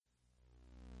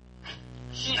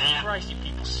Christ, you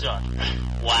people suck.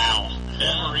 Wow.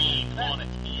 Wolverine on it.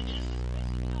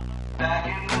 Back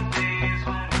in the days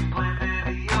when we played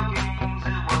video games,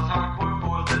 it was hardcore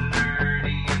for the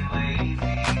nerdy and lazy.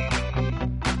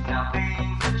 Now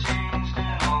things have changed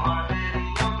and all our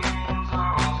video games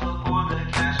are also for the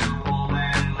casual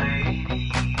and lady.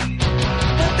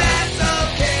 But that's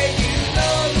okay, you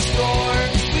know the score.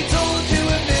 We told you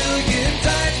a million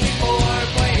times before.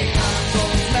 Playing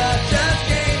consoles, not just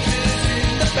games, is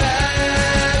in the past.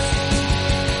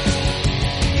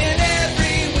 And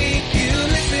every week you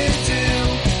listen to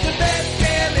the best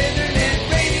damn internet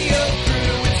radio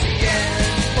crew. It's the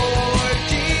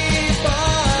N4G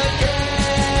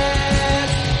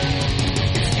podcast.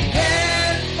 It's the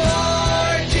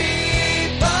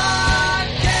N4G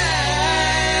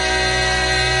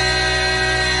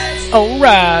podcast.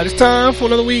 Alright, it's time for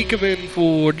another week of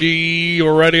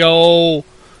N4G Radio.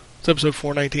 It's episode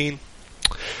 419.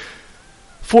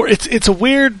 It's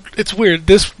weird.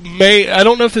 This I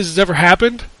don't know if this has ever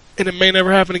happened, and it may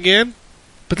never happen again,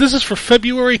 but this is for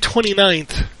February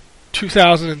 29th,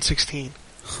 2016.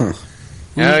 Oh,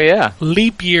 yeah.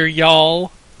 Leap year,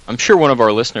 y'all. I'm sure one of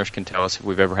our listeners can tell us if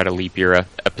we've ever had a leap year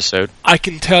episode. I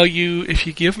can tell you if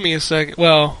you give me a second.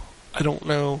 Well, I don't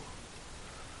know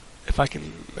if I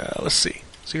can. Let's see.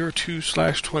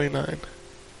 02/29.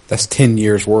 That's 10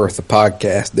 years worth of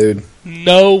podcast, dude.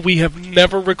 No, we have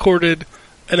never recorded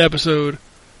an episode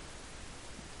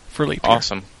for leap year.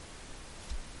 Awesome.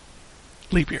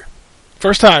 Leap year.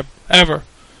 First time ever.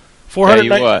 Tell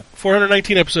you what.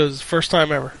 419 episodes. First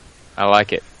time ever. I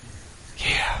like it.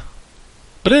 Yeah.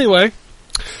 But anyway,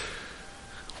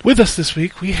 with us this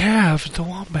week, we have the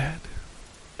Wombat.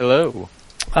 Hello.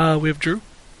 We have Drew.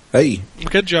 Hey. We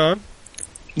got John.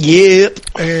 Yep.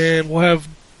 And we'll have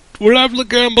the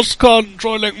Gambles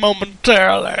controlling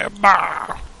momentarily.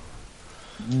 Bah.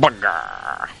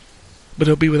 Bugger. But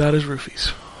he'll be without his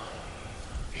roofies.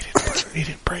 He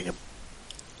didn't bring them.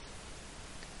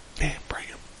 He didn't bring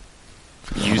them.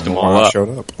 Used them all up. Showed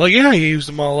up. Well, yeah, he used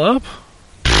them all up.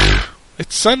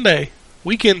 It's Sunday.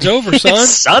 Weekend's over, son.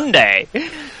 It's Sunday.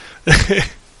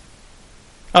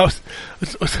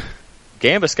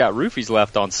 Gambus got roofies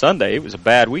left on Sunday. It was a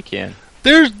bad weekend.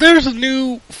 There's a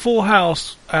new Full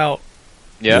House out.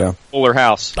 Yeah. Fuller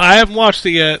House. I haven't watched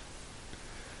it yet,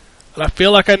 and I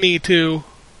feel like I need to,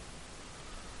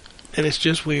 and it's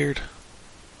just weird.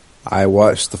 I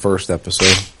watched the first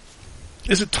episode.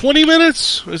 Is it 20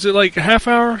 minutes? Is it like a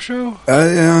half-hour show?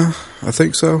 Yeah, I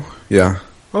think so. Yeah.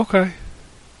 Okay.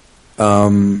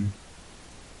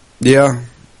 Yeah.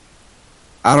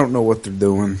 I don't know what they're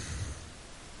doing.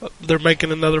 They're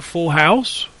making another Full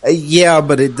House? Yeah,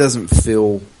 but it doesn't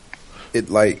feel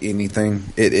it like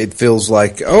anything. It feels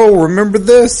like, oh, remember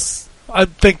this? I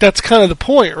think that's kind of the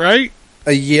point, right?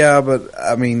 Yeah, but,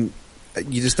 I mean,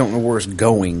 you just don't know where it's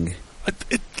going.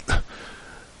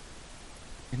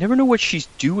 You never know what she's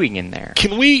doing in there.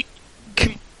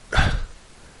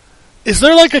 Is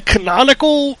there like a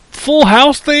canonical Full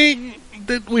House thing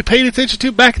that we paid attention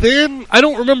to back then? I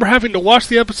don't remember having to watch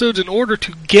the episodes in order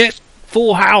to get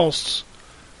Full House.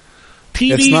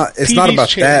 It's not TV's about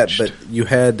changed. that, but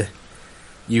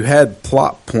you had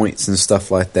plot points and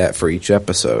stuff like that for each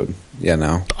episode, you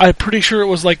know. I'm pretty sure it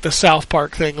was like the South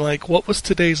Park thing, like, what was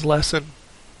today's lesson?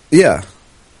 Yeah.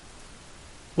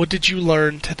 What did you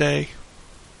learn today?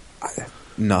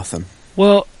 Nothing.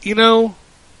 Well, you know,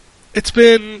 it's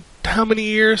been how many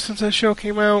years since that show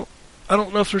came out? I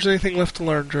don't know if there's anything left to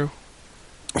learn, Drew.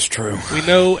 That's true. We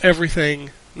know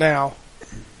everything now.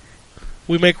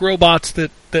 We make robots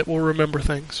that will remember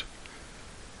things.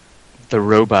 The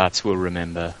robots will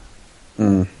remember.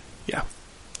 Mm. Yeah.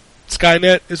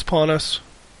 Skynet is upon us.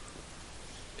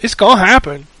 It's gonna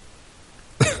happen.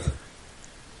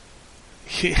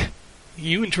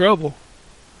 You in trouble.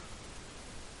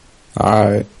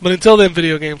 Alright. But until then,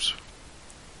 video games.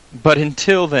 But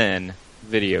until then,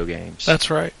 video games. That's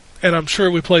right. And I'm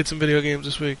sure we played some video games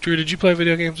this week. Drew, did you play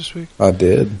video games this week? I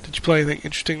did. Did you play anything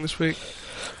interesting this week?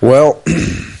 Well,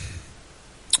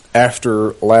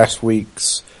 after last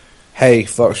week's, hey,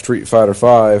 fuck Street Fighter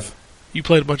 5. You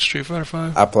played a bunch of Street Fighter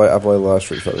 5? I played a lot of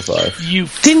Street Fighter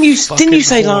 5. Didn't you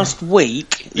say last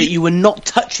week that you were not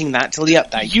touching that till the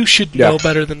update? You should know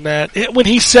better than that. When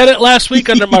he said it last week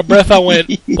under my breath, I went,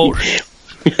 bullshit.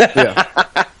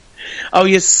 Yeah. Oh,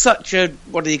 you're such a,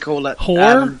 what do you call it?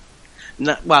 Whore?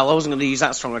 No, well, I wasn't going to use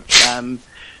that strong.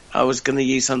 I was going to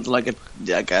use something like a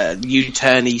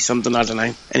U-turny something. I don't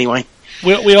know. Anyway,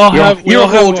 we all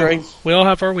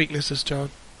have our weaknesses, John.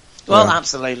 Well,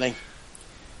 absolutely.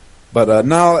 But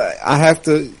no, I have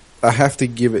to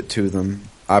give it to them.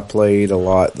 I played a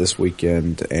lot this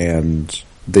weekend, and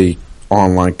the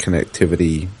online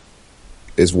connectivity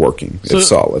is working. It's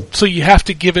solid. So you have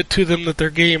to give it to them that their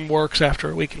game works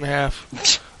after a week and a half.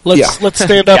 Let's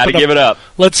stand up. Gotta give it up.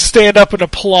 Let's stand up and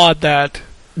applaud that.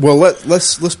 Well,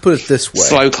 let's put it this way.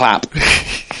 Slow clap.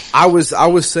 I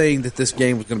was saying that this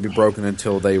game was going to be broken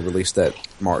until they released that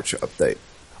March update.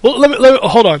 Well, let me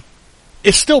hold on.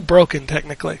 It's still broken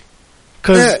technically,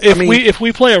 because if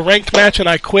we play a ranked match and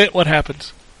I quit, what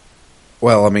happens?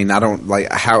 Well, I mean, I don't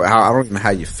like how I don't even know how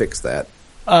you fix that.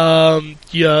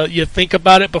 You think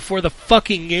about it before the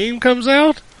fucking game comes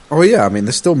out. Oh yeah, I mean,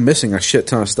 they're still missing a shit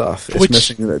ton of stuff. It's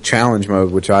missing the challenge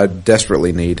mode, which I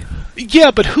desperately need.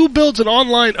 Yeah, but who builds an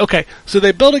online? Okay, so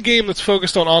they build a game that's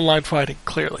focused on online fighting,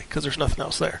 clearly, because there's nothing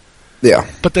else there. Yeah,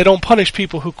 but they don't punish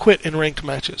people who quit in ranked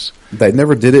matches. They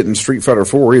never did it in Street Fighter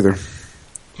 4 either.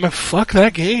 Man, fuck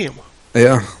that game.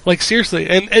 Yeah, like seriously.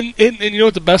 And you know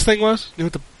what the best thing was? You know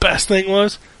what the best thing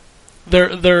was?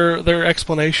 Their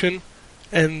explanation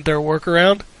and their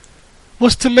workaround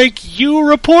was to make you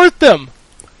report them.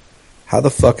 How the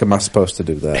fuck am I supposed to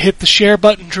do that? Hit the share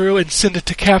button, Drew, and send it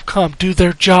to Capcom. Do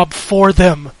their job for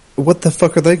them. What the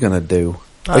fuck are they going to do?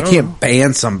 They can't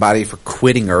ban somebody for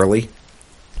quitting early.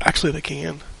 Actually, they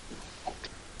can.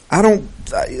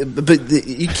 But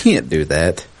you can't do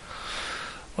that.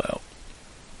 Well,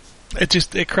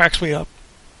 it cracks me up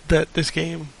that this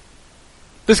game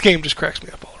just cracks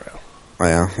me up all around.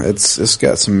 Yeah, it's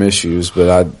got some issues,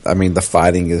 but I mean the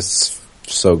fighting is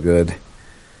so good.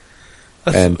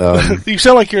 And you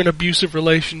sound like you're in an abusive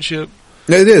relationship.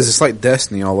 It is. It's like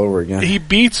Destiny all over again. He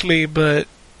beats me, but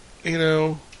you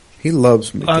know he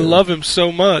loves me. I love him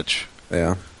so much.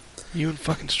 Yeah. You and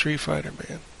fucking Street Fighter,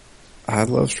 man. I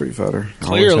love Street Fighter.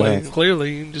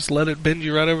 Clearly, you can just let it bend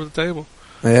you right over the table.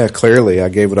 Yeah, clearly, I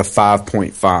gave it a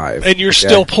 5.5. And you're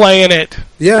still playing it.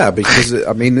 Yeah, because,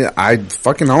 I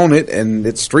fucking own it, and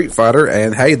it's Street Fighter,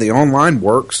 and hey, the online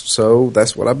works, so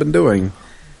that's what I've been doing.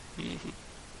 Mm-hmm.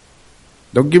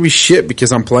 Don't give me shit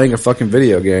because I'm playing a fucking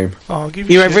video game. Oh, I'll give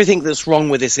you shit. Everything that's wrong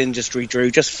with this industry,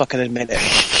 Drew, just fucking admit it.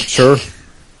 Sure.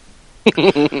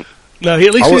 No,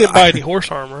 at least he didn't buy any horse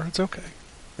armor. It's okay.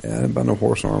 Yeah, I didn't buy no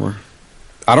horse armor.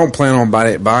 I don't plan on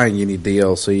buying any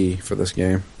DLC for this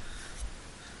game.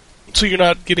 So you're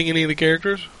not getting any of the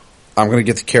characters? I'm going to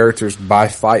get the characters by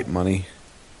fight money.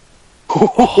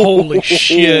 Holy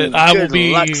shit! I'll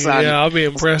be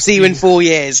impressed. See you in 4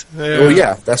 years. Yeah. Well,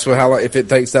 yeah, that's if it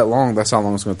takes that long, that's how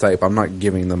long it's going to take. I'm not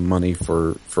giving them money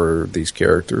for these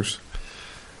characters.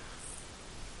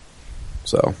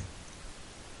 So,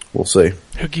 we'll see.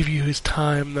 He'll give you his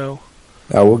time, though.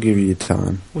 I will give you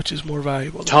time. Which is more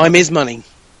valuable. Time is money.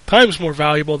 Time's more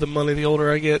valuable than money the older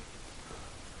I get.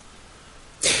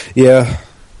 Yeah,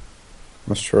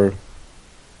 that's true.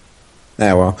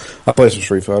 Yeah, well, I play some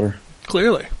Street Fighter.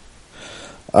 Clearly.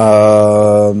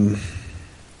 I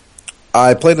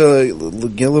played a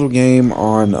little game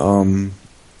on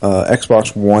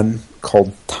Xbox One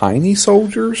called Tiny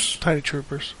Soldiers. Tiny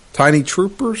Troopers. Tiny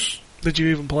Troopers. Did you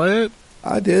even play it?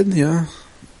 I did, yeah.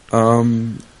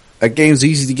 That game's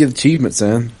easy to get achievements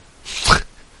in.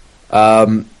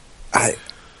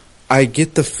 I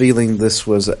get the feeling this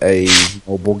was a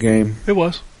mobile game. It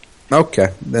was. Okay,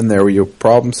 then there we go.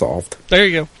 Problem solved. There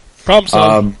you go. Problem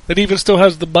solved. It even still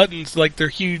has the buttons, like they're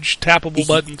huge tappable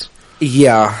buttons.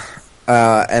 Yeah.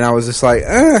 And I was just like,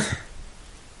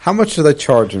 how much are they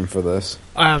charging for this?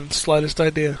 I haven't the slightest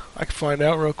idea. I can find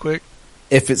out real quick.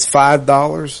 If it's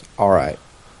 $5, all right.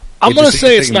 I'm going to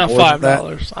say it's not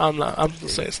 $5. I'm going to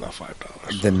say it's not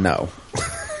 $5. Then no.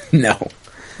 No.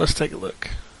 Let's take a look.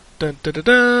 Dun, dun, dun,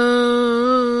 dun.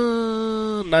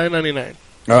 $9.99.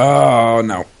 Oh,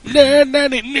 no.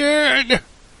 $9.99.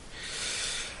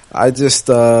 I just,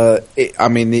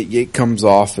 it comes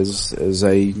off as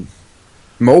a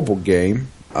mobile game.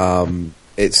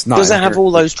 It's not. Does it have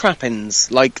all those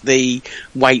trappings? Like the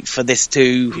wait for this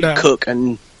to cook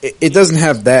and... It doesn't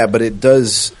have that, but it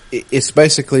does. It's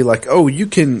basically like, oh, you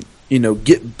can,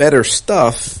 get better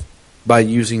stuff by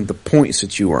using the points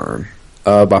that you earn,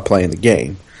 by playing the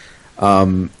game.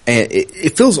 And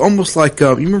it feels almost like, you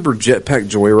remember Jetpack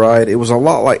Joyride? It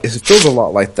feels a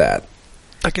lot like that.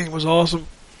 That game was awesome.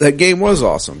 That game was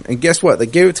awesome. And guess what? They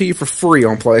gave it to you for free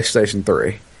on PlayStation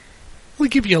 3. They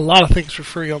give you a lot of things for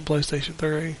free on PlayStation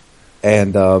 3.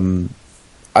 And,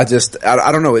 I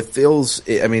don't know. It feels,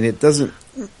 it doesn't,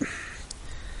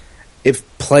 it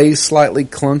plays slightly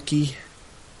clunky.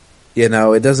 It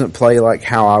doesn't play like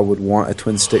how I would want a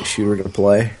twin stick shooter to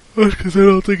play. That's because I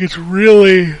don't think it's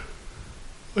really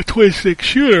a twin stick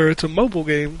shooter. It's a mobile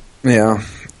game. Yeah.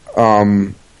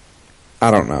 I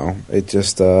don't know. It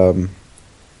just,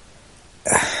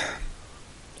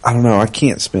 I don't know. I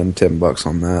can't spend $10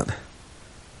 on that.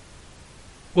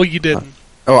 Well, you didn't.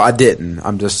 Oh, I didn't.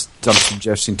 I'm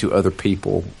suggesting to other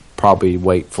people probably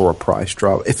wait for a price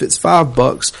drop. If it's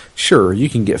 $5, sure, you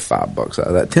can get $5 out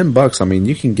of that. $10, I mean,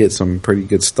 you can get some pretty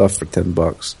good stuff for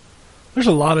 $10. There's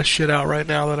a lot of shit out right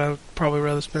now that I would probably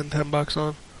rather spend $10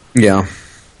 on. Yeah.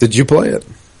 Did you play it?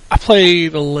 I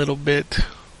played a little bit.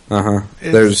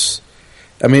 It's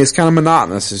kind of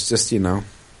monotonous. It's just,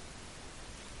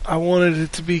 I wanted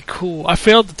it to be cool. I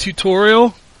failed the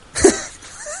tutorial.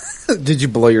 Did you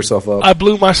blow yourself up? I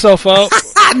blew myself up.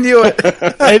 I knew it.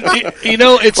 And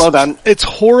it's Well done. It's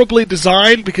horribly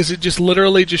designed because it just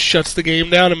literally just shuts the game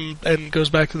down and goes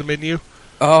back to the menu.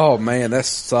 Oh, man, that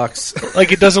sucks.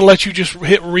 Like, it doesn't let you just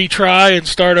hit retry and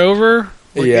start over.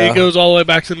 Like, Yeah. It goes all the way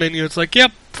back to the menu. It's like,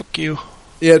 yep, fuck you.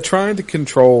 Yeah, trying to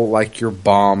control, like, your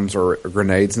bombs or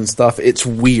grenades and stuff, it's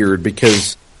weird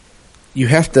because you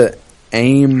have to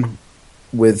aim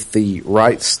with the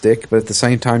right stick, but at the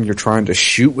same time you're trying to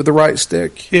shoot with the right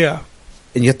stick. Yeah.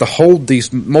 And you have to hold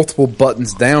these multiple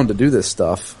buttons down to do this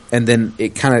stuff. And then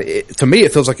it kind of, to me,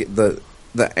 it feels like the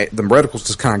reticle's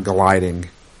just kind of gliding.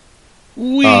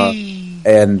 Wee.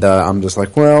 And I'm just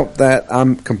like, well,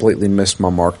 I'm completely missed my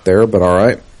mark there, but all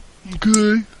right.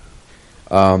 Okay.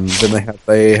 Then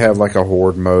they have like a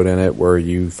horde mode in it where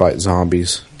you fight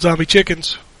zombies, Zombie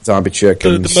chickens. zombie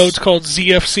chickens. The mode's called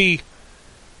ZFC.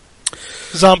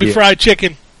 Zombie fried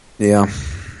chicken. Yeah,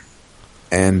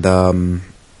 and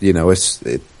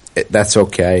that's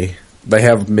okay. They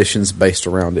have missions based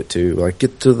around it too, like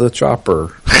get to the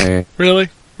chopper. And Really?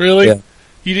 Yeah.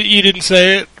 You didn't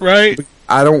say it, right?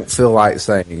 I don't feel like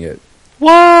saying it.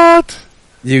 What?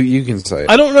 You can say it.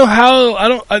 I don't know how.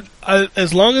 I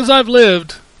as long as I've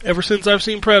lived, ever since I've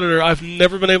seen Predator, I've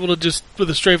never been able to just with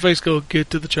a straight face go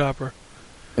get to the chopper.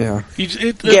 Yeah. Get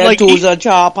to the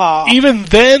chopper. Even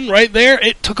then, right there,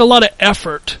 it took a lot of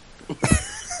effort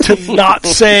to not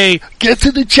say "get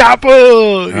to the chopper."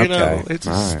 Okay. It's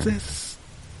All right.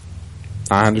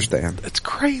 I understand. it's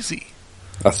crazy.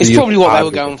 It's probably what they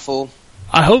were going for.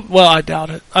 I hope. Well, I doubt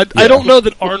it. I don't know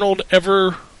that Arnold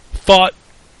ever thought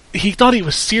he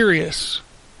was serious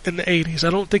in the 80s. I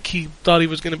don't think he thought he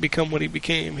was going to become what he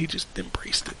became. He just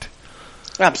embraced it.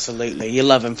 Absolutely. You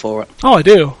love him for it. Oh, I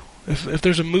do. If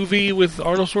there's a movie with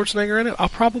Arnold Schwarzenegger in it, I'll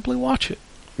probably watch it.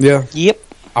 Yeah. Yep.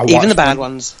 Even the bad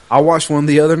ones. I watched one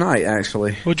the other night,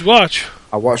 actually. What'd you watch?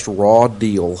 I watched Raw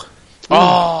Deal.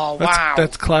 Oh, wow.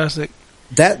 That's classic.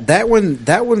 That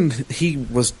one, he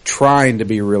was trying to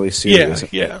be really serious.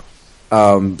 Yeah.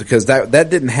 Because that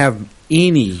didn't have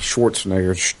any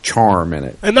Schwarzenegger charm in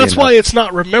it. And that's why it's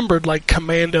not remembered like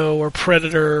Commando or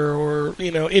Predator or,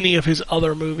 any of his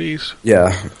other movies.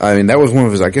 Yeah. I mean, that was one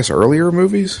of his, I guess, earlier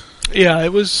movies. Yeah,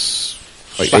 it was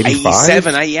Like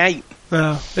 87, 88.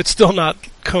 it's still not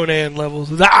Conan levels.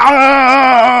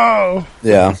 Oh!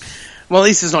 Yeah. Well, at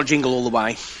least it's not Jingle All the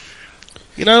Way.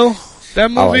 That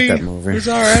movie, I like that movie. is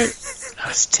alright.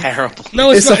 That's terrible.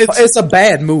 No, it's not. It's a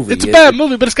bad movie. It's a bad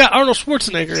movie, but it's got Arnold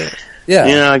Schwarzenegger in it. Yeah.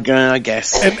 Yeah, I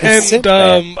guess.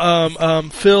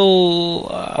 And Phil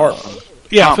Hartman.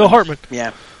 Yeah, Phil Hartman.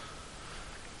 Yeah.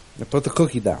 Now put the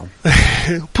cookie down.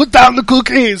 Put down the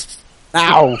cookies.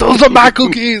 Ow. Those are my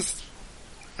cookies.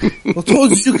 I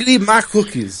told you could eat my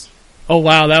cookies. Oh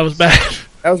wow, that was bad.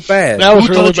 That was bad. That was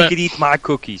Who really told you bad. could eat my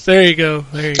cookies? There you go.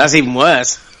 That's even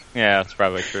worse. Yeah, that's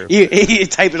probably true. You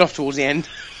tape it off towards the end.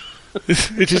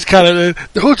 It just kind of.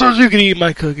 Who told you could eat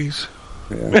my cookies?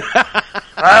 Yeah.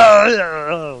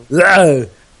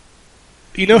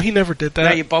 He never did Now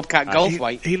that. your Bobcat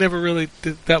Goldthwait. He never really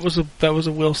did. That was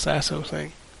a Will Sasso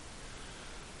thing.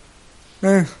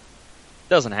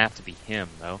 Doesn't have to be him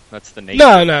though. That's the nature.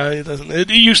 No, it doesn't.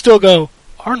 You still go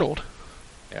Arnold.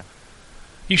 Yeah.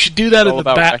 You should do that It's in all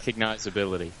the about back.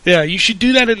 recognizability. Yeah, you should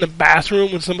do that in the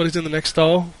bathroom when somebody's in the next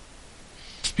stall.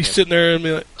 Just be sitting there and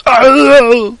be like,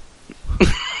 "Oh,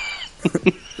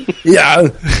 Yeah.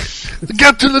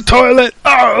 get to the toilet!"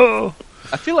 Oh,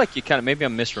 I feel like you kind of, maybe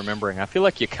I'm misremembering. I feel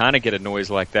like you kind of get a noise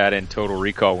like that in Total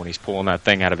Recall when he's pulling that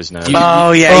thing out of his nose.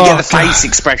 Oh, yeah, you Oh, get the face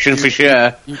expression for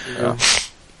sure.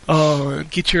 oh,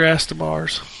 get your ass to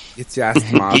Mars. Get your ass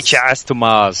to Mars. Get your ass to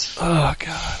Mars. Oh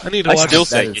God, I need to I watch. still that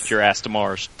say is- get your ass to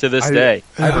Mars to this I- day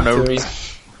I for do no too. reason.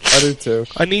 I do too.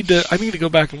 I need to go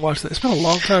back and watch that. It's been a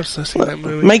long time since I've seen that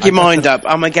movie. Make your mind up.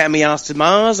 I'm going to get me ass to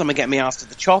Mars. I'm going to get me ass to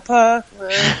the chopper.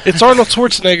 It's Arnold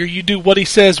Schwarzenegger. You do what he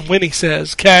says when he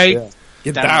says. Okay, Yeah.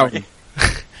 Get Damn down.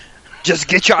 Just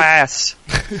get your ass.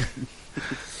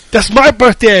 that's my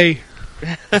birthday.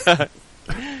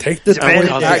 Take the Yeah, toy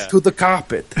yeah. back to the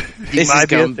carpet. This might is,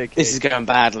 be a going, thick this is going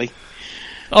badly.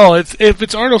 Oh, if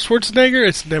it's Arnold Schwarzenegger,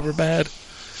 it's never bad.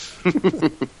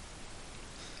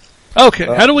 Okay,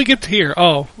 how do we get to here?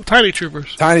 Oh, Tiny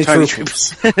Troopers. Tiny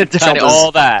Troopers. Troopers. Tiny,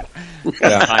 all that.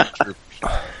 Yeah. Tiny Troopers.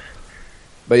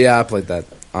 But yeah, I played that.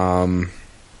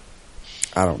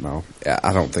 I don't know. Yeah,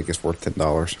 I don't think it's worth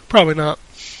 $10. Probably not.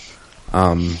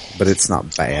 But it's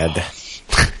not bad.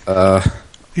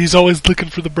 He's always looking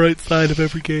for the bright side of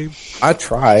every game. I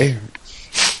try.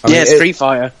 I mean, Street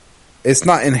Fighter. It's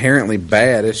not inherently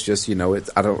bad. It's just, you know,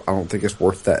 I don't think it's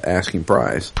worth that asking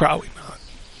price. Probably not.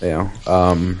 Yeah.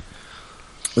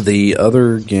 The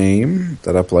other game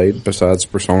that I played besides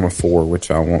Persona 4, which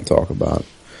I won't talk about,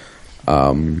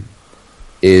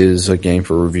 is a game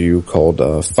for review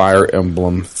called Fire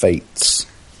Emblem Fates.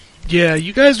 Yeah,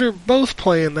 you guys are both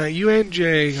playing that. You and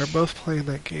Jay are both playing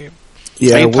that game.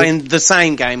 Yeah, Are you playing the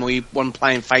same game, or you one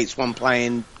playing Fates, one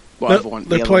playing whatever one?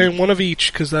 They're the other playing one of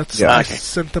each, because that's Yeah. I Okay.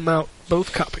 sent them out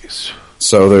both copies.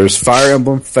 So there's Fire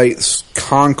Emblem Fates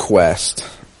Conquest,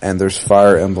 and there's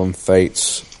Fire Emblem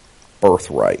Fates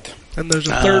Birthright. And there's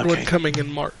a third one okay. coming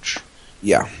in March.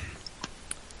 Yeah.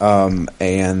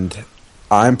 And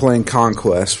I'm playing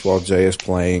Conquest while Jay is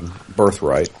playing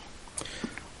Birthright.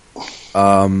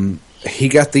 He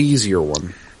got the easier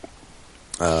one.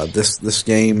 This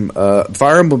game,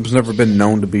 Fire Emblem's never been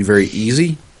known to be very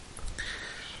easy.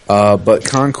 But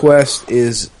Conquest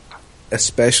is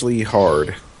especially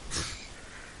hard.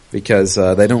 Because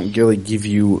they don't really give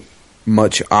you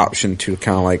much option to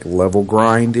kind of like level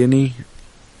grind any.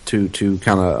 To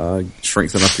kind of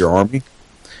strengthen up your army.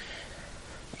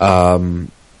 And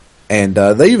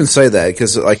they even say that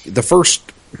because like the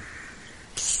first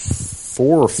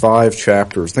 4 or 5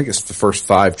 chapters, I think it's the first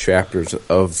 5 chapters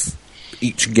of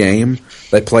each game,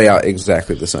 they play out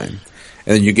exactly the same.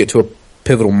 And then you get to a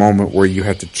pivotal moment where you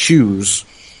have to choose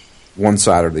one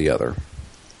side or the other.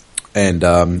 And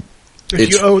If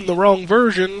you own the wrong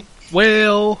version,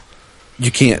 well,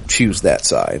 you can't choose that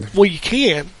side. you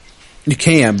can. You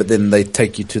can, but then they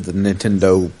take you to the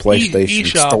Nintendo PlayStation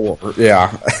eShop. store.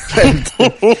 Yeah.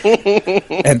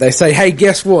 And they say, hey,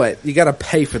 guess what? You got to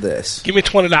pay for this. Give me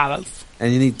 $20.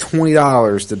 And you need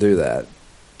 $20 to do that.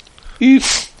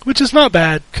 Which is not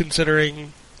bad,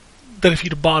 considering that if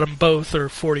you'd have bought them both, they're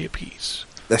 $40 apiece.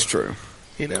 That's true.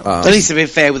 You know, At least to be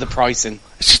fair with the pricing.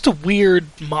 it's just a weird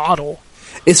model.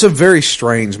 It's a very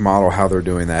strange model how they're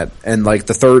doing that. And like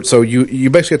the third, so you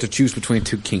basically have to choose between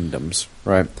 2 kingdoms,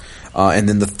 right? And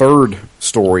then the third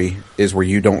story is where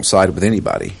you don't side with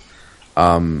anybody.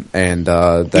 You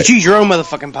choose your own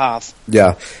motherfucking path.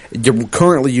 Yeah.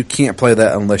 Currently you can't play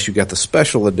that unless you got the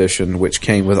special edition, which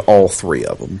came with all 3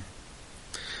 of them.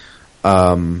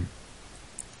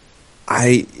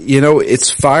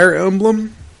 It's Fire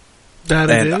Emblem.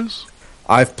 That it is.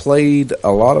 I've played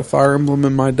a lot of Fire Emblem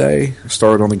in my day. I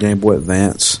started on the Game Boy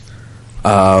Advance.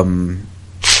 I've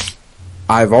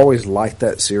always liked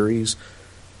that series.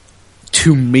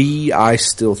 To me, I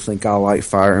still think I like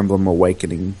Fire Emblem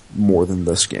Awakening more than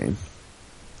this game.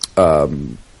 I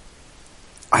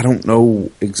don't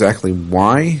know exactly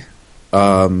why.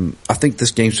 I think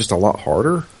this game's just a lot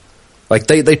harder. Like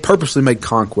they purposely made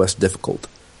Conquest difficult.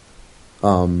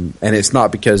 And it's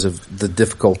not because of the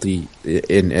difficulty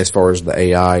in as far as the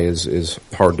AI is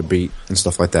hard to beat and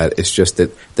stuff like that. It's just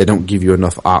that they don't give you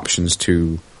enough options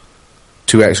to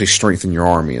actually strengthen your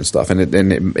army and stuff, and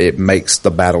it makes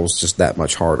the battles just that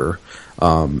much harder.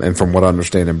 And from what I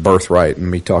understand in Birthright, and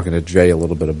me talking to Jay a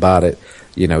little bit about it,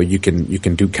 you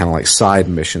can do kind of like side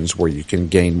missions where you can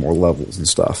gain more levels and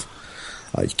stuff.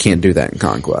 You can't do that in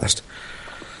Conquest.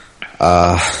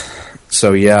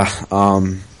 So yeah.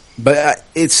 But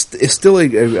it's still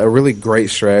a really great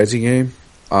strategy game,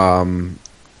 and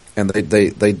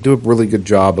they do a really good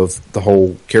job of the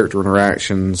whole character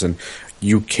interactions and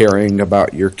you caring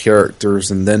about your characters,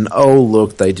 and then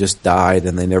look, they just died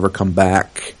and they never come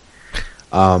back.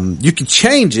 You can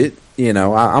change it,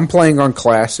 I'm playing on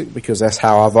classic because that's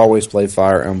how I've always played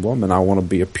Fire Emblem, and I want to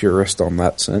be a purist on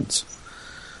that sense.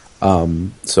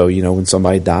 So when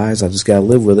somebody dies, I just gotta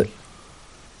live with it.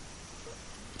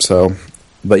 So.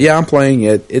 But yeah, I'm playing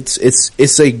it. It's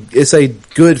a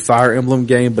good Fire Emblem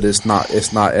game, but it's not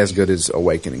as good as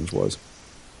Awakenings was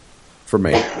for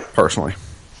me personally.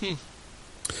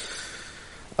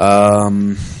 I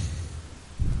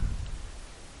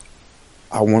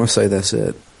want to say that's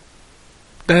it.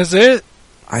 That's it?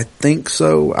 I think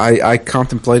so. I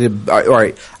contemplated. All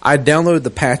right, I downloaded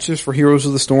the patches for Heroes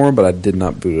of the Storm, but I did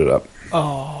not boot it up.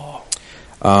 Oh.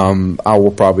 I will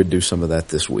probably do some of that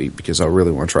this week because I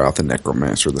really want to try out the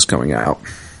Necromancer that's coming out.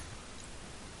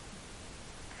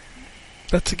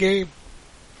 That's a game.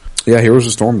 Yeah, Heroes of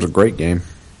the Storm is a great game.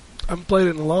 I haven't played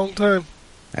it in a long time.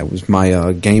 That was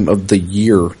my game of the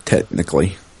year,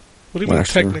 technically. What do you mean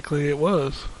last year. technically it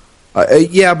was?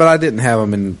 Yeah, but I didn't have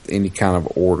them in any kind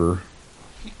of order.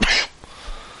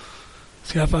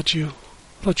 See, I thought you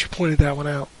pointed that one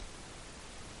out.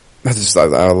 I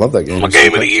love that game. My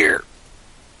game of the year.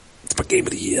 It's my game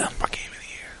of the year. My game of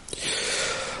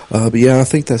the year. But yeah, I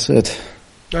think that's it.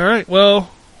 All right. Well,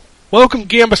 welcome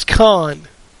Gambus Khan.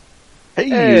 Hey,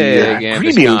 Gambus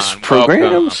greetings, Khan.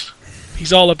 programs.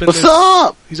 He's all up in What's this.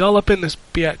 up? He's all up in this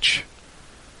bitch.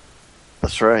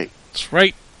 That's right. That's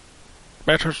right.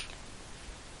 Matters.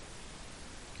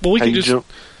 Well, we How can you just.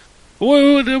 do-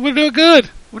 We're doing good.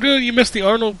 We're doing. You missed the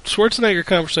Arnold Schwarzenegger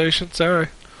conversation. Sorry.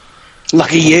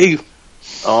 Lucky you.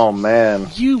 Oh man.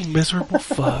 You miserable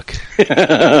fuck.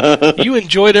 You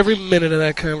enjoyed every minute of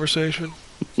that conversation.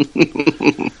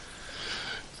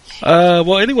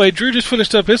 Well, anyway, Drew just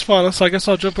finished up his final, so I guess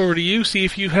I'll jump over to you, see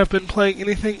if you have been playing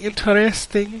anything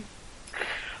interesting.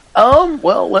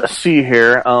 Well, let's see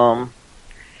here.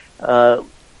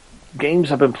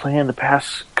 Games I've been playing the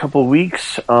past couple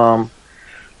weeks. I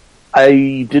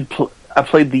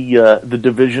played the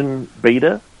Division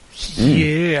beta,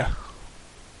 Yeah.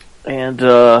 and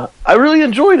I really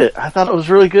enjoyed it. I thought it was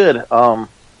really good.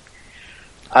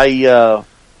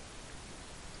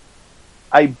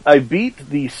 I beat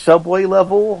the subway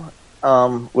level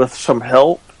with some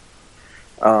help.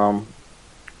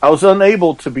 I was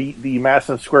unable to beat the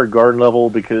Madison Square Garden level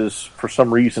because for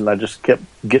some reason I just kept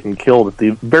getting killed at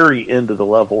the very end of the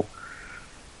level.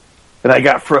 And I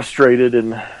got frustrated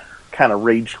and kind of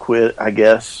rage quit, I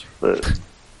guess. But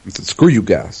Screw you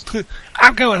guys.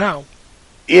 I'm going home.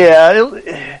 yeah,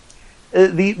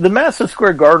 the Madison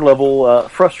Square Garden level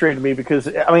frustrated me because,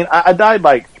 I mean, I died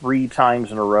like 3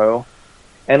 times in a row.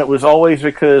 And it was always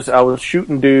because I was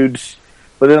shooting dudes,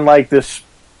 but then like there's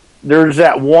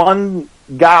that one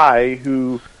guy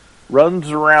who runs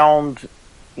around,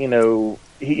 you know,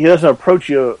 he doesn't approach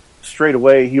you straight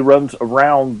away, he runs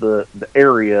around the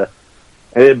area,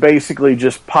 and it basically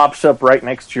just pops up right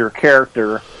next to your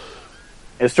character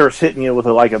and starts hitting you with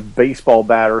a baseball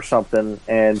bat or something,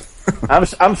 and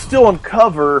I'm still in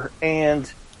cover, and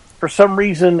for some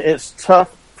reason it's tough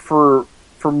for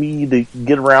me to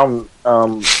get around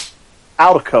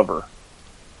out of cover.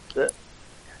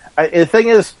 The thing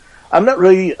is, I'm not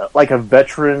really like a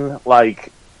veteran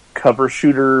cover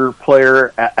shooter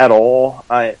player at all.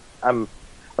 I'm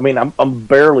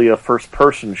barely a first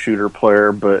person shooter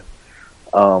player, but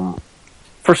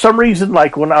for some reason,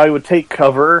 like when I would take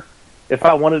cover, if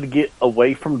I wanted to get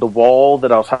away from the wall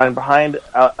that I was hiding behind,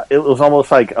 it was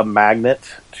almost like a magnet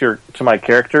to my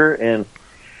character, and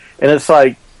it's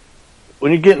like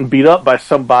when you're getting beat up by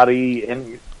somebody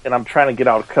and I'm trying to get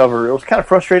out of cover, it was kind of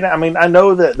frustrating. I mean, I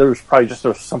know that there was probably just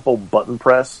a simple button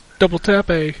press. Double tap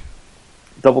A.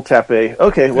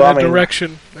 Okay, In well, that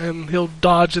direction, and he'll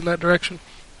dodge in that direction.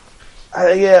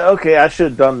 yeah, okay, I should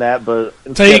have done that, but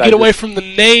That's how you get away from the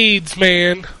nades,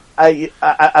 man. I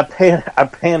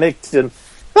panicked and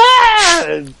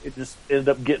it just ended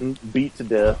up getting beat to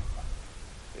death.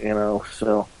 You know,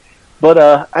 so.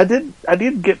 But I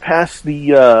did get past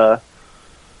the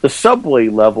subway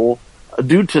level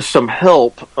due to some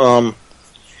help.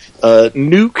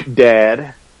 Nuke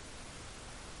Dad,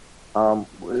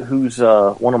 who's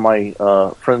one of my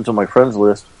friends on my friends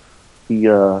list, he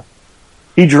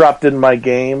dropped in my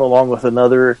game along with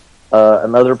another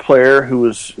player who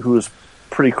was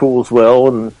pretty cool as well,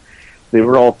 and they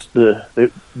were all the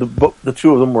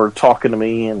two of them were talking to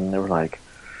me, and they were like,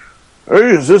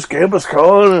 "Hey, is this Gambus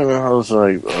Khan?" And I was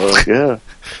like, "Yeah."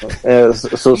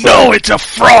 So No, it's a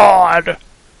fraud!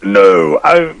 no,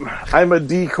 I'm a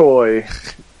decoy.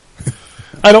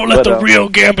 I don't let But, the real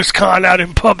Gambus Khan out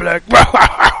in public.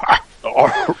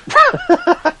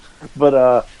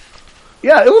 But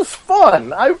yeah, it was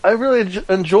fun. I really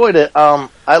enjoyed it.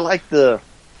 I like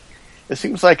it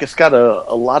seems like it's got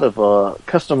a lot of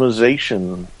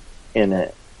customization in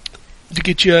it. Did you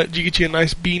get you a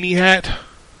nice beanie hat?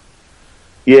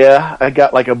 Yeah, I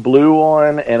got like a blue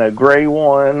one and a gray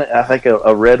one. I think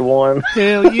a red one.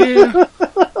 Hell yeah!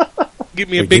 Give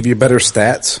me a They big. give you better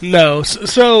stats. No,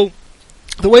 so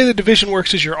the way the division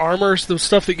works is your armor's the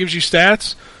stuff that gives you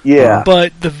stats. Yeah,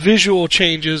 But the visual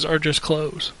changes are just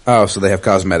clothes. Oh, so they have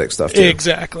cosmetic stuff too.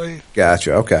 Exactly.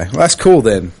 Gotcha. Okay, well, that's cool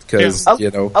then, because Yeah. you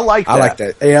know I like I like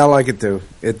that. that. Yeah, I like it too.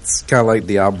 It's kind of like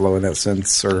Diablo in that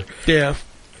sense, or Yeah.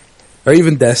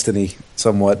 even Destiny,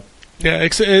 somewhat. Yeah,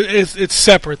 it's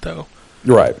separate though.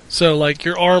 Right. So like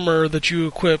your armor that you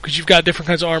equip, because you've got different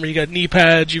kinds of armor. You got knee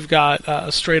pads, you've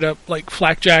got straight up like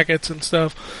flak jackets and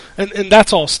stuff, and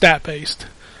that's all stat based.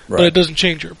 But Right. it doesn't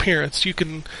change your appearance. You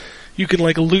can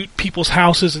like loot people's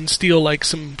houses and steal like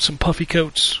some puffy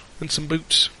coats and some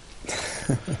boots.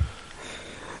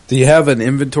 Do you have an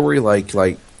inventory, like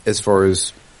as far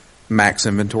as max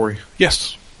inventory?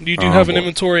 Yes, you do Oh, have an boy.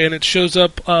 inventory, and it shows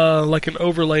up like an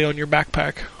overlay on your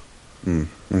backpack. Okay.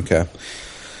 And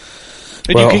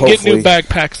Well, you can get new hopefully-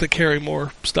 backpacks that carry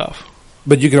more stuff.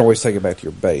 But you can always take it back to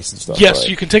your base and stuff. Yes, right?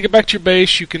 you can take it back to your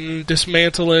base. You can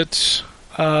dismantle it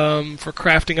for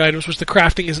crafting items, which the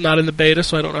crafting is not in the beta,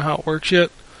 so I don't know how it works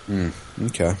yet.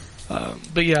 Okay.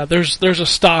 But yeah, there's a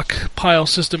stockpile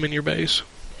system in your base.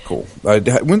 Cool.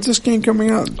 When's this game coming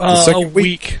out? The A second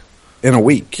week. In a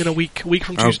week. In a week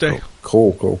from Oh, Tuesday.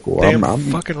 Cool. Damn,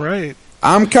 I'm fucking right.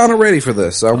 I'm kind of ready for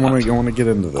this. I want to get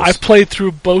into this. I've played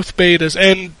through both betas,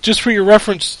 and just for your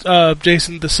reference,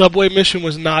 Jason, the subway mission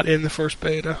was not in the first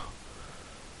beta.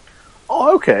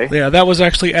 Oh, okay. Yeah, that was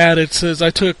actually added. It says I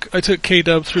took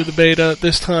K-Dub through the beta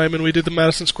this time, and we did the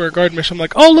Madison Square Garden mission. I'm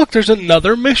like, oh look, there's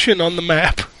another mission on the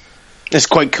map. It's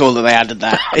quite cool that they added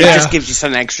that. It Yeah. just gives you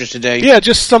something extra to do. Yeah,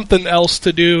 just something else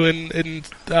to do in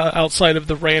outside of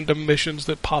the random missions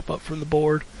that pop up from the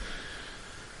board.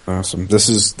 Awesome. This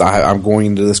is I'm going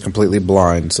into this completely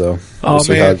blind, so Oh, we'll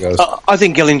see how man. it goes. I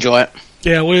think you'll enjoy it.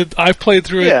 Yeah, I've played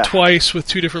through Yeah. it twice with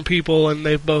two different people, and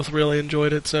they've both really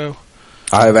enjoyed it. So,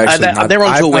 I've actually they're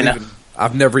on to a winner.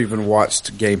 I've never even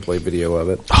watched gameplay video of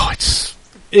it. oh,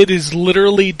 it is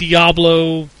literally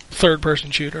Diablo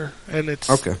third-person shooter, and it's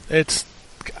Okay.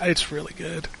 it's really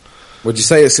good. Would you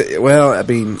say it's well? I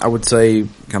mean, I would say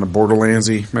kind of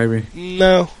Borderlandsy, maybe.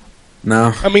 No,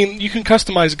 No. I mean you can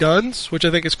customize guns, which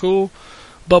I think is cool,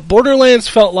 but Borderlands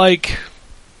felt like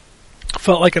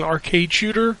an arcade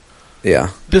shooter. Yeah.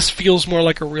 This feels more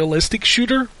like a realistic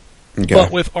shooter, Okay.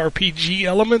 but with RPG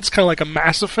elements, kind of like a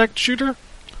Mass Effect shooter.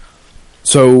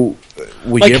 So,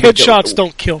 will Like you ever headshots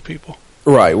don't kill people.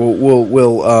 Right. Will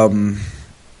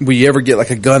you ever get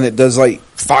like a gun that does like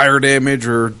fire damage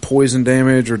or poison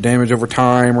damage or damage over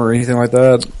time or anything like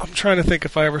that? I'm trying to think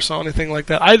if I ever saw anything like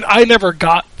that. I never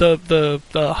got the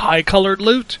high colored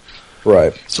loot,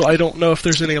 Right. so I don't know if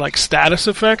there's any like status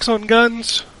effects on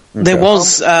guns. There Okay.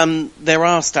 was, there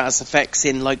are status effects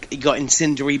in, like, you got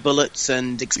incendiary bullets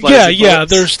and explosive Yeah,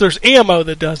 bullets. there's ammo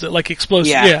that does it, like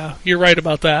explosive. Yeah. Yeah, you're right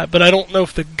about that, but I don't know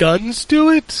if the guns do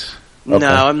it. No, Okay.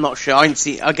 I'm not sure. I didn't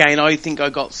see, again, I think I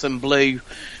got some blue,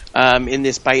 in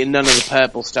this bait and none of the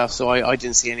purple stuff, so I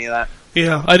didn't see any of that.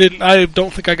 Yeah, I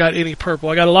don't think I got any purple.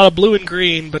 I got a lot of blue and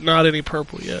green, but not any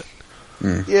purple yet.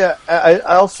 Yeah, I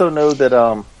also know that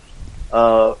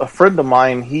a friend of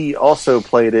mine, he also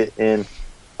played it, and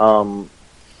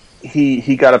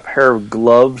he got a pair of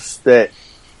gloves that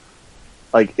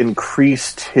like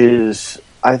increased his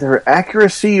either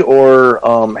accuracy or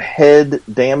head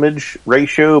damage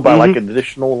ratio by like an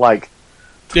additional like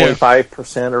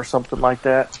 25% or something like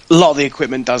that. A lot of the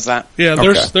equipment does that. Yeah,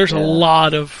 there's a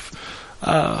lot of,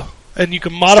 and you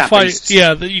can modify. Stat-based.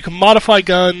 Yeah, you can modify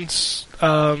guns.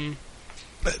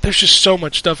 There's just so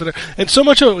much stuff in there, and so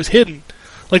much of it was hidden.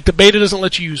 Like the beta doesn't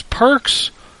let you use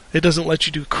perks. It doesn't let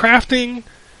you do crafting.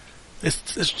 It's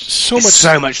so much.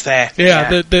 So much there.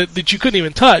 Yeah, that you couldn't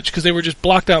even touch because they were just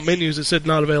blocked out menus that said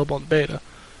not available in beta.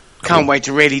 Can't wait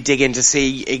to really dig in to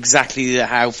see exactly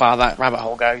how far that rabbit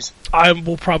hole goes. I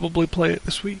will probably play it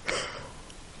this week.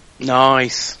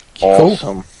 Nice.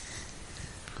 Awesome.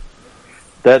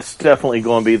 That's definitely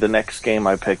going to be the next game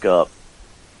I pick up.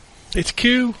 It's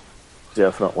Q.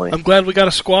 Definitely. I'm glad we got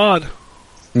a squad.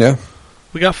 Yeah.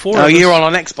 We got 4 Oh, of us. you're all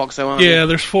on Xbox though, aren't you? Yeah,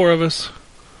 there's 4 of us.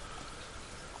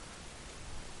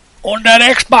 On that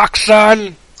Xbox,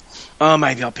 son! Oh,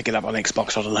 maybe I'll pick it up on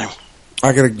Xbox, I don't know.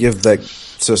 I gotta give that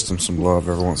system some love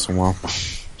every once in a while.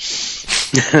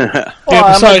 Yeah,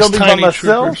 I'm not besides gonna be by Tiny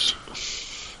myself. Troopers.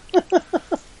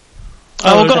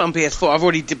 I've got it on PS4. I've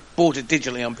already bought it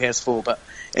digitally on PS4, but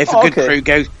if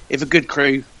a good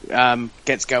crew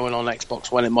gets going on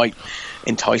Xbox One, it might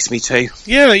entice me to.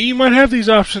 Yeah, you might have these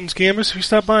options, Gambus. If you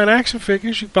stop buying action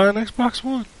figures, you buy an Xbox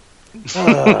One.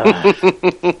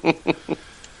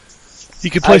 You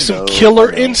could play some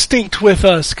Killer Instinct with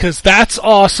us, because that's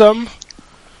awesome.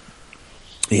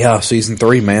 Yeah, season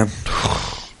 3, man.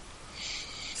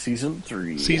 Season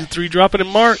 3. Season 3 dropping in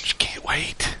March. Can't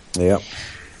wait. Yep.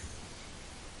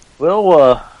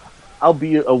 Well, I'll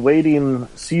be awaiting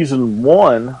season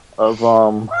 1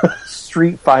 of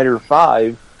Street Fighter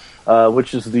V,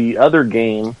 which is the other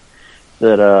game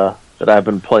that I've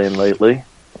been playing lately.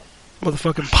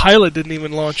 Motherfucking pilot didn't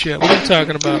even launch yet. What are you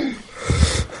talking about?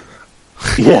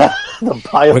 Yeah, the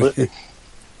pilot.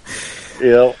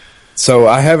 Yeah. So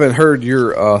I haven't heard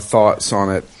your thoughts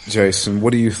on it, Jason.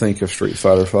 What do you think of Street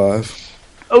Fighter V?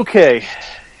 Okay,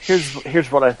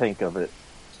 here's what I think of it.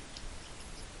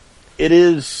 It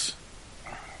is,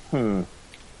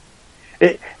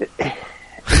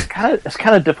 it's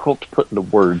kind of difficult to put into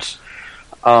words.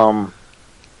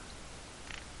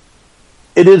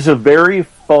 It is a very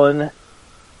fun,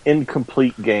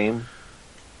 incomplete game.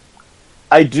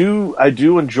 I do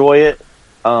enjoy it.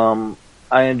 I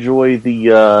enjoy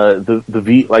the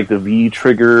V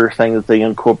trigger thing that they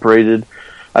incorporated.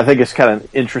 I think it's kind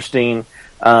of interesting.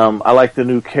 I like the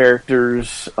new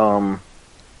characters.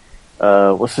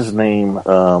 What's his name?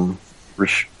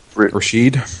 Rashid.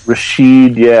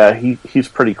 Rashid, yeah, he's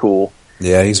pretty cool.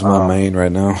 Yeah, he's my main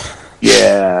right now.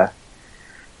 Yeah,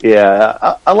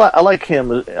 I like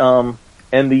him.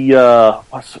 And the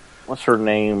what's her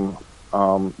name?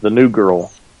 The new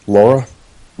girl, Laura,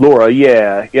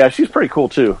 yeah, she's pretty cool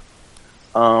too.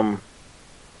 And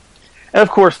of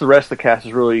course, the rest of the cast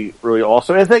is really, really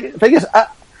awesome. And the thing is, I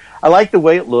like the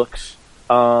way it looks.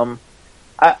 I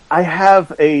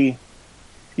have a,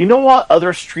 you know what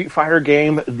other Street Fighter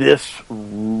game this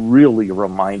really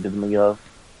reminded me of?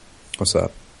 What's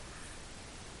that?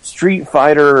 Street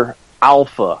Fighter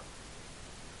Alpha,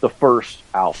 the first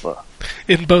Alpha.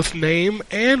 In both name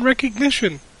and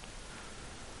recognition.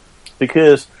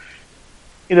 Because,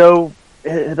 you know,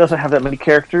 it doesn't have that many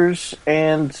characters,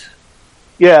 and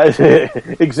yeah,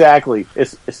 exactly.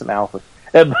 It's an Alpha.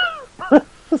 I'm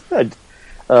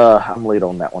late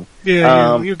on that one.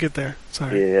 Yeah, you'll get there.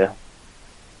 Sorry. Yeah.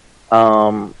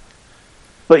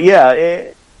 But yeah,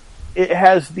 it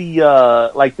has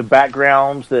the like the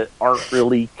backgrounds that aren't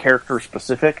really character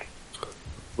specific,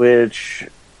 which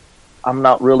I'm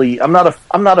not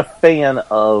a fan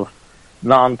of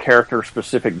non-character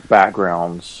specific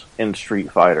backgrounds in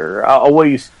Street Fighter. I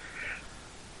always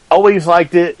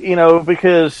liked it, you know,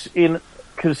 because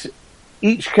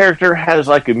each character has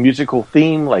like a musical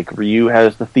theme. Like Ryu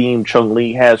has the theme,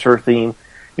 Chun-Li has her theme.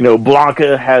 You know,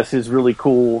 Blanca has his really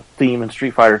cool theme in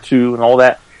Street Fighter 2 and all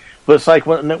that. But it's like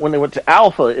when they went to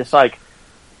Alpha, it's like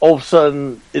all of a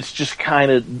sudden it's just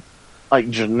kind of like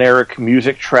generic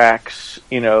music tracks,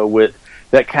 you know, with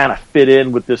that kind of fit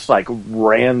in with this like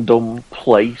random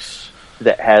place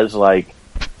that has like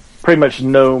pretty much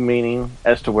no meaning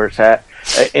as to where it's at.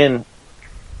 And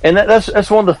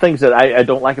that's one of the things that I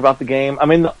don't like about the game. I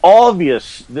mean, the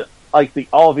obvious,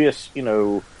 you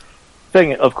know,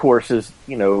 thing, of course, is,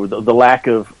 you know, the lack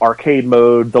of arcade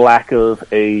mode, the lack of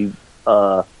a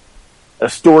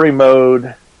story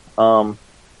mode.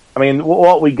 I mean,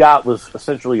 what we got was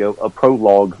essentially a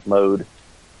prologue mode,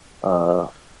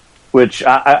 which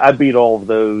I beat all of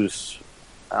those,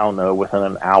 I don't know, within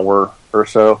an hour or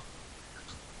so.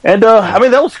 And, I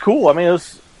mean, that was cool. I mean,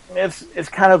 it's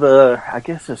kind of I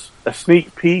guess a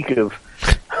sneak peek of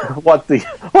what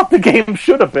the game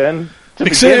should have been.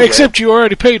 Except you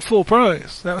already paid full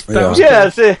price. That was cool.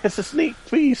 It's a sneak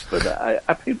piece, but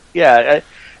I paid. Yeah,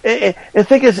 the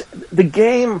thing is, the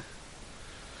game.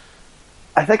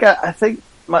 I think I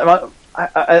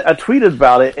tweeted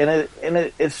about it,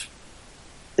 and it's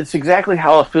exactly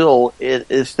how I feel. It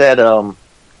is that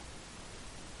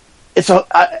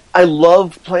I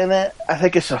love playing it. I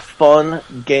think it's a fun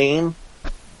game,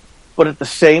 but at the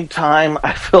same time,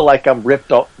 I feel like I'm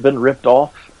been ripped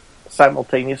off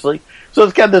simultaneously. So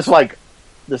it's got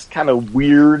this kind of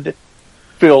weird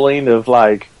feeling of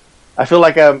like, I feel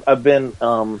like I've been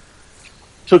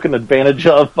taken advantage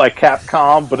of by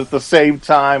Capcom, but at the same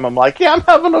time, I'm like, yeah, I'm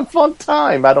having a fun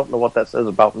time. I don't know what that says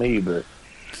about me, but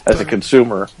as a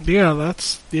consumer, yeah.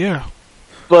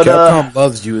 But Capcom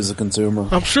loves you as a consumer.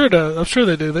 I'm sure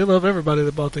they do. They love everybody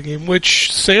that bought the game.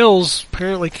 Which sales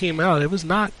apparently came out. It was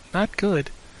not good.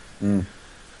 Mm.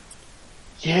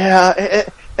 Yeah,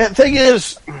 and the thing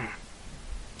is,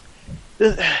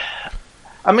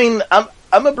 I mean, I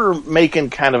remember making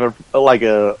kind of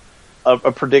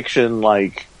a prediction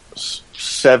like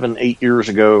 7-8 years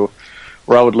ago,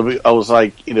 where I was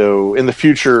like, you know, in the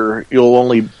future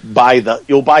you'll buy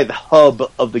the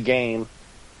hub of the game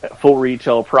at full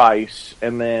retail price,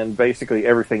 and then basically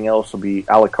everything else will be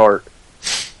a la carte.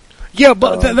 Yeah,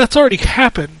 but that's already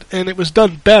happened, and it was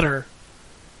done better.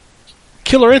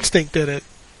 Killer Instinct did it.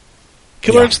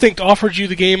 Killer Instinct offered you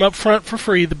the game up front for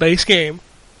free, the base game,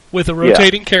 with a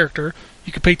rotating character.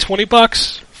 You could pay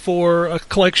 $20 for a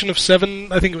collection of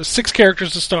 6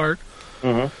 characters to start,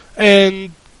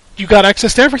 and you got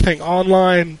access to everything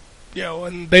online. You know,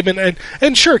 and they've been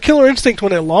and sure, Killer Instinct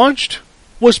when it launched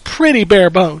was pretty bare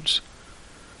bones,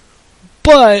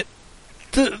 but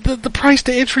the price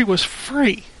to entry was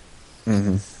free,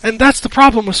 and that's the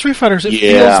problem with Street Fighters. It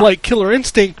feels like Killer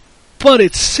Instinct, but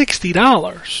it's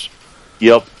 $60.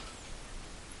 Yep.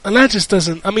 And that just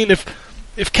doesn't... I mean, if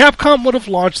Capcom would have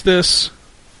launched this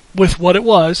with what it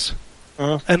was,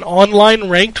 an online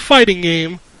ranked fighting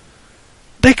game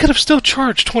they could have still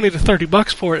charged $20 to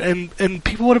 $30 for it, and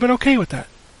people would have been okay with that.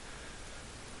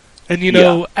 And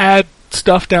add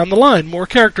stuff down the line, more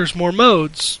characters, more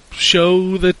modes,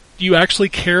 show that you actually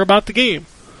care about the game.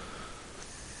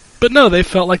 But no, they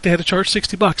felt like they had to charge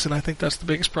 $60, and I think that's the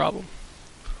biggest problem.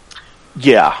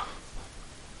 Yeah.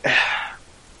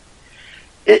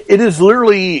 It is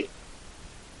literally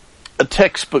a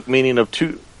textbook meaning of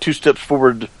two steps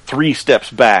forward, 3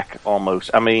 steps back, almost.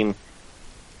 I mean,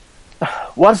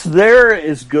 what's there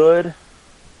is good,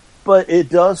 but it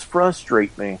does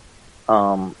frustrate me.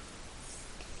 I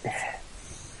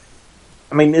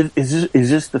mean, is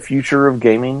this the future of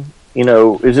gaming?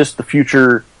 Is this the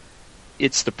future?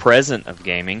 It's the present of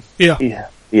gaming. Yeah.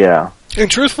 Yeah.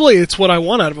 And truthfully, it's what I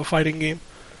want out of a fighting game.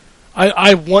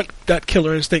 I want that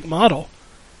Killer Instinct model,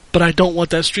 but I don't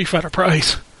want that Street Fighter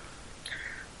price.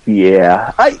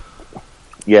 Yeah. I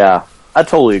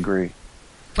totally agree.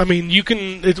 I mean,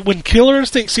 when Killer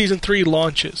Instinct Season 3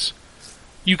 launches,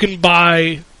 you can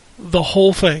buy the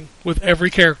whole thing with every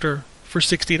character for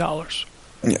 $60.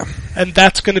 Yeah. And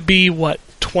that's going to be,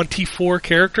 24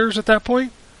 characters at that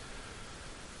point?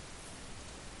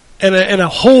 And a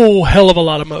whole hell of a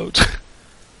lot of modes.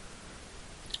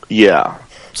 Yeah.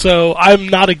 So I'm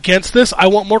not against this. I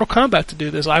want Mortal Kombat to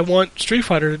do this. I want Street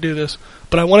Fighter to do this.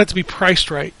 But I want it to be priced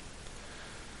right.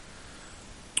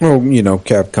 Well,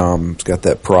 Capcom's got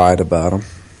that pride about them.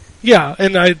 Yeah,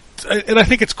 and I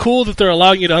think it's cool that they're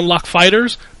allowing you to unlock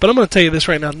fighters, but I'm going to tell you this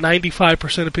right now,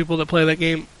 95% of people that play that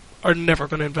game are never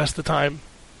going to invest the time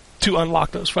to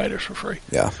unlock those fighters for free.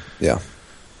 Yeah.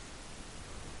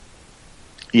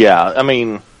 Yeah, I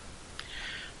mean,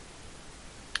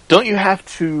 don't you have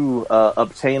to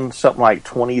obtain something like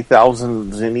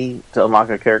 20,000 zenny to unlock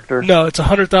a character? No, it's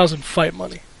 100,000 fight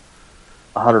money.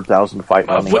 100,000 fight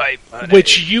money.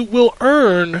 Which you will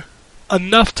earn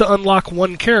enough to unlock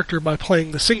one character by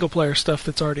playing the single-player stuff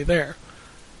that's already there.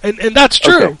 And that's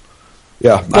true. Okay.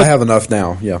 Yeah, I have enough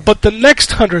now, yeah. But the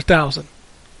next 100,000,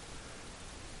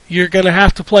 you're going to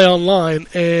have to play online,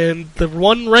 and the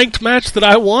one ranked match that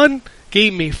I won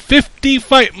gave me 50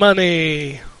 fight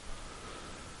money.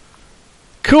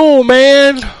 Cool,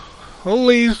 man.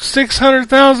 Only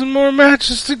 600,000 more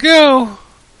matches to go.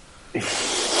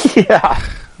 Yeah.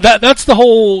 That's the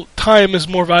whole time is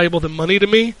more valuable than money to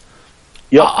me.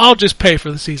 Yep. I'll just pay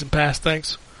for the season pass,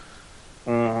 thanks.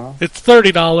 Mm-hmm. It's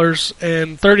 $30,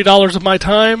 and $30 of my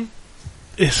time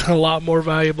is a lot more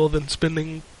valuable than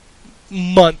spending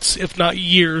months, if not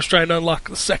years, trying to unlock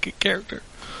the second character.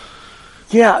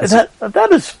 Yeah, that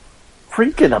is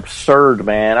freaking absurd,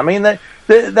 man. I mean,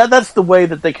 that's the way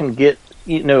that they can get,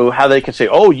 how they can say,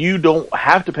 oh, you don't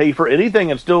have to pay for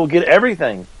anything and still get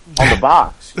everything on the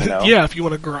box. Yeah, if you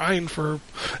want to grind for...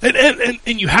 And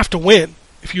you have to win.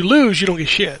 If you lose, you don't get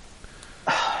shit.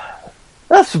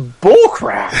 That's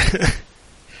bullcrap.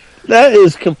 That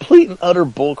is complete and utter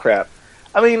bullcrap.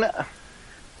 I mean,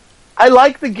 I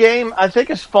like the game. I think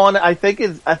it's fun. I think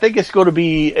it's going to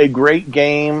be a great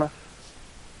game.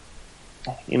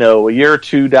 A year or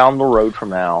two down the road from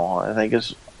now, I think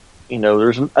it's,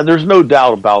 there's no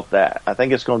doubt about that. I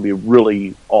think it's going to be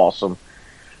really awesome.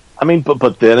 I mean,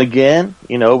 but then again,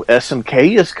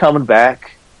 SNK is coming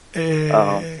back.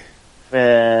 I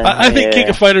think King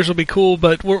of Fighters will be cool,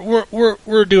 but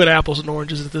we're doing apples and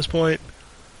oranges at this point.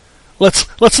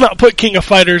 Let's not put King of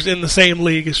Fighters in the same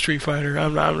league as Street Fighter.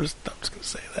 I'm just going to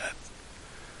say that.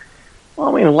 Well,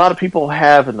 I mean, a lot of people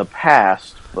have in the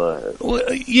past, but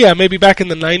yeah, maybe back in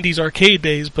the '90s arcade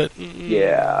days, but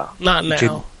yeah, not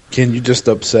now. Can you just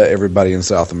upset everybody in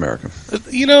South America?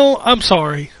 I'm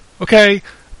sorry, okay,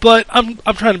 but I'm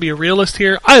trying to be a realist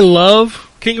here. I love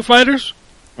King of Fighters.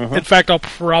 Mm-hmm. In fact, I'll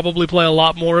probably play a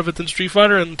lot more of it than Street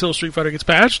Fighter until Street Fighter gets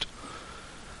patched.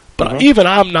 But even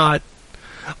I'm not...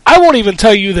 I won't even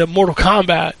tell you that Mortal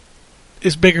Kombat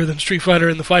is bigger than Street Fighter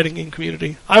in the fighting game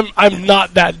community. I'm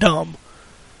not that dumb.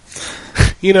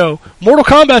 Mortal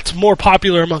Kombat's more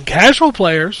popular among casual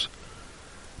players,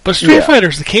 but Street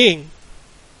Fighter's the king.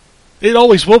 It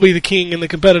always will be the king in the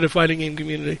competitive fighting game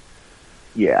community.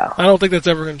 Yeah. I don't think that's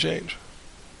ever going to change.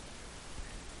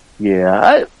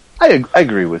 Yeah, I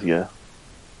agree with you.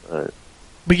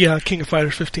 But yeah, King of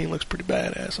Fighters 15 looks pretty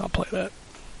badass. I'll play that.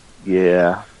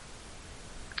 Yeah.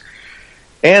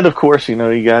 And of course,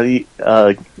 you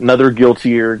got another Guilty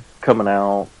Gear coming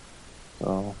out,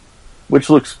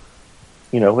 which looks,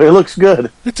 it looks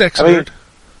good. It's excellent.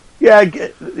 I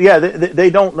mean, they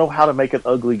don't know how to make an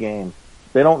ugly game.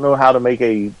 They don't know how to make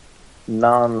a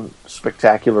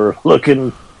non-spectacular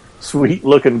looking, sweet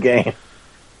looking game.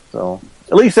 So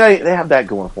at least they have that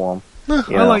going for them.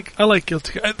 Yeah. I like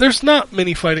Guilty Gear. There's not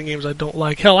many fighting games I don't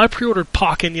like. Hell, I pre-ordered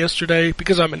Pokken yesterday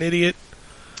because I'm an idiot.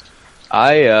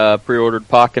 I pre-ordered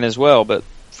Pokken as well, but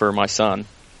for my son.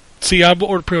 See, I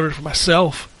pre-ordered for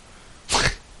myself.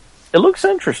 It looks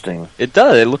interesting. It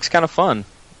does. It looks kind of fun.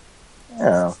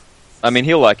 Yeah. I mean,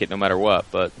 he'll like it no matter what,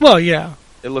 but Well, yeah.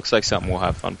 it looks like something we'll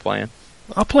have fun playing.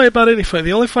 I'll play about any fight.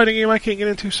 The only fighting game I can't get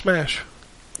into is Smash.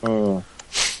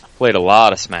 Played a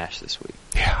lot of Smash this week.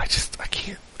 Yeah, I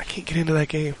can't get into that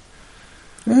game.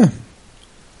 Yeah.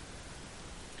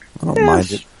 I don't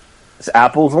mind it. It's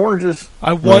apples, oranges.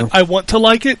 I want to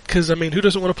like it because I mean, who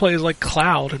doesn't want to play as like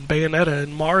Cloud and Bayonetta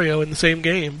and Mario in the same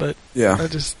game? But Yeah.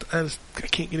 I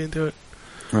can't get into it.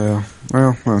 Yeah.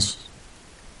 Well, that's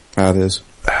how it is.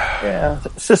 Yeah,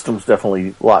 the system's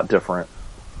definitely a lot different.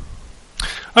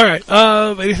 All right.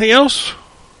 Anything else?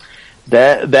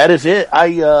 That is it.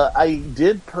 I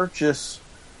did purchase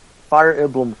Fire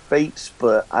Emblem Fates,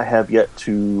 but I have yet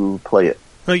to play it.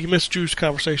 Oh, you missed Drew's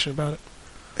conversation about it.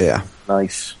 Yeah.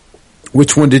 Nice.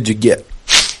 Which one did you get?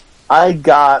 I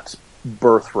got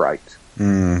Birthright.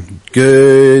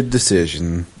 Good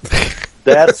decision.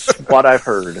 That's what I've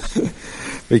heard.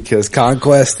 Because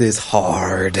Conquest is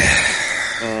hard.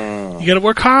 You got to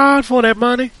work hard for that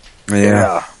money.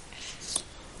 Yeah.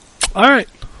 All right.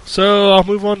 So I'll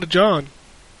move on to John.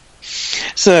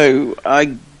 So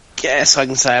I guess I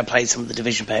can say I played some of the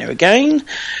Division Pair again.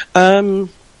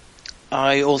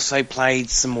 I also played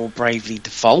some more Bravely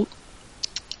Default.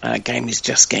 Game is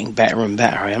just getting better and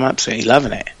better. I am absolutely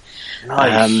loving it.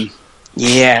 Nice.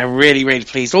 Yeah, really, really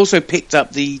pleased. Also picked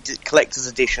up the collector's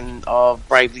edition of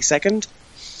Bravely Second.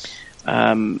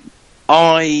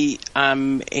 I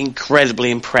am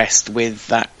incredibly impressed with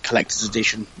that collector's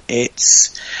edition.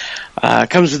 It's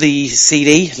comes with the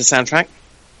CD, the soundtrack.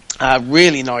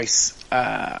 Really nice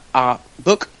art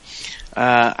book.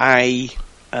 Agnes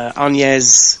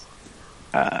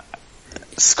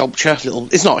sculpture.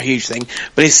 It's not a huge thing,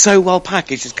 but it's so well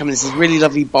packaged. It's coming in this really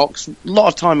lovely box. A lot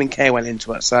of time and care went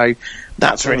into it, so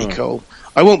that's really cool.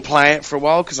 I won't play it for a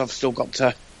while because I've still got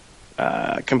to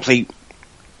complete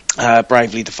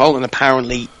Bravely Default, and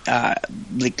apparently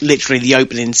literally the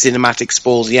opening cinematic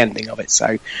spoils the ending of it,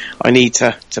 so I need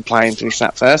to play and finish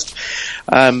that first.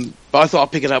 But I thought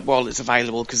I'd pick it up while it's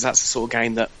available because that's the sort of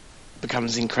game that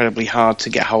becomes incredibly hard to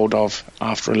get hold of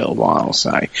after a little while.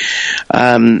 So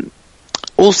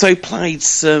also played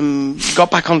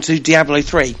got back onto Diablo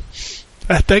 3.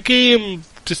 That game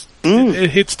just it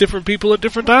hits different people at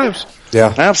different times.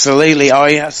 Yeah. Absolutely.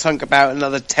 I sunk about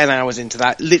another 10 hours into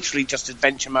that. Literally just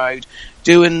adventure mode,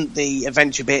 doing the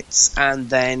adventure bits, and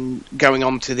then going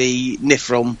on to the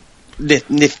Nephilim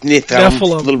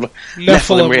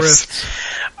rifts.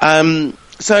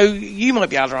 So you might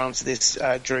be able to answer this,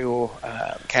 Drew or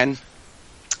Ken.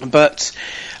 But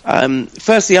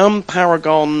firstly, I'm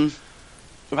Paragon,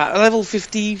 about level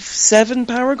 57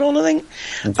 Paragon, I think.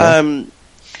 Okay.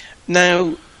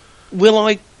 Now, will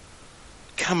I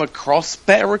come across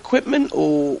better equipment,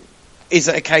 or is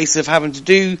it a case of having to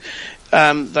do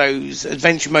those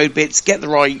adventure mode bits, get the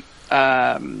right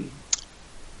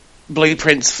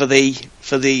blueprints for the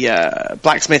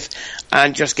blacksmith,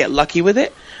 and just get lucky with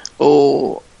it?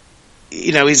 Or,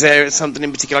 is there something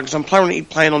in particular? Because I'm currently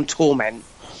playing on Torment,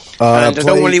 and I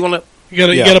don't really want to.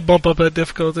 You gotta bump up that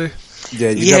difficulty.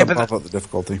 Yeah, you gotta bump up the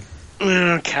difficulty.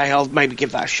 Okay, I'll maybe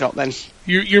give that a shot then.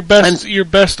 Your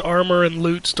best armor and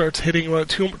loot starts hitting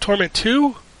Torment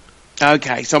 2?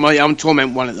 Okay, so I'm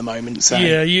Torment 1 at the moment. So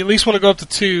yeah, you at least want to go up to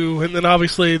 2, and then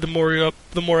obviously the more up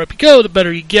you go, the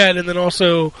better you get, and then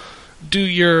also do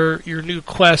your new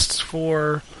quests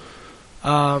for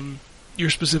your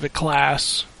specific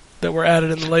class that were added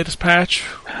in the latest patch.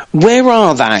 Where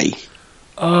are they?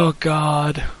 Oh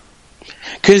God!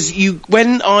 Because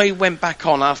when I went back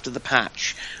on after the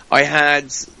patch, I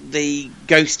had the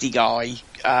ghosty guy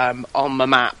on the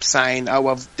map saying, "Oh,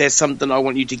 well, there's something I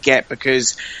want you to get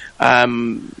because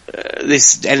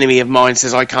this enemy of mine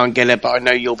says I can't get it, but I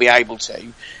know you'll be able to."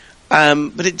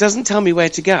 But it doesn't tell me where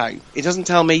to go. It doesn't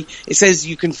tell me. It says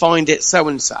you can find it so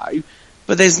and so,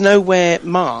 but there's nowhere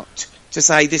marked to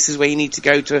say this is where you need to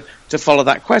go to follow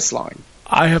that quest line.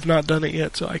 I have not done it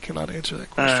yet, so I cannot answer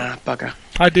that question. Bugger.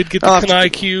 I did get the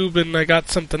Kanai cube, and I got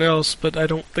something else, but I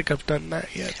don't think I've done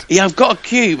that yet. Yeah, I've got a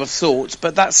cube of sorts,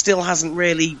 but that still hasn't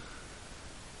really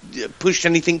pushed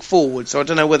anything forward, so I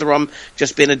don't know whether I'm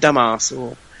just being a dumbass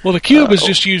or... Well, the cube is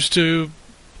just used to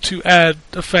add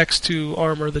effects to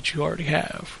armor that you already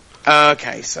have.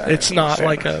 Okay, so... It's not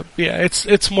like enough.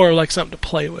 It's more like something to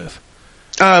play with.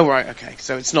 Oh, right, okay.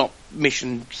 So it's not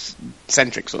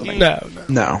mission-centric sort of thing?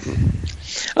 No.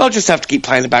 I'll just have to keep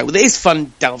playing about with it. It's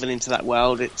fun delving into that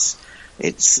world. It's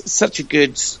It's such a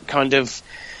good kind of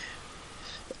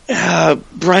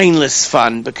brainless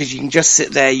fun, because you can just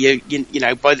sit there. You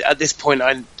know, at this point,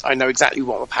 I know exactly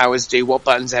what my powers do, what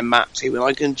buttons they're mapped to, and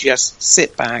I can just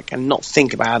sit back and not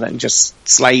think about it and just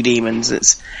slay demons.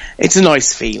 It's a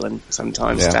nice feeling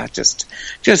sometimes to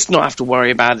just not have to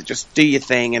worry about it. Just do your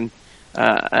thing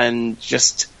and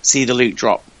just see the loot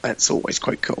drop. That's always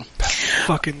quite cool. That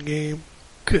fucking game.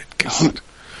 Good God.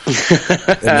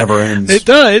 It never ends. It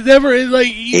does. It never. Like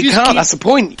you It just can't. keep- That's the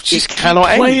point. Just It cannot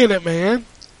keep playing end. it, man.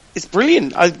 It's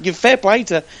brilliant. Give fair play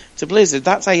to Blizzard.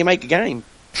 That's how you make a game.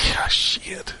 Ah,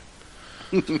 shit.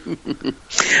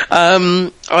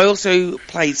 I also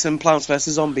played some Plants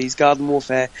vs Zombies Garden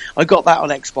Warfare. I got that on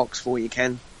Xbox for you,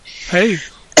 Ken. Hey,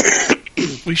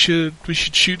 we should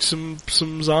shoot some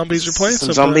zombies or plants.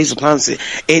 Some zombies or plants.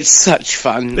 It's such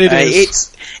fun. It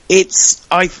is.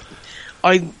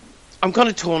 I'm kind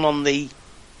of torn on the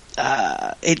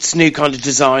its new kind of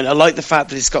design. I like the fact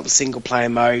that it's got the single player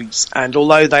modes, and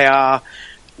although they are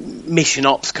mission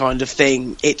ops kind of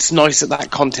thing, it's nice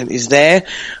that content is there.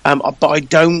 But I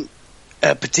don't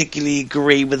particularly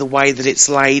agree with the way that it's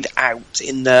laid out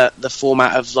in the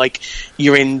format of, like,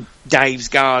 you're in Dave's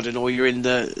garden or you're in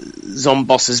the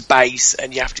Zomboss's base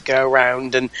and you have to go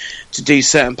around, and to do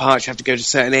certain parts you have to go to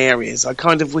certain areas. I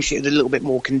kind of wish it had a little bit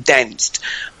more condensed,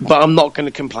 but I'm not going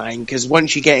to complain, because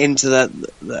once you get into the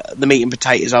meat and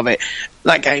potatoes of it,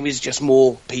 that game is just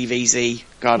more PvZ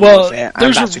Garden Warfare,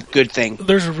 and that's a good thing.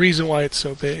 There's a reason why it's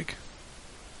so big.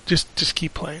 Just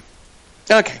keep playing.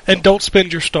 Okay. And don't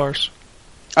spend your stars.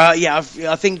 I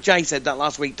think Jay said that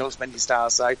last week, don't spend your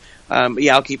stars, so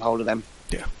I'll keep hold of them.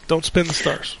 Yeah, don't spend the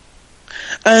stars.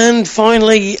 And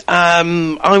finally,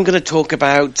 I'm going to talk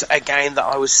about a game that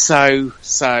I was so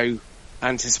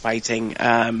anticipating.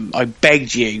 I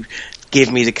begged you, give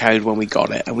me the code when we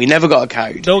got it, and we never got a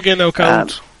code. Don't get no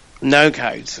code. No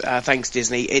code. Thanks,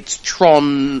 Disney. It's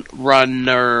Tron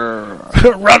Runner.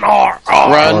 Run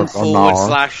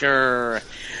Run/slasher.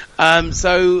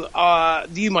 So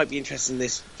you might be interested in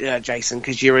this, Jason,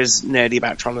 because you're as nerdy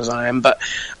about Tron as I am. But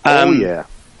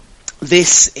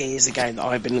this is a game that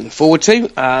I've been looking forward to.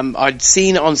 I'd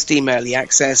seen it on Steam Early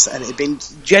Access, and it had been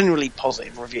generally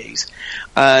positive reviews.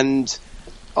 And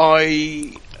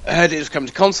I heard it was coming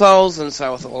to consoles, and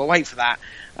so I thought, well, I'll wait for that.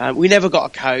 We never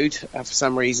got a code for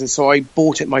some reason, so I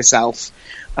bought it myself,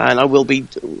 and I will be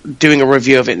doing a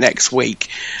review of it next week.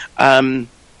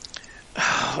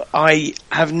 I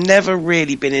have never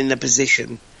really been in a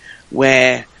position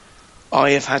where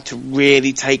I have had to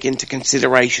really take into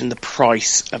consideration the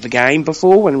price of a game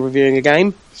before when reviewing a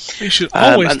game. You should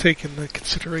always take into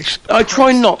consideration. I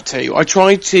try not to. I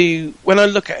try to, when I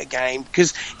look at a game,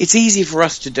 because it's easy for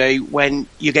us to do when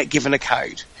you get given a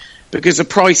code, because the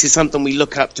price is something we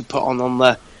look up to put on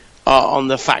the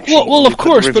fact sheet. Well, of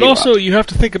course, but also you have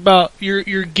to think about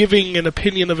you're giving an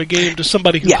opinion of a game to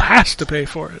somebody who has to pay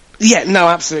for it. Yeah, no,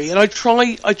 absolutely. And I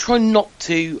try not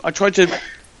to. I try to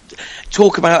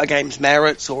talk about a game's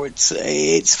merits or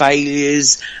its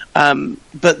failures.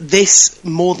 But this,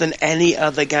 more than any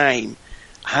other game,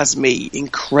 has me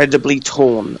incredibly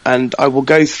torn, and I will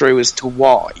go through as to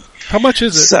why. How much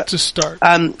is it to start?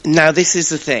 Now, this is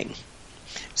the thing.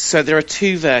 So there are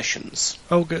two versions.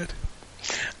 Oh, good.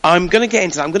 I'm going to get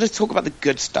into that. I'm going to talk about the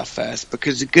good stuff first,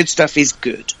 because the good stuff is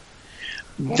good.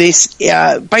 This,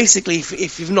 basically,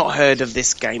 if you've not heard of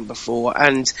this game before,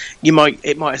 and it might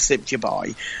have slipped you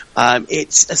by,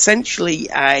 it's essentially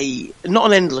not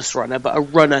an endless runner, but a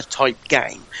runner type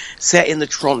game set in the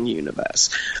Tron universe.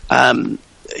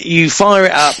 You fire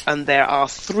it up, and there are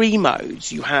three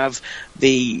modes. You have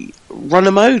the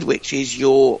runner mode, which is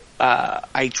your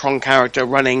a Tron character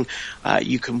running.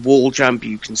 You can wall jump,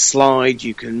 you can slide,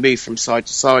 you can move from side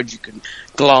to side, you can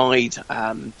glide,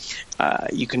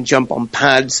 you can jump on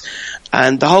pads,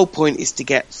 and the whole point is to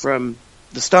get from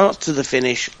the start to the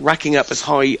finish, racking up as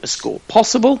high a score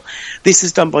possible. This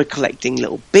is done by collecting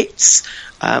little bits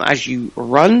as you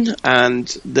run, and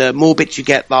the more bits you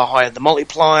get, the higher the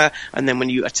multiplier, and then when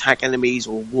you attack enemies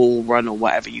or wall run or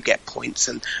whatever, you get points.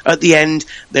 And at the end,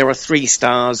 there are 3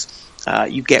 stars.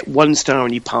 You get 1 star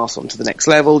and you pass on to the next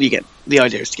level. The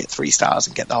idea is to get 3 stars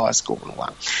and get the highest score and all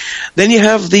that. Then you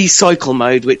have the cycle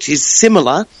mode, which is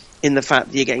similar in the fact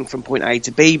that you're getting from point A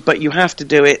to B, but you have to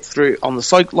do it through on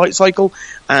the light cycle,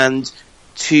 and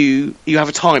you have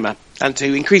a timer. And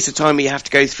to increase the timer, you have to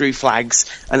go through flags,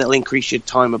 and it'll increase your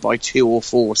timer by 2 or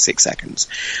 4 or 6 seconds.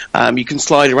 You can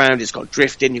slide around. It's got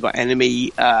drifting. You've got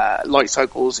enemy light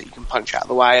cycles that you can punch out of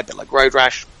the way, a bit like Road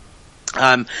Rash.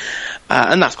 And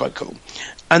that's quite cool.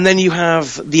 And then you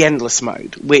have the endless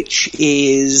mode, which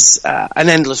is an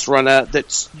endless runner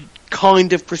that's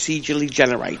kind of procedurally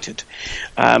generated,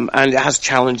 and it has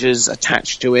challenges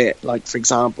attached to it. Like, for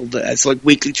example, it's like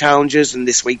weekly challenges, and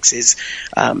this week's is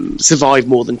survive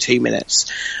more than 2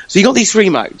 minutes. So you got these 3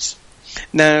 modes.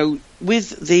 Now,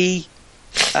 with the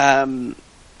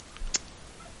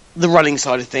running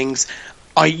side of things,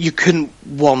 you couldn't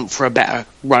want for a better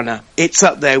runner. It's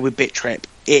up there with Bit Trip.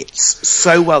 It's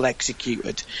so well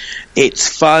executed. It's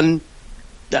fun,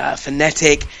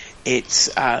 phonetic. It's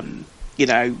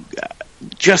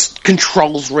just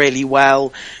controls really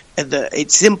well.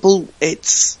 It's simple.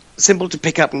 It's simple to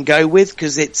pick up and go with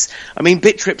because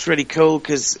Bit Trip's really cool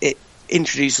because it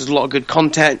introduces a lot of good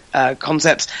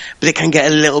concepts, but it can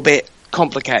get a little bit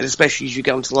complicated, especially as you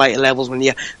go into later levels when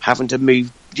you're having to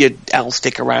move your L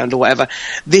stick around or whatever.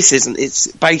 This isn't. It's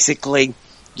basically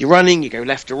you're running, you go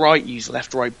left to right, use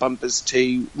left to right bumpers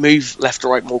to move left to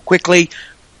right more quickly.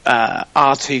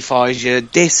 R2 fires your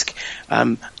disc,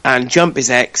 and jump is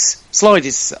X, slide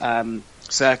is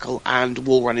circle, and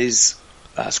wall run is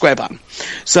square button.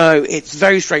 So it's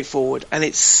very straightforward, and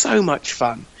it's so much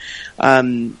fun.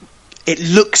 It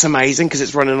looks amazing because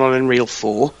it's running on Unreal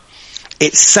 4.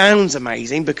 It sounds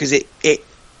amazing because it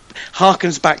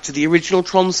harkens back to the original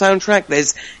Tron soundtrack.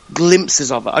 There's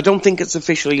glimpses of it. I don't think it's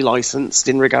officially licensed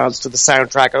in regards to the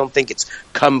soundtrack. I don't think it's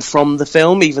come from the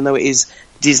film, even though it is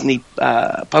Disney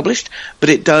published, but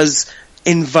it does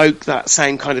invoke that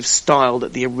same kind of style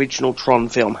that the original Tron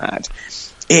film had.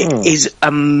 It is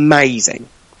amazing.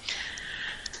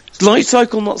 Light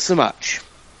cycle, not so much.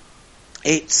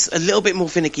 It's a little bit more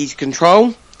finicky to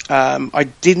control. I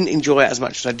didn't enjoy it as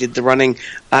much as I did the running.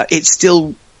 It's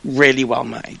still really well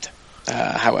made,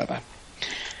 however.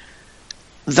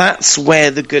 That's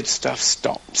where the good stuff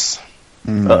stops.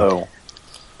 Uh-oh.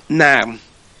 Now,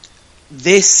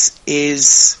 this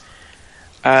is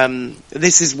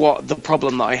what the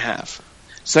problem that I have.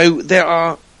 So there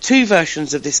are 2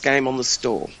 versions of this game on the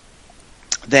store.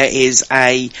 There is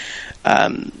a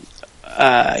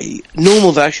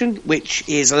normal version, which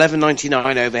is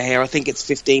 $11.99 over here. I think it's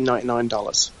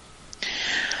 $15.99.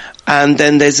 And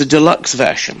then there's a deluxe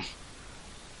version.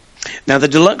 Now, the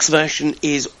deluxe version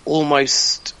is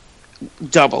almost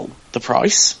double the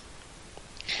price.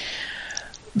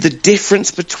 The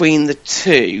difference between the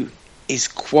 2 is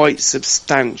quite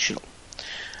substantial.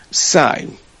 So,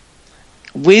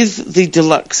 with the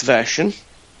deluxe version,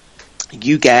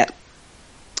 you get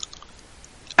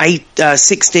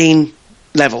 16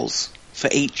 levels for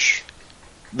each,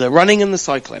 the running and the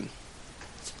cycling.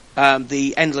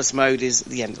 The endless mode is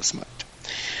the endless mode.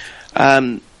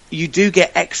 You do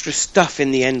get extra stuff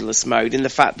in the endless mode in the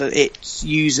fact that it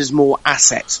uses more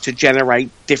assets to generate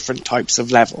different types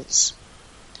of levels.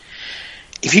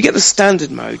 If you get the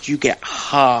standard mode, you get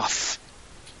half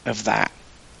of that.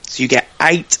 So you get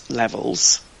 8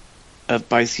 levels of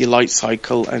both your light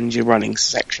cycle and your running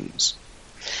sections.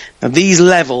 Now these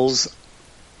levels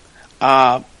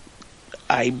are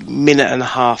a minute and a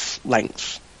half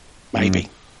length, maybe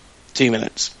 2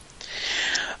 minutes.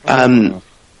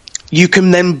 You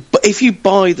can then, if you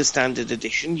buy the standard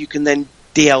edition, you can then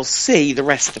DLC the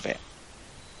rest of it.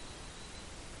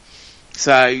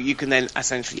 So you can then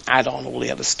essentially add on all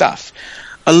the other stuff.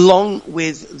 Along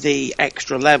with the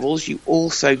extra levels, you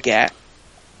also get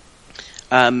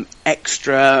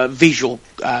extra visual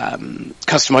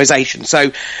customization.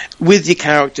 So with your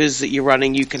characters that you're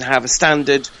running, you can have a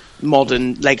standard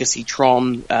modern legacy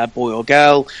Tron boy or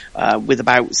girl with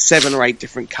about 7 or 8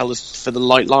 different colours for the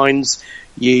light lines.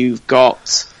 You've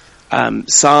got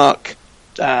Sark,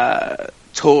 what's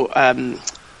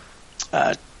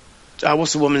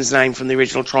the woman's name from the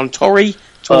original Tron?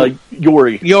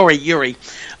 Yuri,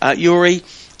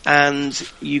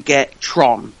 and you get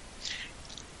Tron.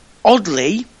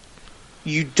 Oddly,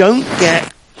 you don't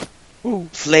get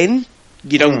Flynn,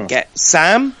 you don't get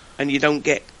Sam, and you don't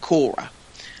get Cora,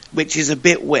 which is a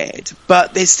bit weird,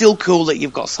 but they're still cool that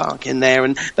you've got Sark in there,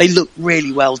 and they look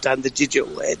really well done, the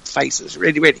digital faces,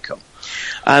 really, really cool.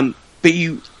 But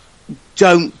you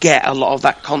don't get a lot of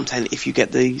that content if you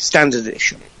get the standard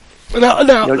edition.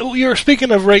 Now, you're speaking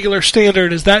of regular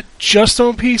standard, is that just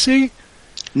on PC?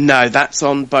 No, that's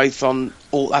on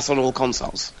all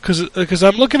consoles. Because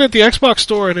I'm looking at the Xbox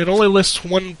store and it only lists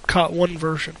one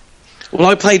version. Well,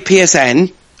 I played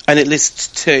PSN and it lists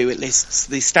 2. It lists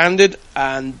the standard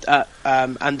and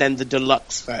then the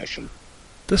deluxe version.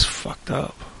 This fucked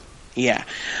up. Yeah,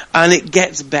 and it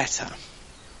gets better.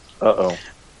 Uh-oh.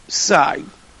 So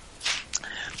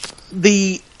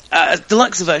the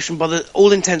deluxe version, by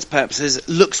all intents and purposes,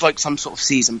 looks like some sort of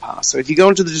season pass. So if you go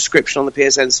into the description on the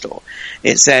PSN store,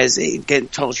 it says,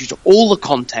 it tells you all the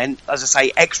content, as I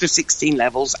say, extra 16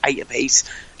 levels, 8 apiece,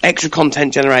 extra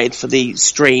content generated for the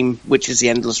stream, which is the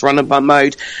endless runner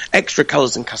mode, extra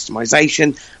colours and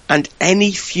customization, and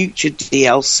any future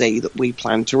DLC that we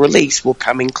plan to release will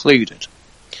come included.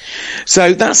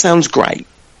 So that sounds great.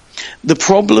 The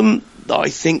problem that I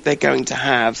think they're going to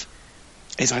have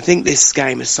is I think this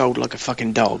game is sold like a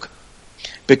fucking dog,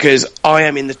 because I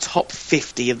am in the top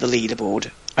 50 of the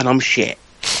leaderboard and I'm shit.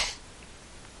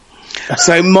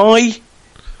 So my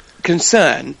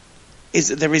concern is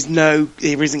that there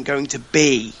isn't going to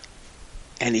be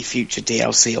any future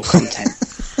DLC or content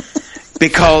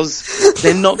because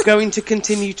they're not going to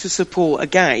continue to support a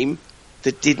game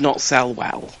that did not sell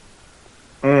well.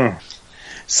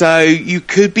 So you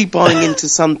could be buying into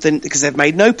something because they've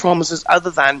made no promises other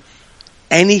than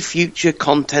any future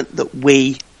content that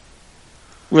we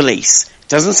release. It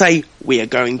doesn't say we are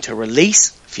going to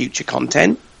release future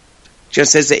content. It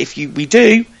just says that if we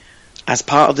do, as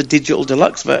part of the digital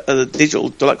deluxe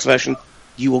version,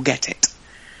 you will get it.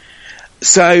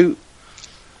 So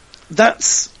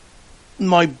that's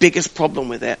my biggest problem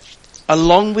with it,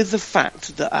 along with the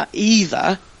fact that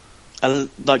either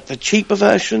like the cheaper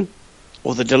version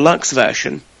or the deluxe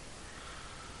version,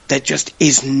 there just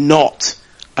is not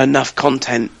enough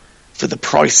content for the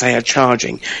price they are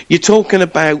charging. You're talking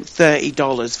about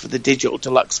 $30 for the digital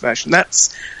deluxe version.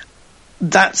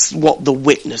 That's what The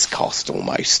Witness cost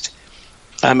almost.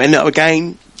 And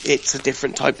again, it's a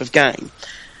different type of game.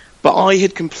 But I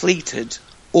had completed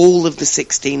all of the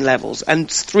 16 levels and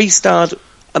 3-starred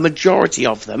a majority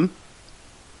of them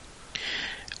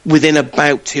within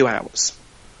about 2 hours.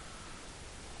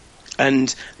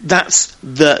 And that's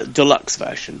the deluxe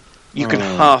version. You can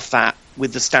half that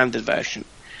with the standard version.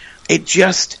 It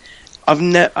just,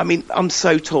 I'm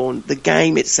so torn. The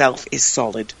game itself is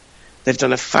solid. They've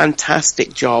done a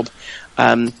fantastic job.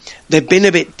 They've been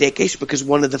a bit dickish because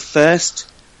one of the first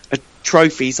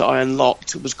trophies that I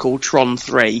unlocked was called Tron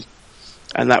 3.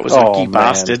 And that was like, you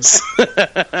bastards. That's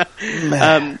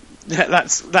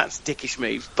dickish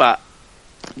move, but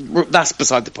that's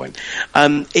beside the point.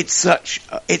 It's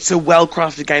a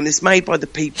well-crafted game. It's made by the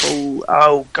people,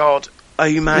 who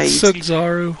made... It's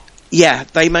Sanzaru. Yeah,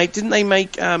 didn't they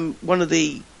make one of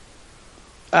the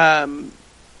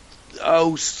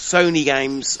Sony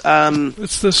games?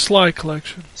 It's the Sly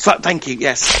collection. Thank you,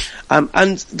 yes.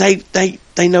 And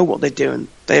they know what they're doing.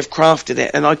 They have crafted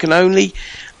it, and I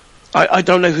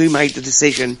don't know who made the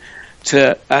decision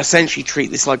to essentially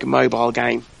treat this like a mobile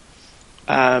game.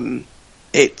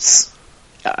 It's,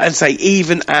 I'd say,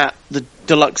 even at the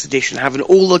deluxe edition, having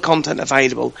all the content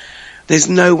available, there's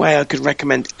no way I could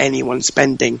recommend anyone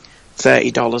spending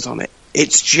 $30 on it.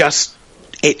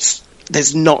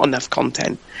 There's not enough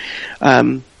content.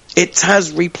 It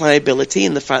has replayability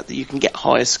in the fact that you can get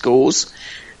higher scores,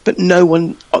 but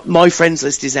my friends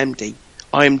list is empty.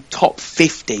 I am top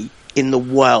 50 in the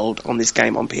world on this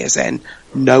game on PSN.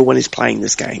 No one is playing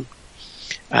this game.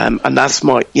 And that's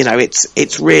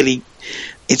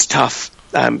it's tough,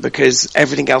 because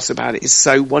everything else about it is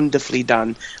so wonderfully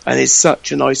done and is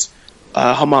such a nice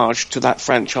homage to that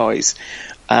franchise.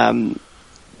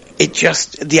 It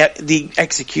just, the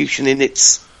execution in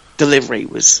its delivery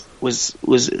was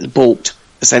balked,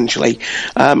 essentially.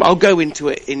 I'll go into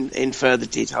it in further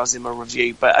details in my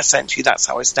review, but essentially that's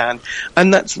how I stand.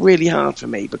 And that's really hard for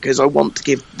me because I want to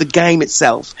give the game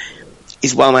itself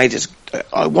is well made.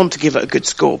 I want to give it a good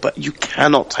score, but you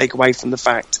cannot take away from the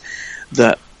fact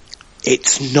that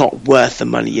it's not worth the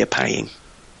money you're paying.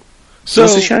 So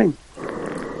that's a shame.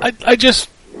 I guess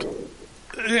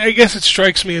it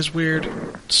strikes me as weird.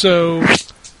 So,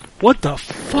 what the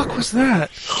fuck was that?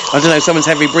 I don't know, someone's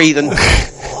heavy breathing.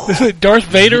 Darth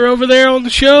Vader over there on the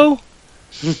show?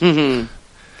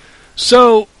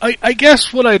 So, I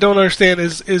guess what I don't understand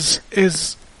is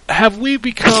have we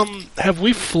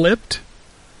flipped?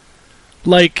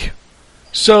 Like,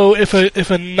 so if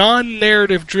a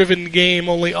non-narrative driven game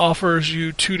only offers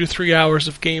you 2 to 3 hours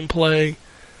of gameplay,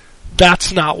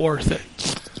 that's not worth it.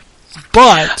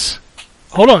 But,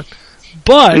 hold on.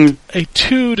 But a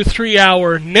 2 to 3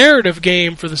 hour narrative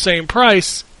game for the same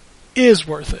price is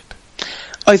worth it.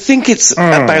 I think it's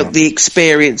about the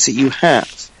experience that you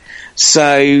have.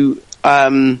 So,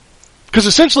 because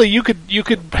essentially you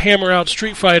could hammer out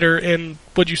Street Fighter in,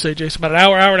 what'd you say, Jason, about an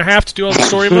hour and a half to do all the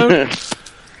story mode?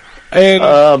 And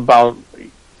a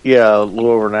little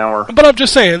over an hour. But I'm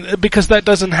just saying, because that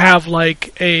doesn't have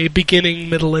like a beginning,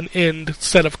 middle, and end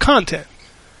set of content.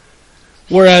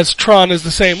 Whereas Tron is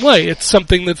the same way. It's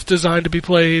something that's designed to be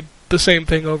played the same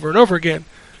thing over and over again.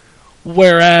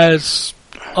 Whereas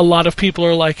a lot of people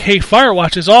are like, hey,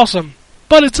 Firewatch is awesome,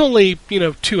 but it's only,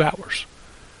 2 hours.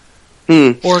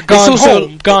 Or Gone also-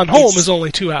 Home. Gone Home it's- is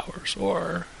only 2 hours.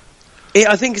 Or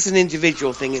I think it's an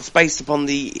individual thing. It's based upon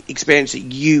the experience that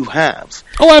you have.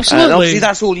 oh, And absolutely. obviously,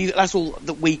 that's all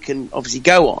that we can obviously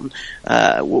go on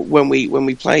when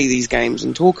we play these games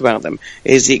and talk about them.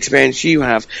 Is the experience you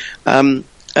have, and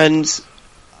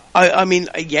I mean,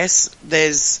 yes,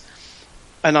 there's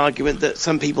an argument that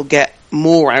some people get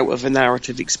more out of a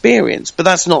narrative experience, but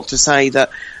that's not to say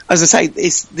that, as I say,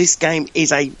 this game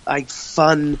is a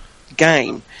fun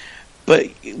game.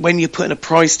 But when you're putting a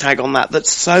price tag on that's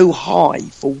so high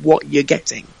for what you're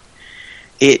getting,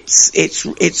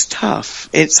 it's tough.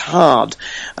 It's hard.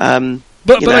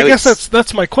 But I guess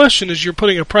that's my question: is you're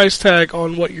putting a price tag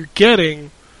on what you're getting,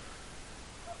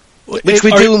 which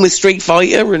we're doing with Street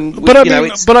Fighter, and But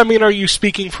I mean, are you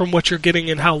speaking from what you're getting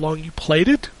and how long you played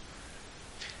it?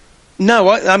 No,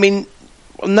 I mean,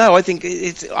 no. I think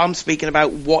I'm speaking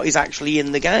about what is actually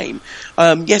in the game.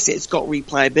 Yes, it's got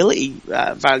replayability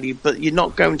value, but you're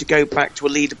not going to go back to a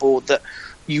leaderboard that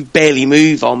you barely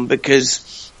move on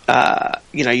because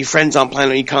your friends aren't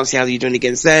playing, or you can't see how you're doing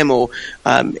against them, or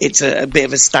it's a bit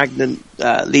of a stagnant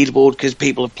leaderboard because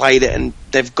people have played it and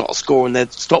they've got a score and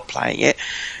they've stopped playing it.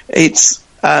 It's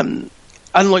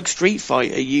unlike Street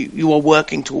Fighter, you are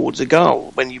working towards a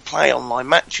goal. When you play online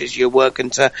matches, you're working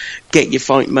to get your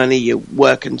fight money, you're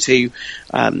working to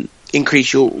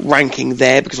increase your ranking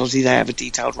there, because obviously they have a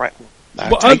detailed rank. They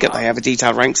have a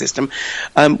detailed rank system.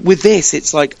 With this,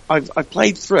 it's like I've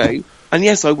played through, and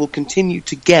yes, I will continue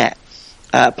to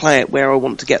play it where I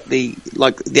want to get the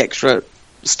extra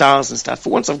stars and stuff.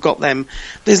 But once I've got them,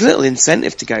 there's little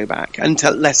incentive to go back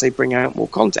unless they bring out more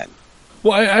content.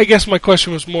 Well, I guess my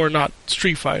question was more not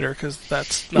Street Fighter, because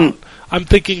that's not... I'm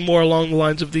thinking more along the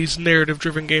lines of these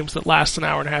narrative-driven games that last an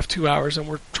hour and a half, 2 hours, and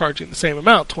we're charging the same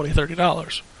amount, $20,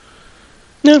 $30.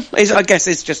 No, I guess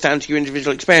it's just down to your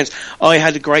individual experience. I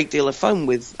had a great deal of fun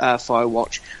with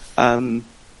Firewatch.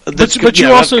 But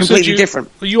you also completely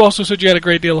different. You also said you had a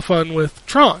great deal of fun with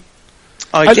Tron.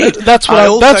 I did. That's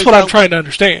what I'm trying to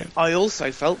understand. I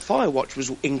also felt Firewatch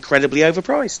was incredibly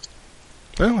overpriced.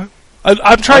 Well,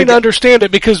 I'm trying to understand it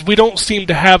because we don't seem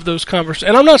to have those conversations.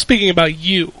 And I'm not speaking about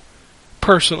you,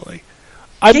 personally.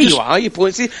 You are. You're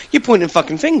pointing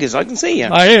fucking fingers. I can see you.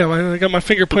 I am. I got my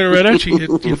finger pointed right at you,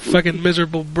 you fucking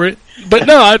miserable Brit. But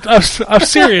no, I'm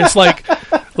serious. Like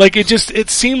it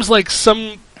seems like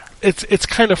it's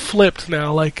kind of flipped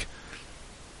now. Like,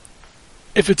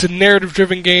 if it's a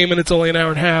narrative-driven game and it's only an hour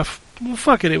and a half, well,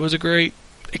 fuck it. It was a great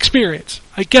experience.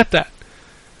 I get that.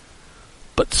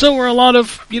 But so are a lot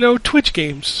of, Twitch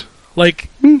games. Like,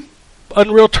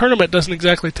 Unreal Tournament doesn't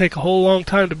exactly take a whole long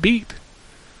time to beat.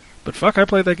 But fuck, I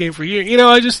played that game for years.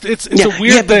 It's a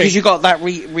weird thing. Because you got that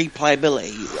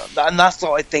replayability, and that's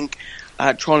what I think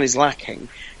Tron is lacking.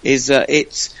 Is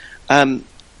it's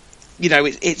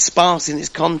it's sparse in its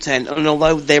content, and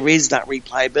although there is that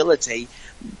replayability,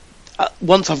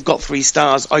 once I've got 3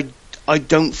 stars, I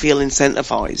don't feel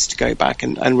incentivized to go back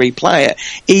and replay it,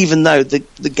 even though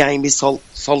the game is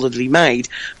solidly made.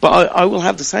 But I will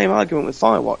have the same argument with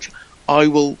Firewatch.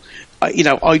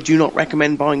 I do not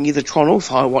recommend buying either Tron or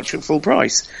Firewatch at full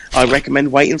price. I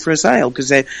recommend waiting for a sale,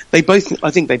 because I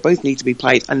think they both need to be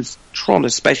played, and Tron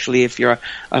especially if you're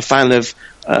a fan of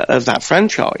that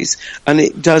franchise, and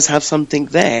it does have something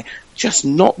there, just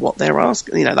not what they're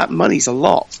asking. That money's a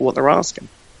lot for what they're asking.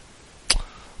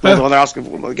 That's what they're asking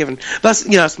for, what they're given.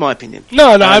 That's my opinion.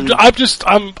 No,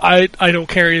 I don't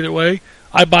care either way.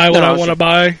 I buy what I want to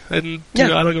buy, and I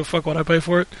don't give a fuck what I pay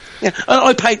for it. Yeah,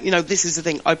 I paid. This is the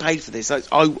thing. I paid for this.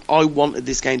 I wanted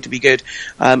this game to be good.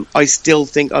 I still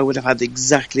think I would have had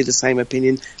exactly the same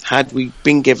opinion had we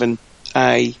been given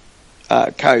a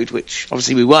code, which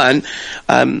obviously we weren't.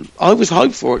 I was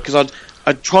hyped for it because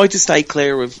I'd tried to stay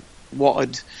clear of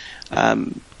what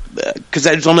because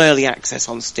it was on early access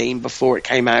on Steam before it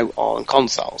came out on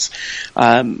consoles.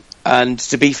 And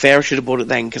to be fair, I should have bought it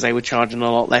then because they were charging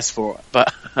a lot less for it.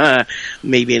 But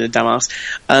me being a dumbass.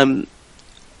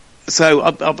 So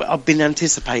I've been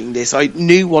anticipating this. I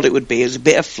knew what it would be. It was a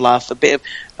bit of fluff, a bit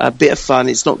of fun.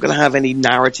 It's not going to have any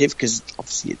narrative because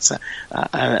obviously it's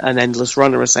an endless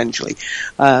runner essentially.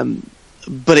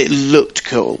 But it looked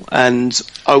cool, and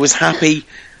I was happy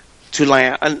to lay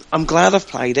out. And I'm glad I've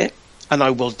played it, and I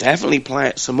will definitely play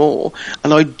it some more.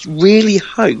 And I really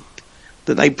hope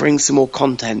that they bring some more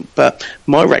content. But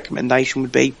my recommendation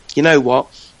would be, you know what,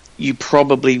 you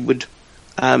probably would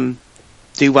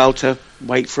do well to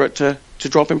wait for it to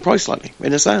drop in price slightly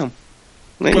in a sale.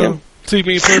 See,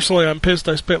 me personally, I'm pissed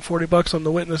I spent $40 on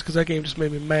The Witness because that game just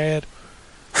made me mad.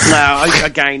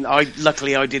 No,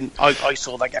 luckily I didn't. I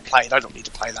saw that get played. I don't need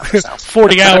to play that myself.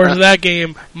 40 hours of that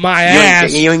game, my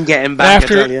ass. You ain't getting back. I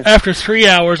tell you. After 3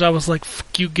 hours, I was like,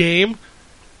 "Fuck you, game."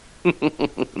 So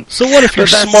what if you're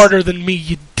But that's- smarter than me,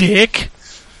 you dick?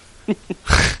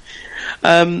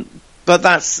 But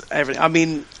that's everything. I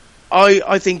mean,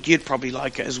 I think you'd probably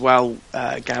like it as well,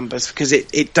 Gambus, because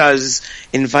it does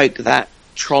invoke that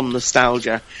Tron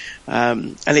nostalgia,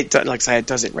 and it, like I say, it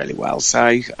does it really well.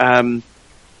 So,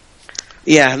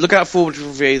 yeah, look out forward to the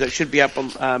review that should be up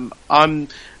on.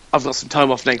 I've got some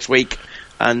time off next week,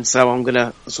 and so I'm going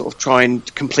to sort of try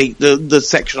and complete the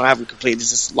section I haven't completed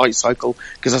is this light cycle,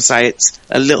 because I say it's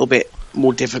a little bit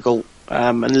more difficult,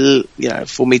 and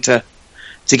for me to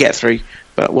get through.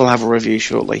 But we'll have a review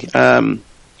shortly. And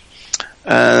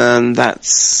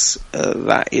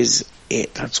that is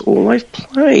it. That's all I've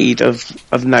played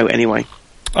of note anyway.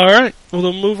 All right. Well,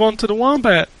 then move on to the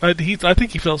Wombat. I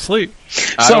think he fell asleep.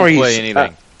 I don't play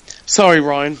anything. Sorry,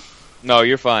 Ryan. No,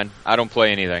 you're fine. I don't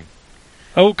play anything.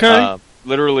 Okay.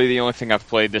 Literally the only thing I've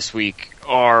played this week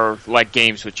are like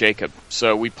games with Jacob.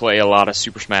 So we play a lot of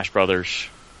Super Smash Brothers.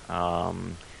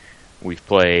 We've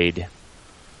played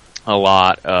a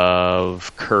lot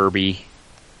of Kirby.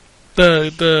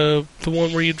 The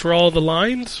one where you draw the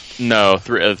lines? No,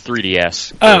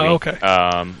 3DS. Kirby. Oh, okay.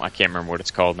 I can't remember what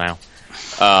it's called now.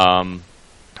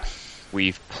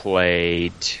 We've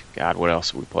played... God, what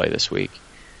else did we play this week?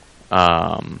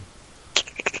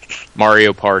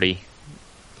 Mario Party.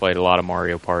 Played a lot of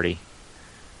Mario Party.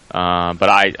 But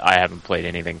I haven't played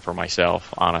anything for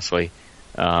myself, honestly.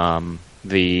 I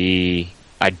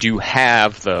do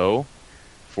have, though,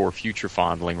 for future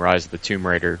fondling, Rise of the Tomb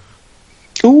Raider.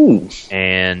 Ooh.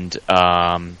 And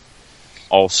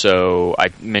also, I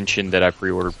mentioned that I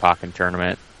pre-ordered Pokken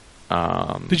Tournament.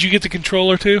 Did you get the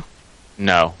controller too?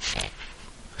 No.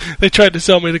 They tried to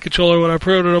sell me the controller when I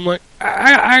pre-ordered. I'm like,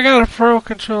 I got a pro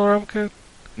controller. I'm good.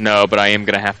 No, but I am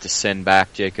going to have to send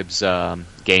back Jacob's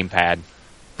gamepad.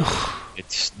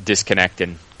 It's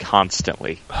disconnecting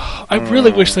constantly. I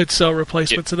really wish they'd sell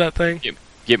replacements of that thing.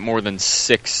 Get more than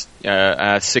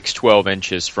 612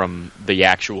 inches from the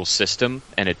actual system,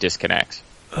 and it disconnects.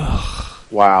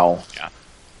 Wow. Yeah.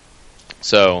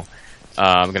 So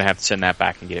I'm going to have to send that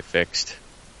back and get it fixed.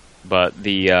 But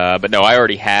no, I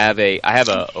already have a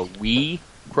Wii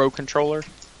Pro controller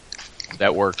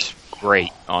that works great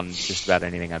on just about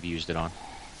anything I've used it on.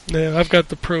 Yeah, I've got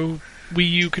the Pro Wii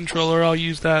U controller. I'll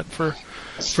use that for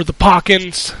the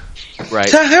Pockens. Right.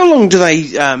 So how long do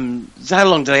they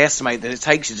estimate that it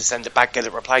takes you to send it back, get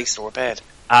it replaced or repaired?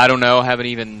 I don't know. I haven't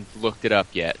even looked it up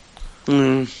yet.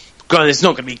 God, it's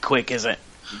not going to be quick, is it?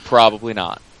 Probably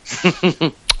not.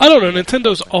 I don't know.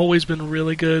 Nintendo's always been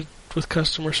really good with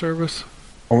customer service.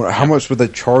 How much would they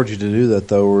charge you to do that,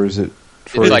 though, or is it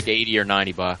free? It's like $80 or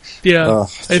 $90. Yeah. Oh,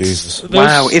 Jesus.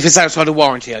 Wow, if it's outside of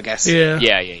warranty, I guess. Yeah.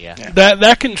 Yeah.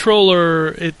 That controller,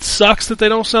 it sucks that they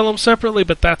don't sell them separately,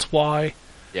 but that's why.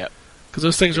 Yep. Because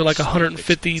those things are like $150,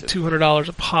 $200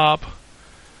 a pop.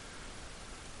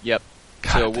 Yep.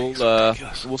 God, So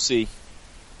ridiculous. we'll see.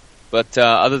 But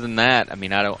other than that, I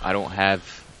mean, I don't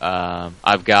have.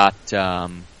 I've got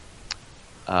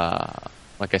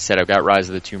like I said, I've got Rise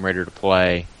of the Tomb Raider to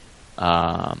play.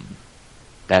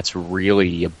 That's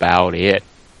really about it.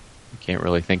 I can't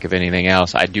really think of anything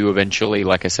else. I do eventually,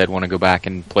 like I said, want to go back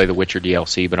and play the Witcher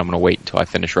DLC, but I'm going to wait until I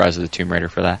finish Rise of the Tomb Raider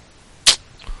for that.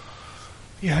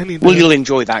 Yeah, I need Well, that. you'll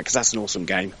enjoy that because that's an awesome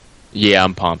game. Yeah,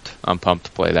 I'm pumped. I'm pumped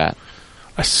to play that.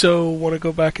 I so want to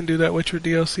go back and do that Witcher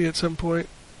DLC at some point.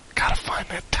 Gotta find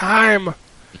that time.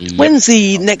 Yep. When's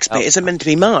the next bit? Is it meant to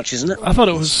be March, isn't it? I thought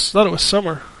it was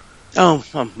summer. Oh,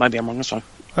 maybe I'm wrong. That's fine.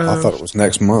 I thought it was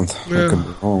next month. Yeah. I could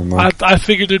be wrong, though. I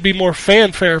figured there'd be more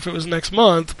fanfare if it was next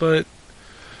month, but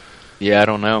Yeah, I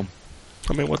don't know.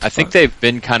 I mean, what's I think they've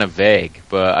been kind of vague,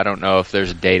 but I don't know if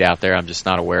there's a date out there I'm just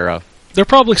not aware of. they're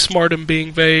probably smart in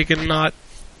being vague and not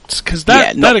because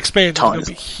that not expansion is going tons.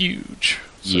 to be huge.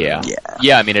 So, Yeah.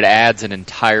 I mean, it adds an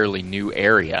entirely new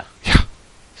area. Yeah.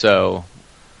 So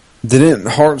Didn't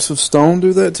Hearts of Stone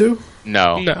do that, too?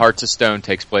 no, No. Hearts of Stone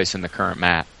takes place in the current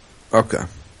map Okay.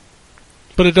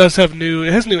 But it does have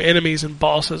it has new enemies and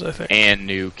bosses, I think. and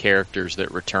new characters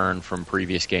that return from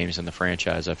previous games in the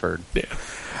franchise. I've heard.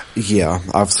 Yeah,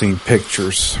 I've seen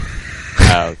pictures.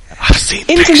 Uh, I've seen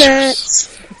Internet.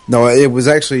 pictures. No, it was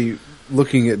actually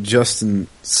looking at Justin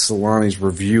Solani's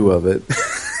review of it.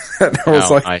 And I was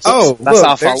Oh, like, nice. oh, That's our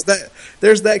look, fault.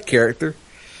 there's that character.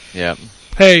 yeah.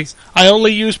 Hey, I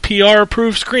only use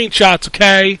PR-approved screenshots,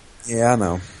 okay? Yeah, I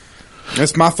know.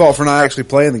 It's my fault for not actually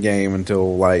playing the game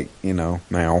until,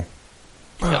 now.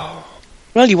 Oh,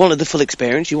 Well, you wanted the full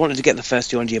experience. You wanted to get the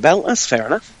first two under your belt. That's fair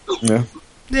enough. Yeah.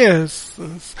 Yes.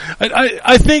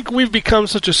 I think we've become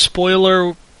such a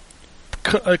spoiler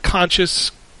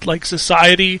conscious like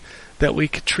society that we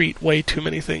could treat way too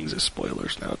many things as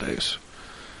spoilers nowadays.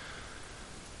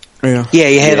 Yeah. Yeah,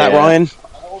 you hear that, Ryan?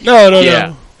 No.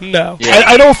 Yeah. No. Yeah.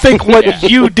 I don't think what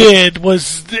you did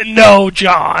was... No,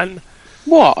 John.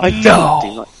 What? I No. don't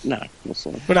do like... No. That's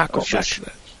all. We're not going Oh, back shush. to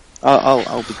that.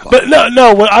 I'll be quiet. But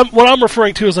no, what I'm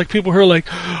referring to is like people who are like,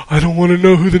 I don't want to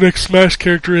know who the next Smash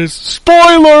character is.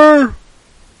 Spoiler!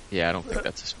 Yeah, I don't think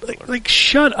that's a spoiler. Like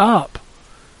shut up.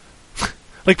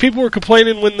 Like people were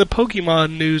complaining when the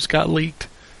Pokemon news got leaked.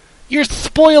 You're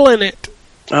spoiling it.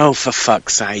 Oh, for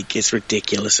fuck's sake. It's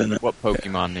ridiculous, isn't it? What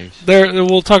Pokemon news?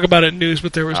 We'll talk about it in news,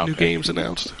 but there was new Okay. games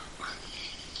announced.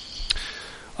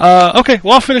 Okay,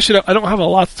 well I'll finish it up. I don't have a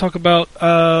lot to talk about.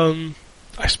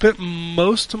 I spent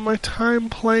most of my time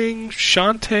playing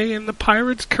Shantae and the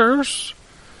Pirate's Curse,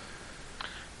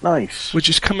 Nice. which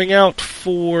is coming out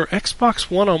for Xbox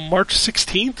One on March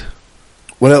 16th.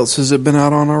 What else has it been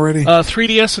out on already?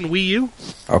 3DS and Wii U.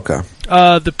 Okay.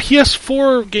 The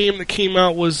PS4 game that came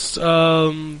out was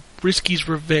Risky's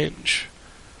Revenge.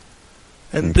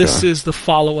 And this Okay. is the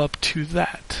follow-up to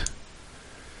that.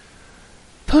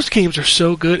 Those games are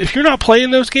so good. If you're not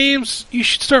playing those games, you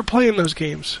should start playing those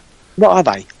games. What are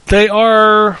they?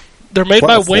 They're made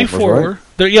by Platformers, WayForward.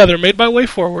 right? They're made by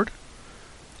WayForward.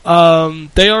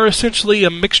 They are essentially a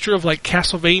mixture of like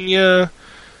Castlevania.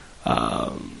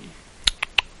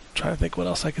 Trying to think what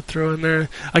else I could throw in there.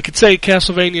 I could say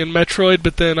Castlevania and Metroid,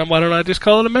 but then why don't I just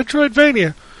call it a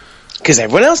Metroidvania? Because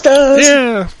everyone else does.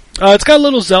 Yeah. It's got a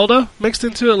little Zelda mixed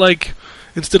into it. Like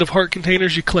instead of heart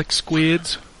containers, you collect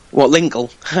squids. What,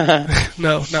 Linkle?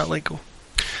 No, not Linkle.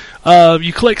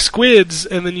 You collect squids,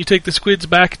 and then you take the squids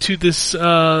back to this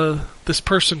this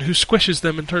person who squishes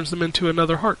them and turns them into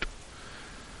another heart.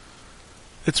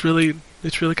 It's really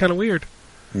kind of weird.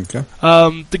 Okay.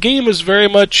 The game is very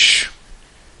much...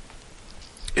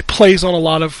 It plays on a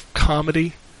lot of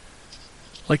comedy.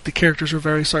 Like, the characters are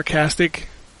very sarcastic.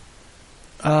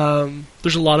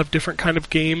 There's a lot of different kind of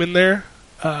game in there.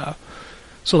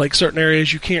 So, like, certain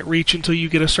areas you can't reach until you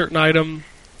get a certain item.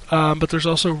 But there's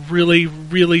also really,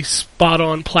 really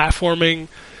spot-on platforming.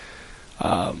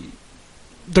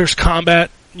 There's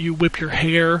combat. You whip your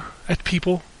hair at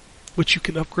people, which you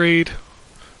can upgrade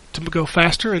to go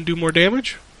faster and do more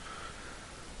damage.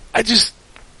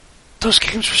 Those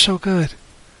games are so good.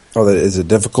 Oh, is it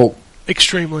difficult?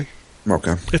 Extremely.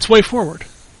 Okay. It's WayForward.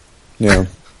 Yeah.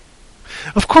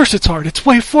 Of course it's hard. It's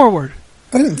WayForward.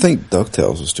 I didn't think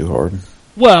DuckTales was too hard.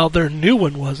 Well, their new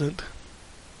one wasn't.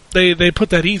 They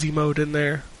put that easy mode in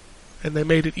there, and they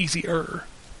made it easier.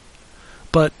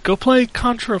 But go play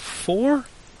Contra 4?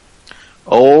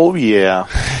 Oh, yeah.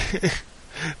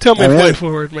 Tell me I mean, if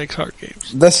WayForward makes hard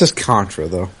games. That's just Contra,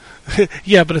 though.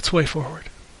 Yeah, but it's WayForward.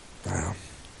 Wow.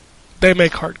 They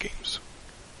make hard games.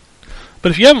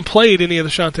 But if you haven't played any of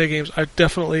the Shantae games, I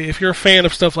definitely, if you're a fan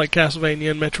of stuff like Castlevania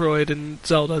and Metroid and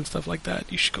Zelda and stuff like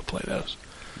that, you should go play those.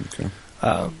 Okay.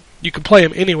 You can play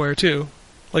them anywhere too.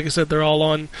 Like I said, they're all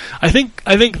on. I think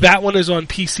that one is on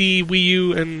PC, Wii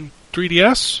U, and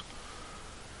 3DS.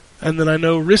 And then I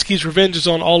know Risky's Revenge is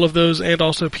on all of those and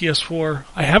also PS4.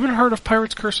 I haven't heard if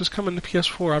Pirate's Curse is coming to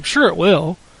PS4. I'm sure it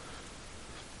will.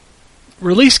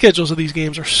 Release schedules of these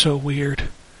games are so weird.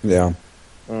 Yeah.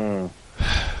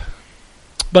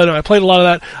 But no, I played a lot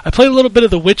of that. I played a little bit of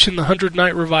The Witch in the 100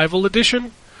 Night Revival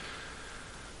Edition.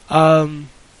 And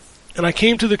I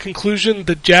came to the conclusion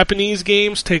that Japanese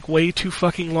games take way too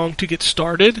fucking long to get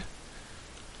started.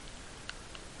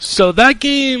 So that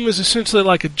game is essentially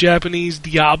like a Japanese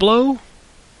Diablo.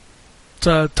 It's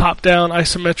a top-down,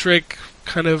 isometric,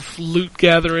 kind of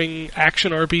loot-gathering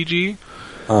action RPG.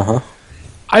 Uh-huh.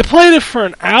 I played it for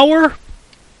an hour,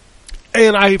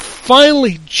 and I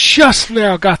finally just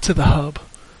now got to the hub.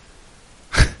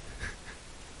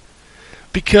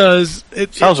 Because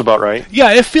it Sounds about right.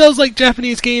 yeah, it feels like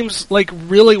Japanese games like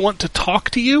really want to talk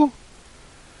to you.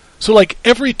 So like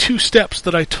every 2 steps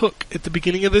that I took at the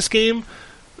beginning of this game,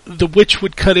 the witch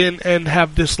would cut in and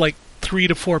have this like 3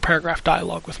 to 4 paragraph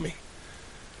dialogue with me.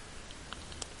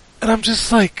 And I'm just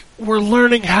like, we're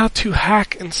learning how to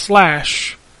hack and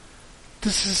slash.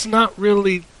 This is not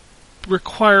really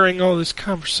requiring all this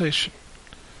conversation.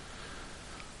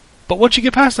 But once you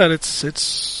get past that,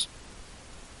 it's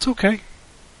okay.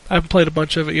 I haven't played a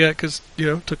bunch of it yet because,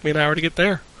 it took me an hour to get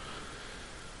there.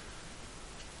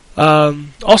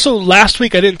 Also, last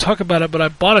week I didn't talk about it, but I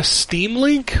bought a Steam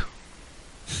Link.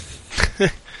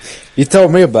 You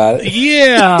told me about it.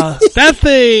 Yeah, that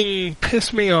thing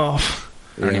pissed me off.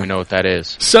 I don't even know what that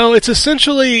is. So it's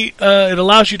essentially, it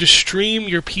allows you to stream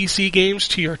your PC games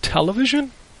to your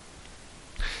television.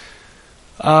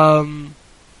 And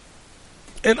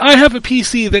I have a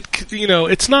PC that,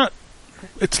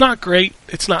 it's not great,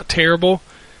 it's not terrible,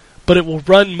 but it will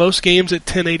run most games at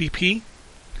 1080p.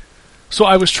 So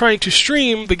I was trying to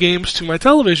stream the games to my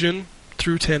television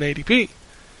through 1080p.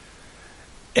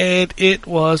 And it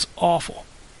was awful.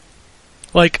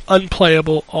 Like,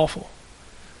 unplayable awful.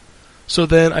 So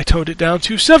then I toned it down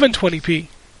to 720p.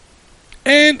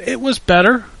 And it was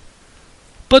better,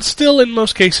 but still in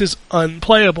most cases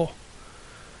unplayable.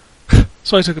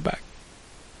 So I took it back.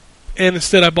 And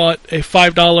instead I bought a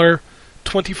 $5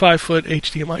 25-foot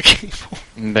HDMI cable.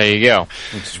 There you go.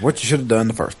 Which is what you should have done in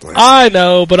the first place. I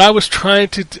know, but I was trying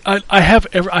to... I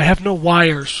have no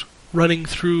wires running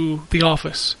through the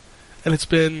office. And it's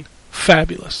been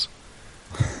fabulous.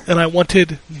 And I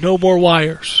wanted no more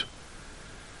wires.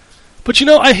 But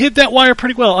I hid that wire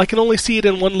pretty well. I can only see it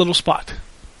in one little spot.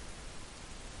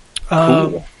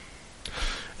 Cool.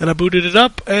 And I booted it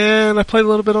up, and I played a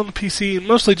little bit on the PC,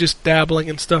 mostly just dabbling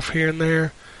and stuff here and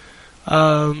there.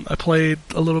 I played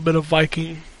a little bit of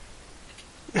Viking.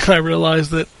 I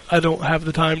realized that I don't have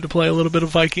the time to play a little bit of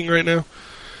Viking right now.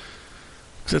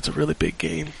 Because it's a really big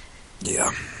game.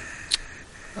 Yeah.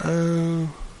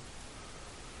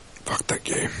 Fuck that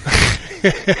game.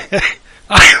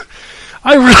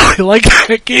 I really like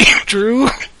that game, Drew.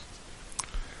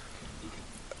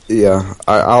 Yeah,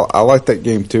 I like that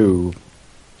game too.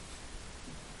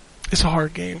 It's a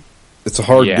hard game. It's a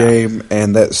hard game,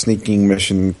 and that sneaking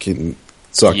mission can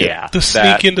suck Yeah. it. The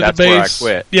sneak into the that's where I base.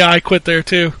 quit. Yeah, I quit there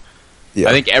too. Yeah.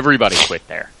 I think everybody quit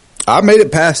there. I made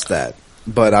it past that,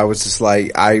 but I was just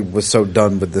like, I was so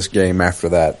done with this game after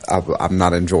that. I'm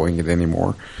not enjoying it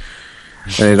anymore.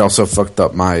 And it also fucked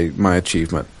up my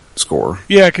achievement score.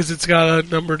 Yeah, because it's got a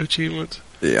numbered achievements.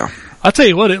 Yeah. I'll tell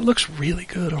you what, it looks really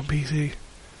good on PC.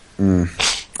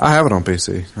 I have it on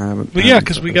PC. I haven't. But yeah,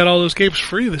 because we got all those games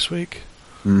free this week.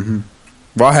 Mm-hmm.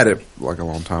 Well, I had it like a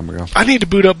long time ago. I need to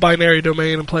boot up Binary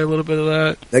Domain and play a little bit of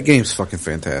that. That game's fucking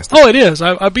fantastic. Oh, it is.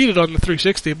 I beat it on the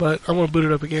 360, but I want to boot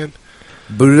it up again.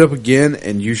 Boot it up again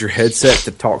and use your headset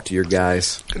to talk to your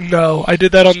guys. No, I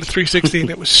did that on the 360 and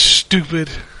it was stupid.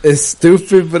 It's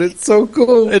stupid, but it's so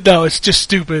cool. No, it's just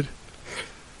stupid.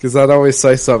 Because I'd always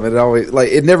say something.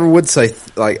 It never would say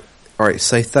all right,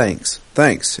 say thanks,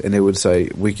 and it would say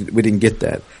we didn't get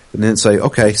that, and then it'd say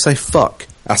okay, say fuck.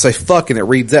 I say fuck, and it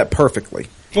reads that perfectly.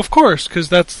 Of course, because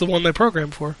that's the one they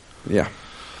programmed for. Yeah.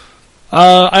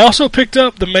 I also picked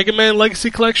up the Mega Man Legacy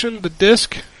Collection, the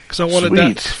disc, because I wanted Sweet.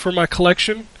 that for my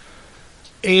collection.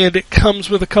 And it comes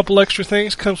with a couple extra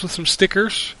things. Comes with some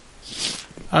stickers.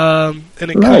 And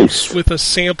it Nice. comes with a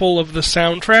sample of the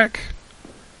soundtrack.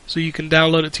 So you can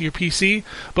download it to your PC.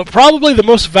 But probably the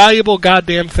most valuable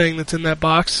goddamn thing that's in that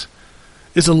box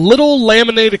is a little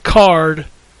laminated card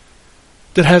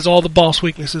that has all the boss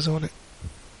weaknesses on it.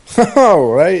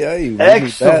 Oh, right. Hey, we need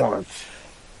Excellent.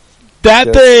 That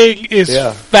Yeah. thing is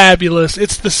Yeah. fabulous.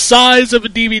 It's the size of a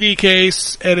DVD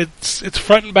case, and it's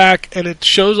front and back, and it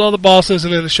shows all the bosses,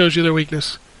 and then it shows you their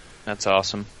weakness. That's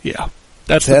awesome. Yeah,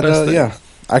 that's the best thing. Yeah,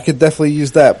 I could definitely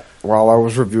use that while I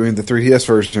was reviewing the 3DS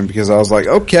version because I was like,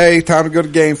 okay, time to go to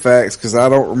GameFAQs because I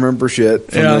don't remember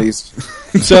shit from Yeah. these.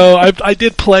 So I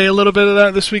did play a little bit of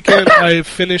that this weekend. I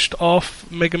finished off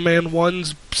Mega Man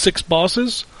 1's 6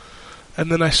 bosses,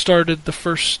 and then I started the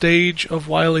first stage of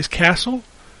Wily's Castle.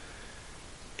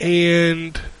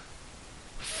 And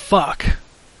fuck,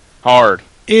 Hard.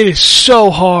 it is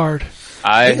so hard.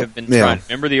 I have been Yeah. trying.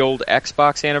 Remember the old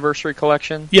Xbox Anniversary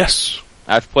Collection? Yes.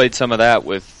 I've played some of that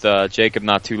with Jacob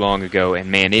not too long ago,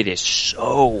 and man, it is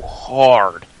so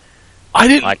hard. I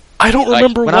didn't. Like- I don't Like,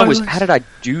 remember when Wily's. how did I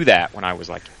do that when I was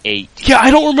like 8? Yeah, I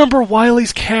don't remember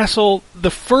Wily's Castle, the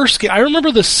first game. I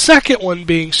remember the second one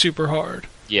being super hard.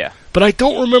 Yeah. But I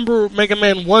don't remember Mega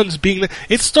Man 1's being...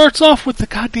 It starts off with the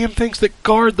goddamn things that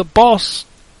guard the boss.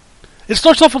 It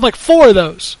starts off with like 4 of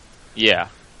those. Yeah.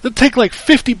 That take like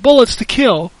 50 bullets to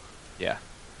kill. Yeah.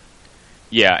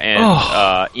 Yeah, and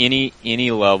Oh.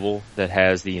 any level that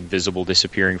has the invisible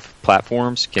disappearing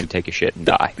platforms can take a shit and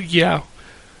die. Yeah.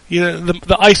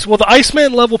 The ice... Well, the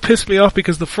Iceman level pissed me off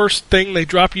because the first thing they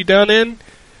drop you down in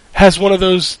has one of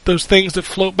those things that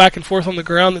float back and forth on the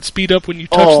ground that speed up when you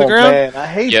touch the ground. Man, I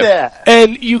hate Yep. that.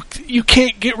 And you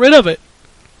can't get rid of it.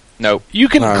 Nope. You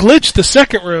can Right. glitch the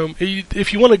second room.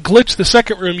 If you want to glitch the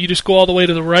second room, you just go all the way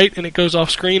to the right and it goes off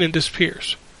screen and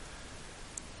disappears.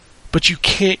 But you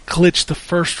can't glitch the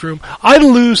first room. I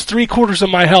lose 3/4 of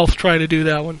my health trying to do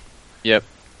that one. Yep.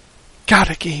 God,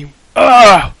 a game.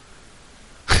 Ugh!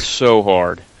 So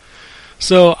hard.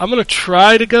 So I'm going to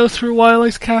try to go through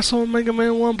Wily's Castle in Mega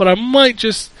Man 1, but I might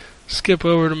just skip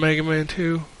over to Mega Man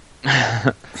 2.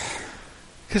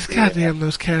 Because goddamn,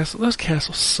 those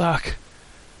castles suck.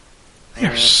 They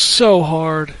are so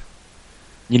hard.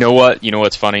 You know what? You know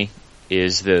what's funny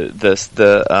is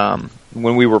when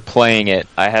we were playing it,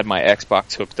 I had my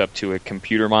Xbox hooked up to a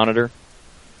computer monitor,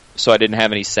 so I didn't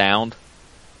have any sound.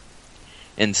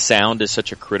 And sound is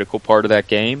such a critical part of that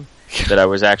game that I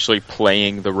was actually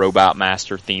playing the Robot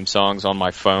Master theme songs on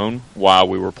my phone while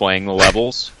we were playing the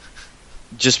levels,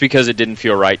 just because it didn't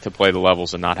feel right to play the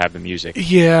levels and not have the music.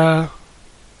 Yeah.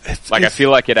 I feel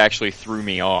like it actually threw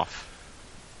me off.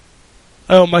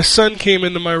 Oh, my son came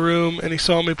into my room and he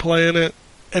saw me playing it,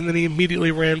 and then he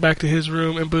immediately ran back to his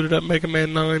room and booted up Mega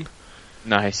Man 9.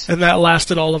 Nice. And that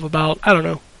lasted all of about,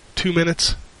 2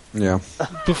 minutes. Yeah.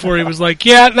 Before he was like,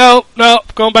 yeah, no,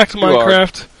 going back to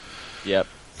Minecraft. Yep.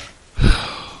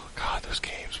 God, those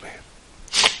games, man.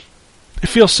 It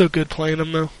feels so good playing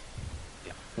them, though.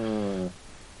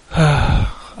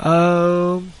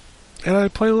 And I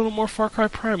play a little more Far Cry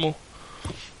Primal.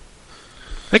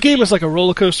 That game is like a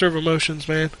roller coaster of emotions,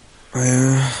 man.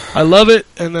 Yeah. I love it,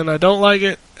 and then I don't like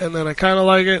it, and then I kind of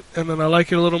like it, and then I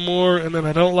like it a little more, and then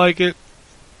I don't like it.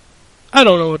 I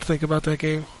don't know what to think about that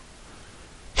game.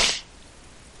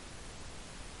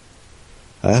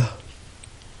 I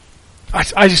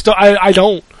just don't. I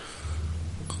don't.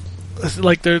 It's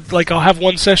like I'll have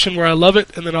one session where I love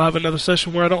it, and then I'll have another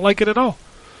session where I don't like it at all.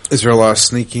 Is there a lot of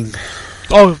sneaking?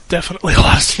 Oh, definitely a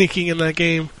lot of sneaking in that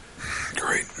game.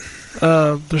 Great.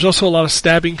 There's also a lot of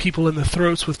stabbing people in the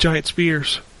throats with giant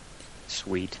spears.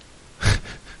 Sweet.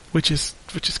 which is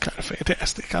kind of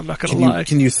fantastic. I'm not going to lie.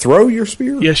 Can you throw your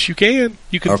spear? Yes, you can.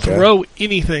 You can throw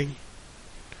anything.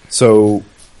 So,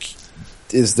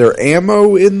 is there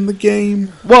ammo in the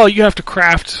game? Well, you have to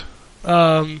craft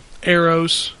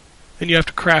arrows, and you have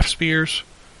to craft spears.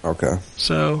 Okay.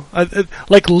 So,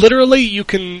 like literally, you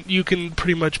can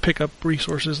pretty much pick up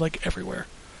resources like everywhere.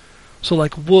 So,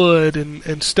 like wood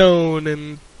and stone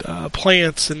and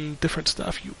plants and different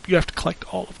stuff. You have to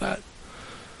collect all of that.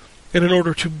 And in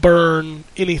order to burn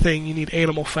anything, you need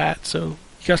animal fat. So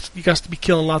you got to be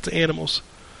killing lots of animals,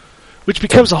 which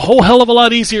becomes a whole hell of a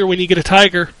lot easier when you get a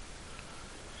tiger.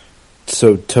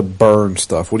 So to burn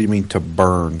stuff, what do you mean to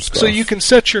burn stuff? So you can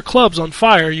set your clubs on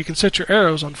fire. You can set your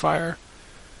arrows on fire.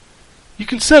 You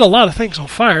can set a lot of things on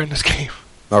fire in this game.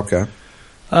 Okay.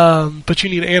 But you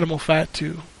need animal fat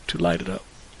to light it up.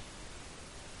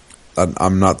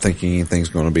 I'm not thinking anything's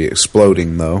going to be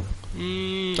exploding, though.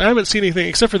 I haven't seen anything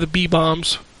except for the bee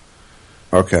bombs.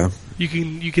 Okay.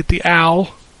 You get the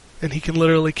owl, and he can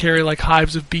literally carry like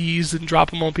hives of bees and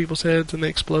drop them on people's heads, and they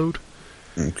explode.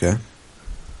 Okay.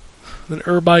 Then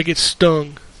everybody gets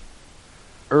stung.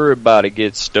 Everybody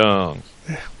gets stung.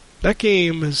 That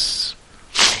game is...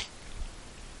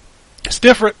 It's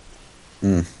different.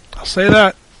 I'll say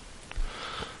that.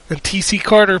 And T.C.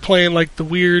 Carter playing like the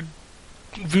weird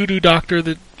voodoo doctor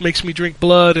that makes me drink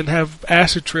blood and have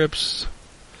acid trips.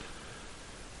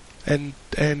 And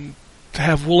to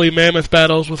have woolly mammoth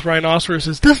battles with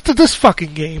rhinoceroses. This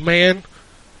fucking game, man.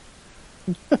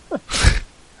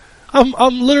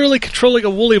 I'm literally controlling a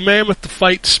woolly mammoth to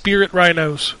fight spirit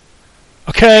rhinos.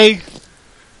 Okay?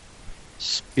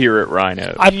 Spirit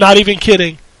rhino. I'm not even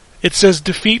kidding. It says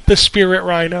defeat the spirit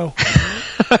rhino.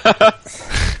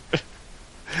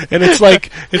 And it's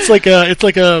like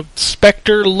a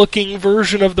Spectre looking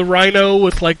version of the rhino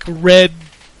with like red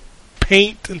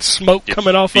paint and smoke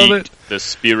coming off of it. The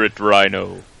spirit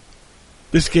rhino.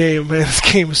 This game, man, this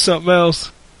game is something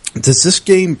else. Does this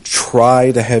game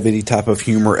try to have any type of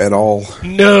humor at all?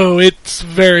 No, it's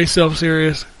very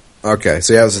self-serious. Okay,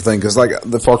 so yeah, that's the thing, because like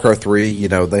the Far Cry 3,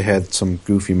 they had some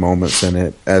goofy moments in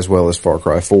it, as well as Far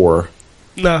Cry 4.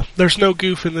 No, there's no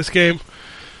goof in this game.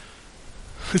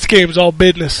 This game's all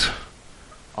business.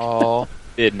 All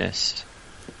business.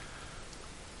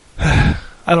 I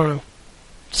don't know.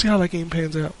 See how that game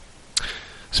pans out.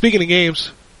 Speaking of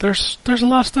games, there's a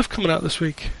lot of stuff coming out this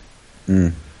week.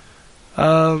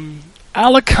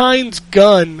 Alakine's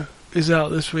Gun is out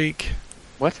this week.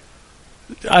 What?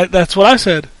 That's what I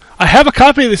said. I have a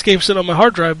copy of this game sitting on my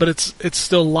hard drive, but it's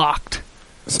still locked.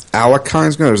 It's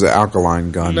Alakine's Gun or is it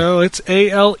Alkaline Gun? No, it's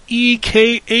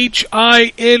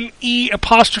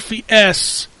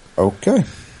ALEKHINE''S. Okay.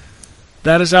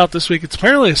 That is out this week. It's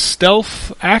apparently a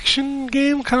stealth action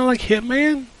game, kind of like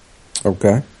Hitman.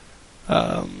 Okay.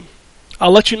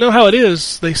 I'll let you know how it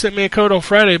is. They sent me a code on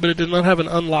Friday, but it did not have an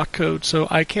unlock code, so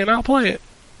I cannot play it.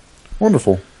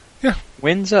 Wonderful. Yeah.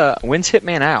 When's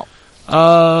Hitman out?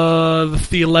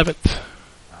 The 11th. Okay.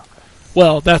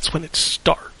 Well, that's when it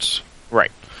starts.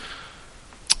 Right.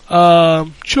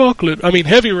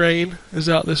 Heavy Rain is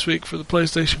out this week for the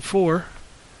PlayStation 4.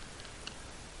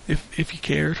 If you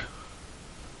cared.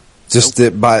 Just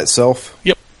it by itself?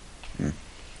 Yep.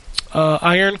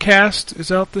 Ironcast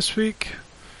is out this week.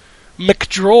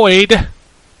 McDroid.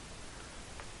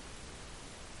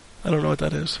 I don't know what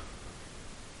that is.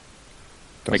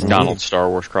 McDonald's Star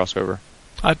Wars crossover.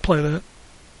 I'd play that.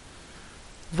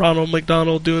 Ronald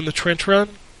McDonald doing the trench run.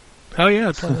 Hell yeah,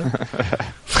 I'd play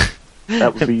that.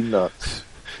 That would be nuts.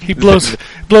 He blows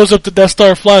up the Death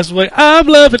Star, flies away. I'm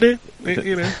loving it.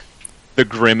 You know. The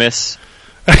Grimace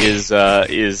is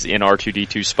in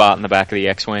R2-D2's spot in the back of the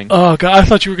X-Wing. Oh god, I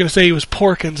thought you were going to say he was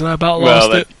Porkins, and I about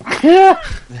lost it.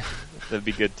 That'd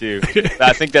be good too.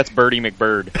 I think that's Birdie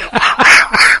McBird.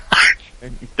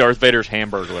 Darth Vader's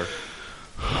Hamburglar.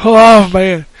 Oh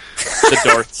man, The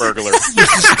Darth Burglar.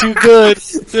 this is too good.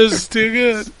 This is too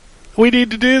good. We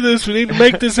need to do this. We need to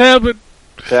make this happen.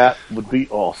 That would be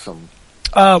awesome.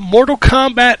 Mortal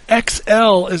Kombat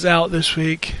XL is out this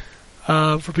week.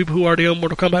 For people who already own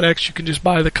Mortal Kombat X, you can just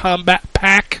buy the Combat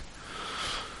Pack.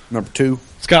 Number 2.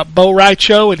 It's got Bo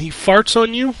Raicho, and he farts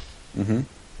on you. Mm-hmm.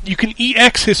 You can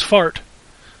EX his fart.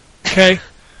 Okay?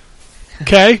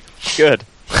 Okay? Good.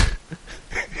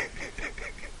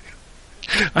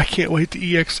 I can't wait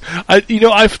to EX.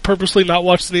 I've purposely not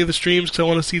watched any of the streams because I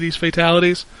want to see these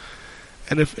fatalities.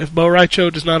 And if Bo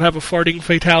Raicho does not have a farting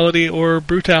fatality or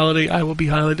brutality, I will be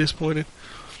highly disappointed.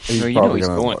 He's going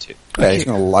to. Yeah, he's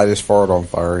going to light his fart on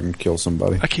fire and kill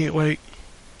somebody. I can't wait.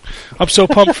 I'm so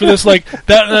pumped for this. Like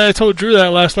that, I told Drew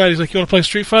that last night. He's like, "You want to play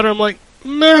Street Fighter?" I'm like,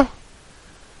 "No."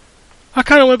 I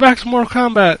kind of went back to Mortal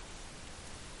Kombat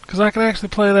because I can actually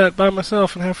play that by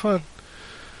myself and have fun.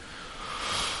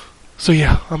 So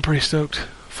yeah, I'm pretty stoked.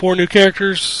 4 new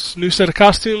characters, new set of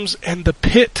costumes, and the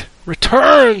pit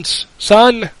returns,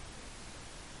 son.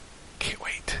 Can't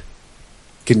wait.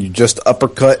 Can you just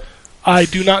uppercut? I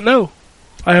do not know.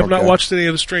 I have not Okay. watched any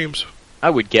of the streams. I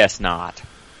would guess not.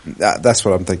 That's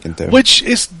what I'm thinking too. Which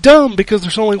is dumb because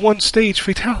there's only one stage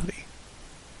fatality.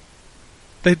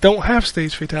 They don't have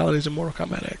stage fatalities in Mortal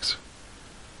Kombat X.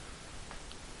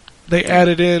 They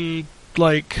added in,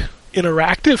 like,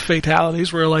 interactive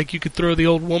fatalities where, like, you could throw the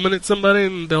old woman at somebody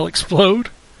and they'll explode.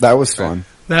 That was fun.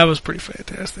 That was pretty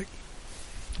fantastic.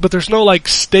 But there's no, like,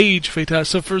 stage fatality.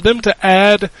 So for them to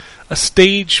add a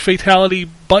stage fatality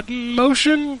button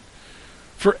motion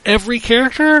for every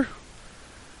character,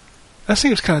 that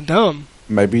seems kind of dumb.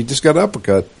 Maybe you just got an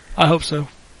uppercut. I hope so.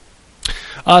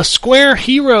 Square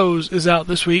Heroes is out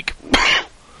this week.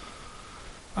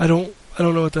 I don't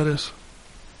know what that is.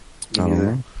 I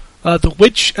don't know. The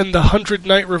Witch and the 100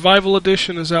 Night Revival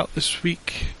Edition is out this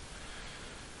week.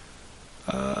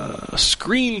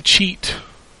 Screen Cheat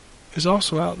is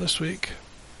also out this week.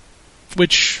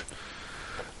 Which,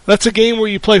 that's a game where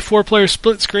you play 4-player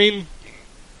split screen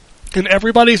and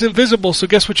everybody's invisible, so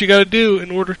guess what you gotta do in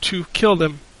order to kill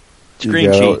them?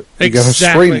 Screen cheat. You got a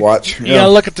screen watch. You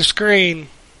gotta look at the screen.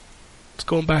 It's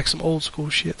going back some old school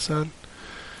shit, son.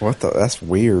 What the? That's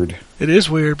weird. It is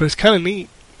weird, but it's kind of neat.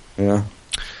 Yeah.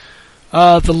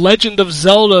 The Legend of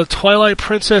Zelda Twilight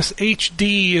Princess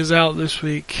HD is out this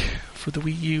week for the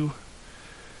Wii U,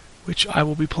 which I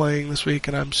will be playing this week,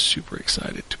 and I'm super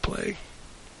excited to play.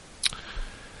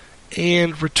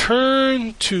 And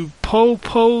Return to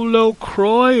Popolo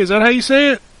Croy. Is that how you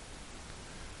say it?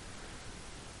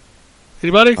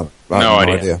 Anybody? I have No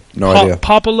idea. No idea.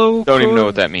 Popolo Don't Croy? even know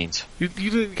what that means.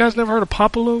 You guys never heard of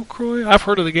Popolo Croy? I've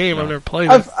heard of the game. I've never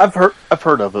played it. I've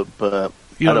heard of it, but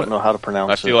You I don't know how to pronounce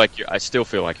I it. feel like I still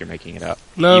feel like you're making it up.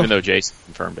 No. Even though Jason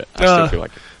confirmed it. I still feel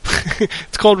like it.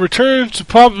 It's called Return to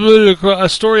Popolo Croy, A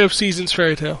Story of Seasons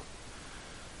Fairy Tale.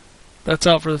 That's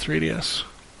out for the 3DS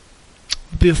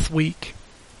this week.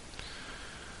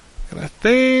 And I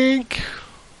think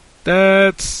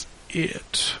that's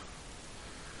it.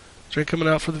 Is there any coming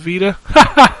out for the Vita?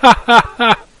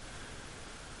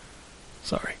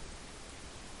 Sorry.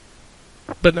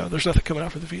 But no, there's nothing coming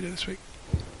out for the Vita this week.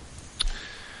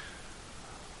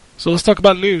 So let's talk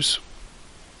about news.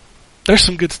 There's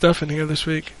some good stuff in here this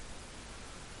week.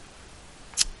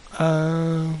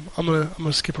 I'm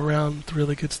gonna skip around the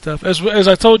really good stuff. As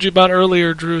I told you about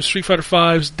earlier, Drew, Street Fighter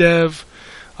V's dev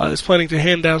is planning to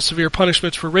hand down severe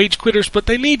punishments for rage quitters, but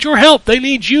they need your help. They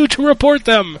need you to report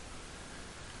them.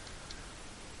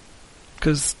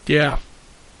 Because, yeah.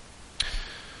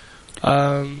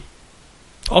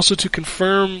 Also, to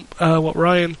confirm what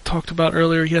Ryan talked about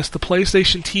earlier, yes, the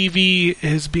PlayStation TV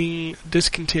is being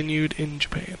discontinued in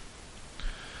Japan.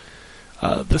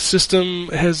 The system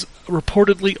has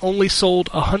reportedly only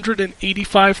sold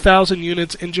 185,000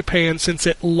 units in Japan since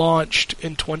it launched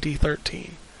in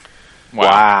 2013.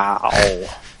 Wow.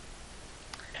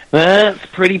 That's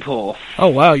pretty poor. Oh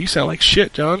wow, you sound like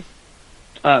shit, John.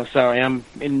 Oh, sorry, I'm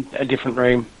in a different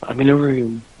room. I'm in a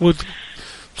room. With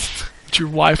your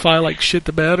Wi-Fi like shit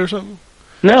the bed or something?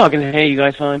 No, I can hear you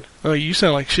guys fine. Oh, you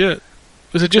sound like shit.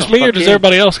 Is it just Oh, me or fuck does you.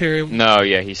 everybody else hear him? No,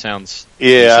 yeah, he sounds.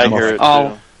 Yeah, I Some hear of- it. Oh,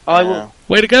 Too. I Yeah. will.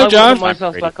 Way to I go, will John. put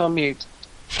myself back on mute.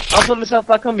 I'll put myself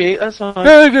back on mute. That's fine.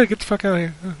 No, good. Get the fuck out of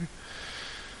here.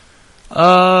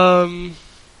 Okay.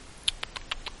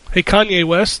 Hey, Kanye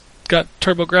West got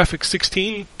TurboGrafx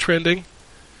 16 trending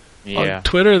Yeah. on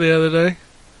Twitter the other day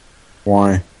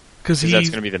Why? because 'Cause that's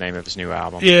going to be the name of his new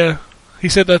album. yeah, he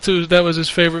said that was his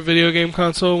favorite video game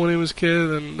console when he was a kid,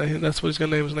 and that's what he's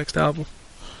gonna name his next album.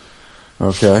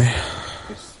 Okay.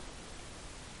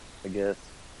 I guess.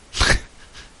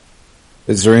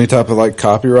 Is there any type of like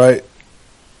copyright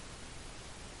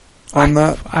on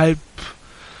that? I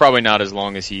Probably not as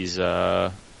long as he's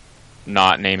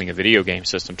not naming a video game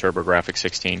system TurboGrafx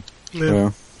 16. yeah.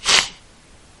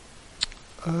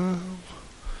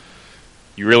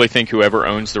 You really think whoever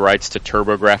owns the rights to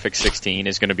TurboGrafx 16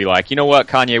 is going to be like, you know what,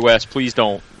 Kanye West, please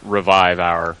don't revive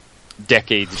our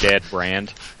decades-dead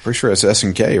brand? Pretty sure it's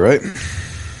SNK, right?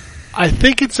 I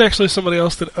think it's actually somebody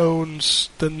else that owns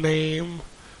the name,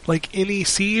 like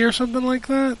NEC or something like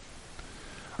that.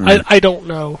 I don't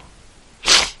know.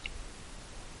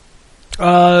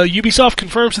 Ubisoft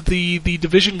confirms that the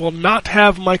division will not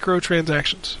have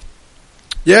microtransactions.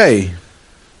 Yay!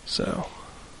 So,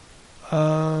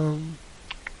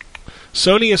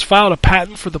 Sony has filed a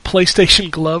patent for the PlayStation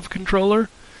Glove controller.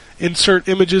 Insert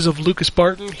images of Lucas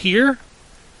Barton here,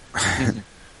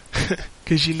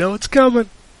 because you know it's coming.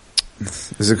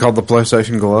 Is it called the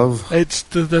PlayStation Glove?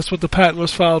 That's what the patent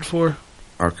was filed for.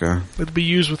 Okay. It'd be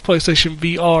used with PlayStation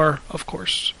VR, of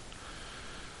course.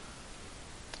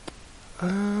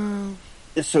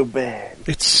 It's so bad.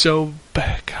 It's so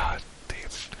bad. God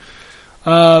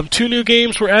damn it. 2 new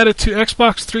games were added to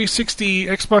Xbox 360,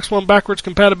 Xbox One backwards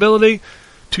compatibility.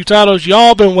 2 titles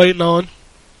y'all been waiting on.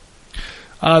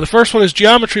 The first one is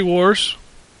Geometry Wars.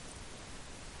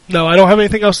 No, I don't have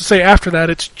anything else to say after that.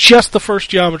 It's just the first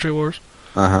Geometry Wars.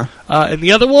 Uh-huh. And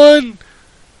the other one,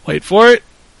 wait for it,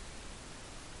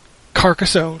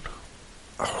 Carcassonne.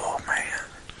 Oh, man.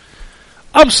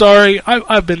 I'm sorry,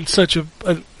 I've been such an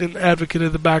advocate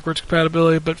of the backwards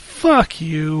compatibility, but fuck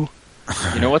you.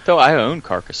 You know what, though? I own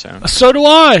Carcassonne. So do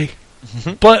I.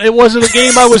 But it wasn't a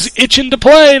game I was itching to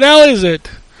play, now is it?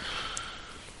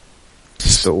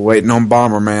 Still waiting on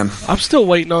Bomberman. I'm still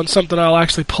waiting on something I'll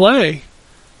actually play.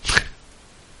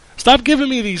 Stop giving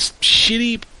me these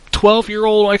shitty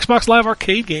 12-year-old Xbox Live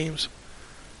Arcade games.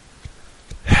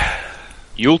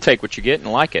 You'll take what you get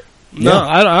and like it. No, Yeah.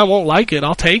 I won't like it.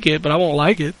 I'll take it, but I won't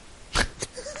like it.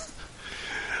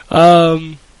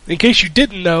 In case you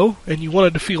didn't know, and you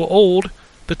wanted to feel old,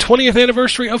 the 20th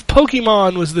anniversary of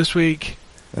Pokemon was this week.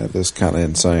 That is kind of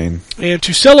insane. And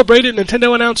to celebrate it,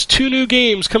 Nintendo announced 2 new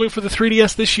games coming for the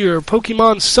 3DS this year,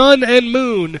 Pokemon Sun and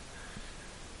Moon.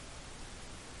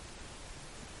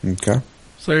 Okay.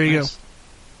 So there you Nice.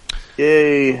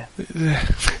 Yay. go.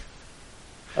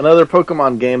 Another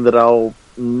Pokemon game that I'll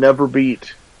never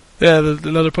beat. Yeah,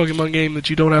 another Pokemon game that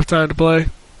you don't have time to play.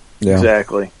 Yeah.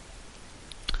 Exactly.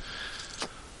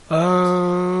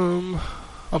 I'm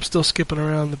still skipping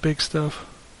around the big stuff.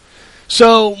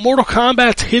 So, Mortal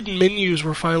Kombat's hidden menus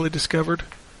were finally discovered.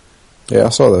 Yeah, I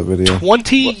saw that video.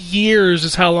 20 years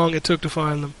is how long it took to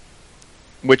find them.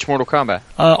 Which Mortal Kombat?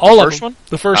 All The of first them. one?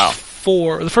 The first Oh.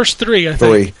 4. The first 3, I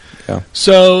think. 3. Yeah.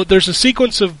 So, there's a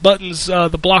sequence of buttons,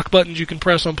 the block buttons you can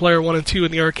press on player 1 and 2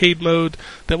 in the arcade mode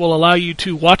that will allow you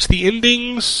to watch the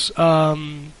endings,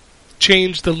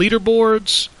 change the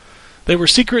leaderboards. They were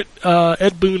secret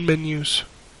Ed Boon menus.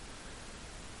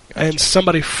 And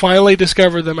somebody finally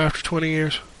discovered them after 20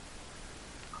 years.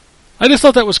 I just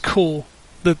thought that was cool.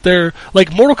 That they're, like,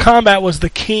 Mortal Kombat was the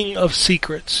king of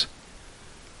secrets.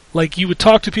 Like, you would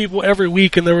talk to people every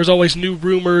week and there was always new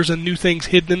rumors and new things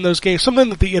hidden in those games. Something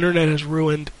that the internet has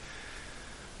ruined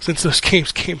since those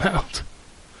games came out.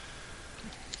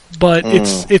 But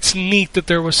it's neat that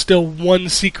there was still one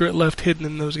secret left hidden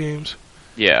in those games.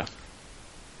 Yeah.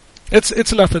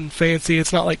 It's nothing fancy.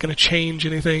 It's not like going to change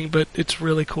anything, but it's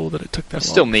really cool that it took that It's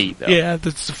long. still neat, though. Yeah,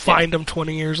 to find them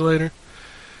 20 years later.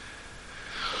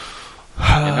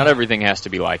 And not everything has to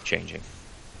be life-changing.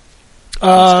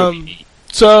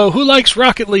 So, who likes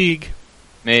Rocket League?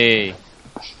 Me.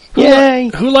 Yay!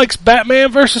 Who likes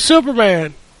Batman versus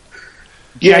Superman?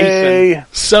 Yay.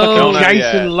 So, Not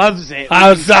Jason yet. loves it.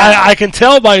 I can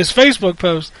tell by his Facebook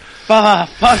post. For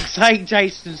fuck's sake,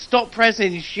 Jason, stop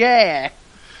pressing share.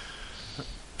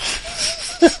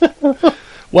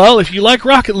 Well, if you like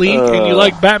Rocket League and you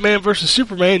like Batman vs.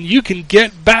 Superman, you can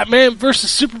get Batman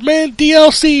vs. Superman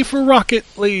DLC for Rocket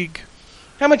League.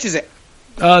 How much is it?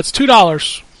 It's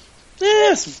 $2.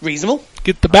 Yeah, it's reasonable.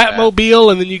 Get the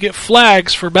Batmobile, and then you get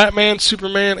flags for Batman,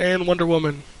 Superman, and Wonder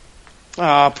Woman.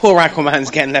 Ah, poor Aquaman's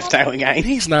getting left out again.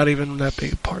 He's not even that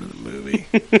big a part of the movie.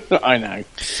 I know.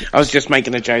 I was just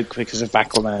making a joke because of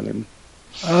Aquaman.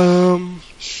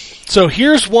 So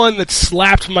here's one that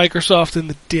slapped Microsoft in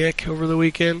the dick over the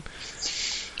weekend.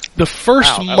 The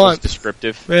first Wow, that was month,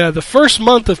 descriptive. yeah, the first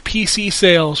month of PC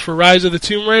sales for Rise of the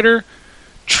Tomb Raider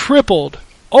tripled,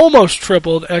 almost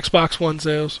tripled Xbox One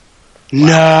sales.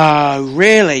 No,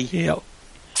 really? Yeah.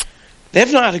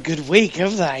 They've not had a good week,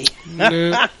 have they?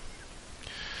 No.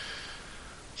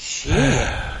 Shit.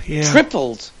 Yeah.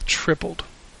 Tripled.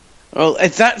 Well,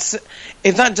 if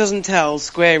that doesn't tell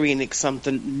Square Enix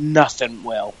something, nothing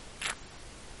will.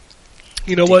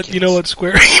 You know what? You know what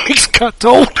Square Enix got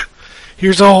told?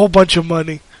 Here's a whole bunch of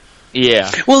money. Yeah.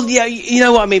 Well, yeah, you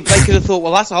know what I mean? They could have thought,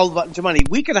 well, that's a whole bunch of money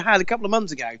we could have had a couple of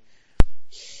months ago.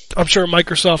 I'm sure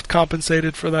Microsoft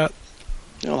compensated for that.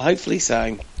 Well, hopefully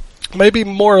so. Maybe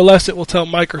more or less it will tell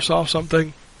Microsoft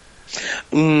something.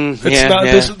 It's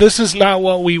not. This is not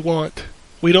what we want.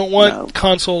 We don't want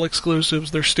console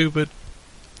exclusives. They're stupid.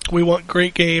 We want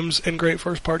great games and great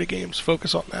first-party games.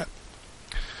 Focus on that.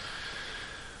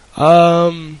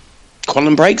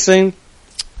 Quantum Break soon.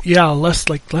 Yeah, less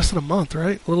than a month,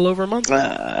 right? A little over a month.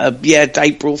 Yeah,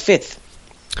 April 5th.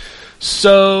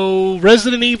 So,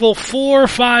 Resident Evil 4,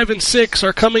 5, and 6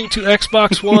 are coming to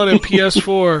Xbox One and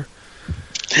PS4.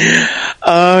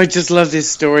 Oh, I just love this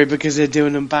story because they're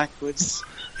doing them backwards.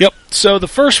 Yep. So the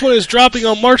first one is dropping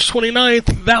on March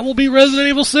 29th. That will be Resident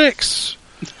Evil 6.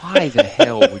 Why the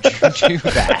hell would you do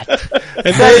that?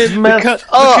 And then,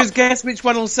 because guess which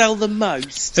one will sell the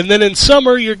most? and then in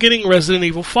summer, you're getting Resident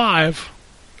Evil 5.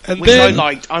 And Which then, I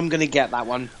liked. I'm going to get that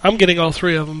one. I'm getting all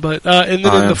three of them, but and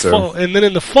then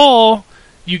in the fall,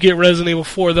 you get Resident Evil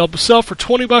 4. They'll sell for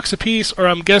 $20 a piece, or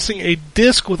I'm guessing a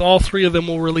disc with all three of them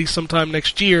will release sometime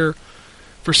next year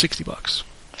for $60.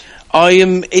 I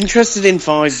am interested in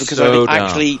 5 because So I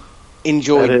actually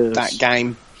enjoyed That that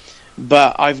game,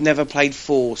 but I've never played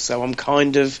 4, so I'm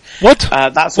kind of What?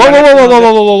 that's Whoa, why whoa, whoa, whoa, whoa,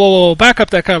 whoa, whoa, whoa, whoa! Back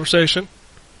up that conversation.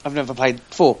 I've never played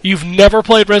 4. You've never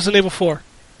played Resident Evil 4.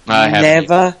 I haven't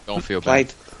Never either. Don't feel bad.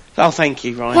 played. Oh, thank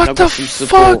you, Ryan. What I've the got some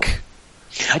support.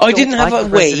 fuck? I didn't have a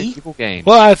Wii. Evil game.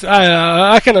 Well,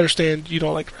 I can understand you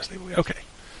don't like Resident Evil. Okay,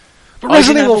 but I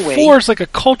Resident didn't Evil have a Wii. 4 is like a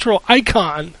cultural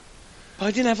icon. I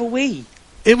didn't have a Wii.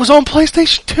 It was on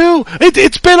PlayStation 2.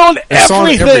 It's been on It's on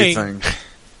everything. everything.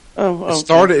 Oh,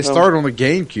 It started on the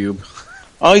GameCube.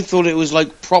 I thought it was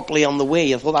like properly on the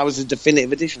Wii. I thought that was a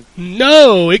definitive edition.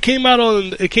 No, it came out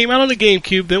on the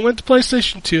GameCube, then went to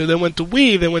PlayStation 2, then went to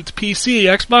Wii, then went to PC,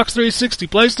 Xbox 360,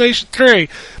 PlayStation 3,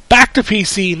 back to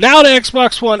PC, now to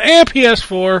Xbox One and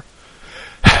PS4.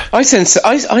 I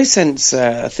sense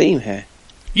a theme here.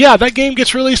 Yeah, that game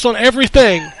gets released on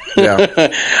everything.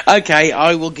 Yeah. Okay,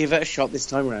 I will give it a shot this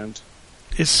time round.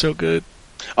 It's so good.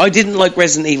 I didn't like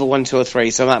Resident Evil 1, 2, or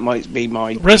 3, so that might be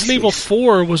my Resident Evil excuse.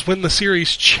 4 was when the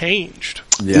series changed.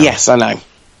 Yeah. Yes, I know.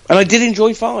 And I did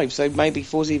enjoy 5, so maybe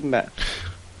 4's even better.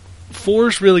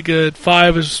 4's really good.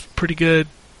 5 is pretty good.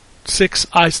 6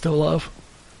 I still love.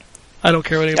 I don't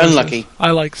care what anybody Unlucky. says.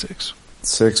 I like 6.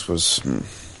 6 was...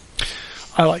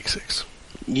 I like 6.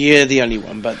 You're the only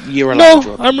one, but you're allowed to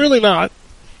No, draw. I'm really not.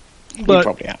 You But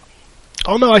probably are.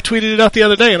 oh no, I tweeted it out the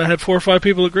other day, and I had 4 or 5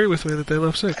 people agree with me that they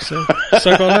love 6. So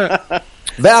suck on that.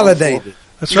 Validated.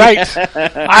 That's right.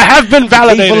 I have been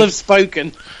validated. People have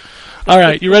spoken. All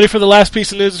right, you ready for the last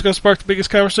piece of news that's going to spark the biggest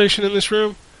conversation in this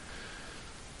room?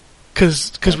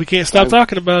 Because we can't stop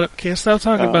talking about it. Can't stop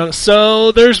talking about it.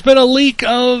 So there's been a leak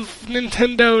of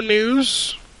Nintendo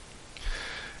news,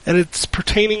 and it's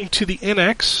pertaining to the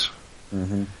NX.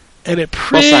 Mm-hmm. And it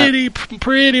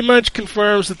pretty much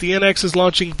confirms that the NX is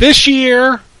launching this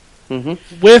year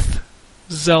with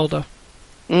Zelda.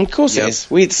 Of course it is.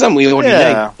 It's something we already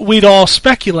know. We'd all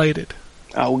speculated.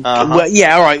 Oh, well,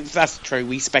 yeah, alright, that's true.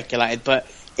 We speculated, but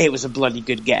it was a bloody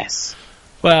good guess.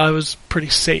 Well, it was a pretty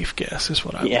safe guess, is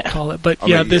what I would call it. But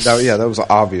that was an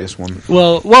obvious one.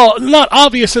 Well, not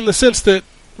obvious in the sense that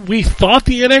we thought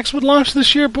the NX would launch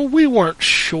this year, but we weren't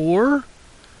sure.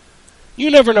 You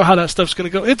never know how that stuff's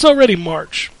going to go. It's already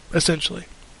March, essentially.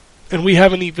 And we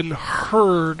haven't even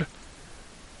heard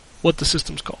what the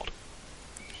system's called.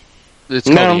 It's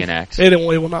called the NX. It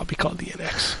will not be called the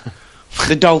NX.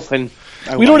 The Dolphin.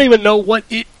 We don't even know what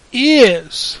it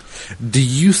is. Do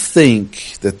you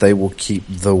think that they will keep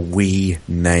the Wii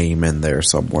name in there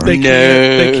somewhere? They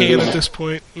can't at this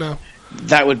point, no.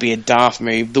 That would be a daft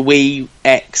move. The Wii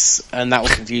X, and that will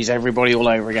confuse everybody all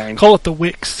over again. Call it the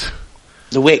Wix.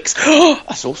 The Wix. Oh,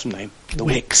 that's an awesome name. The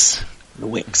Wix. The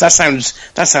Wix. That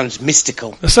sounds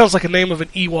mystical. That sounds like a name of an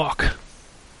Ewok.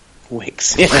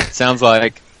 Wix. Yeah. Sounds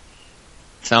like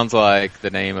the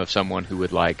name of someone who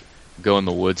would like go in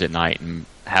the woods at night and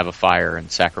have a fire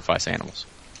and sacrifice animals.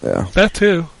 Yeah. That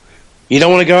too. You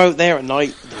don't want to go out there at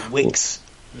night. The Wix.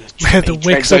 Man, the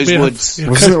Wix those up in- woods.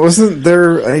 Yeah. Wasn't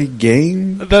there a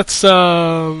game? That's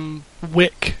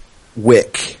Wick.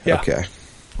 Wick. Yeah. Okay.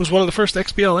 Was one of the first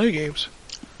XBLA games.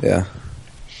 Yeah.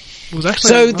 It was actually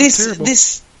So not terrible.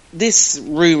 this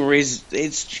rumor is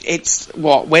it's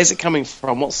what? Where's it coming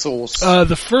from? What source?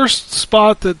 The first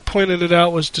spot that pointed it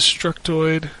out was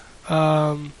Destructoid.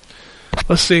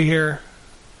 Let's see here.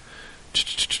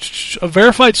 A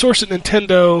verified source at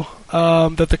Nintendo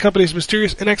that the company's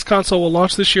mysterious NX console will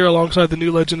launch this year alongside the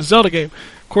new Legend of Zelda game.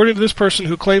 According to this person,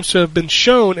 who claims to have been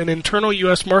shown an internal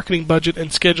U.S. marketing budget and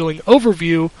scheduling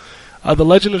overview, the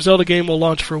Legend of Zelda game will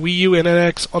launch for Wii U and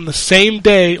NX on the same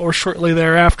day or shortly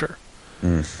thereafter.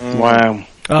 Wow.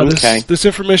 Okay. This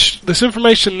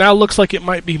information now looks like it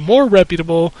might be more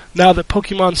reputable now that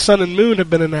Pokemon Sun and Moon have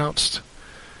been announced.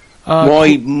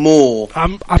 Why more?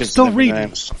 I'm 'Cause still they've been reading.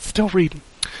 announced. I'm still reading.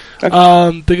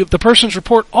 Okay. The person's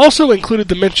report also included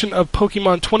the mention of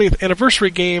Pokemon 20th anniversary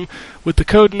game with the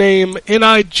code name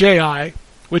NIJI,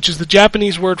 which is the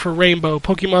Japanese word for rainbow.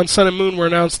 Pokemon Sun and Moon were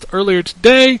announced earlier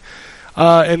today,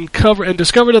 and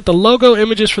discovered that the logo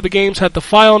images for the games had the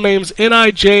file names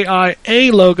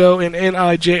NIJIA logo and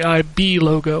NIJIB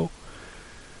logo.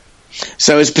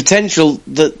 So it's potential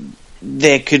that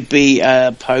there could be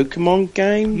a Pokemon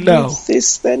game No. with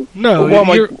this then? No, Or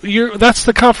what am I- that's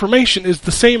the confirmation. Is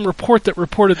the same report that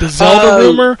reported the Zelda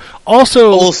rumor.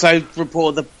 Also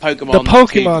report the Pokemon the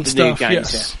Pokemon the new stuff. games,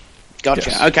 Yes. yeah. Gotcha.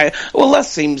 Yes. Okay. Well, that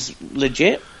seems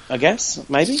legit, I guess.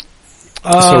 Maybe.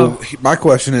 So my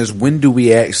question is, when do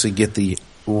we actually get the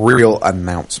real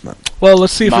announcement? Well,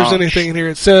 let's see if March. there's anything in here.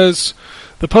 It says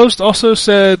the post also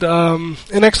said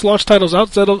NX launch titles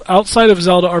outside of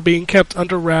Zelda are being kept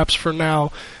under wraps for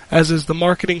now, as is the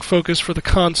marketing focus for the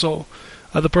console.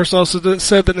 The person also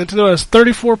said that Nintendo has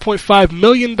 $34.5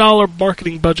 million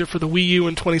marketing budget for the Wii U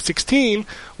in 2016,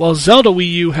 while Zelda Wii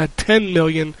U had $10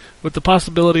 million, with the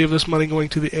possibility of this money going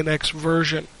to the NX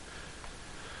version.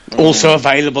 Also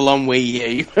available on Wii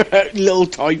U. Little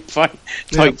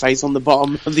typeface on the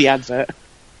bottom of the advert.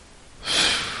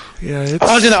 Yeah, it's...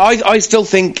 I don't know. I still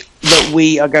think that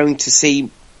we are going to see.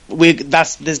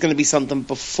 There's going to be something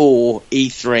before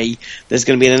E3. There's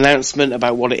going to be an announcement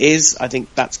about what it is. I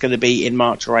think that's going to be in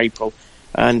March or April,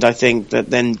 and I think that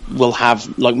then we'll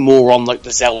have like more on like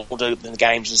the Zelda and the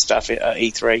games and stuff at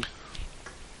E3.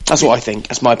 That's what I think.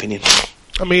 That's my opinion.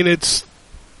 I mean, it's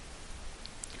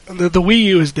the Wii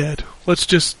U is dead. Let's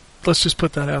just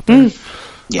put that out there.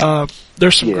 Yeah.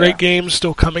 There's some Yeah. great games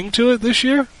still coming to it this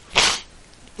year,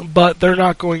 but they're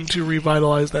not going to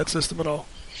revitalize that system at all.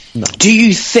 Do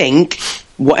you think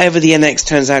whatever the NX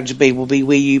turns out to be will be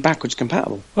Wii U backwards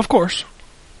compatible? Of course.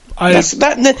 In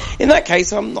that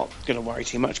case, I'm not going to worry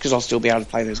too much because I'll still be able to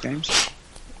play those games.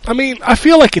 I mean, I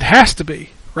feel like it has to be,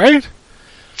 right?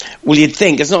 Well, you'd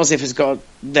think. It's not as if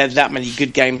there's that many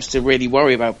good games to really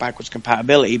worry about backwards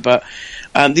compatibility, but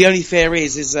the only fear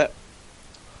is that,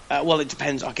 well, it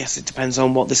depends. I guess it depends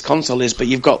on what this console is, but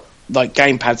you've got like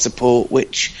gamepad support,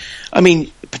 which, I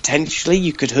mean, potentially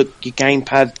you could hook your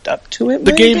gamepad up to it.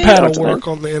 The maybe? I gamepad don't will know. work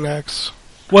on the NX.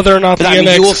 Whether or not But the that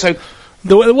means you NX,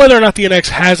 also, whether or not the NX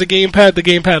has a gamepad, the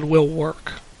gamepad will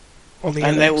work on the NX.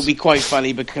 and that will be quite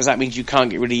funny because that means you can't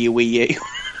get rid of your Wii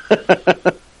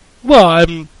U. Well,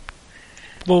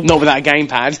 Not without a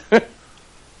gamepad.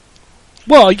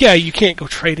 well, yeah, you can't go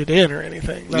trade it in or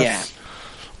anything. Yeah.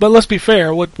 But let's be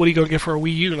fair. What are you going to get for a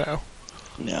Wii U now?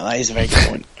 No, that is a very good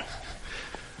point.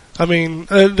 I mean,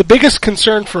 the biggest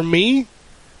concern for me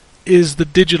is the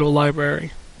digital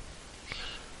library.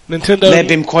 Nintendo. They've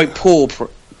been quite poor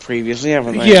previously,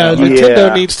 haven't they? Yeah, Haven't they? Nintendo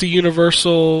Yeah. needs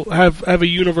to have a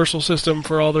universal system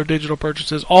for all their digital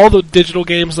purchases. All the digital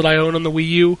games that I own on the Wii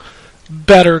U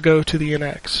better go to the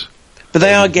NX. But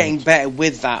they are getting better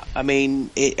with that. I mean,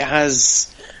 it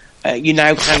has. You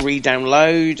now can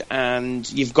re-download,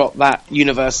 and you've got that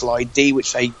Universal ID,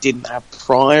 which they didn't have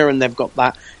prior, and they've got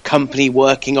that company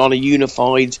working on a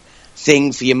unified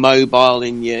thing for your mobile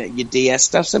and your DS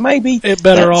stuff. So maybe It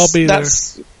better all be there.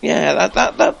 Yeah,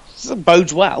 that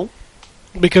bodes well.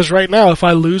 Because right now, if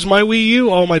I lose my Wii U,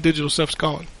 all my digital stuff's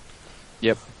gone.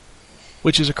 Yep.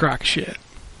 Which is a crock of shit.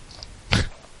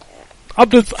 I'm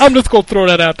just going to throw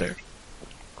that out there.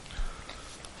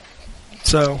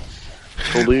 So,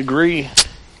 Totally agree.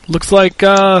 Looks like,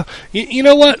 you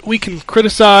know what? We can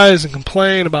criticize and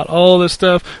complain about all this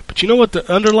stuff, but you know what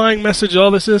the underlying message of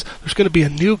all this is? There's going to be a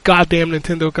new goddamn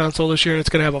Nintendo console this year, and it's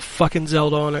going to have a fucking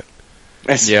Zelda on it.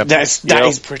 That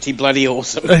is pretty bloody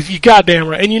awesome. You goddamn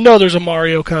right. And you know there's a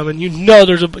Mario coming. You know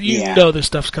know this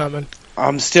stuff's coming.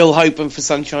 I'm still hoping for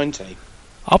Sunshine 2.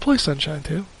 I'll play Sunshine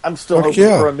too. I'm still hoping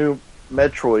for a new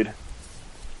Metroid.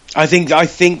 I think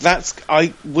that's.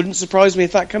 I wouldn't surprise me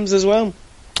if that comes as well.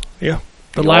 Yeah,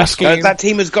 the last game. That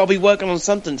team has got to be working on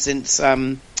something since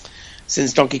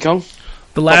Donkey Kong.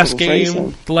 The last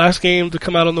game to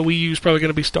come out on the Wii U is probably going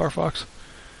to be Star Fox.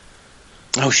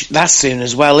 Oh, that's soon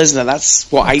as well, isn't it?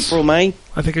 That's April, May.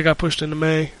 I think it got pushed into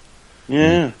May.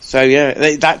 Yeah. So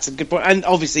that's a good point. And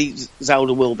obviously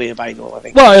Zelda will be available, I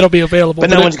think. Well, it'll be available, but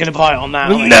no one's going to buy it on that.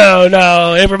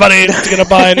 No, everybody's going to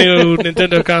buy a new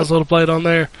Nintendo console to play it on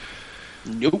there.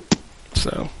 Nope.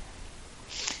 So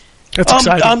that's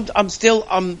exciting.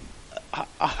 I'm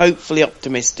hopefully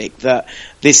optimistic that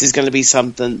this is going to be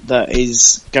something that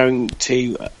is going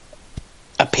to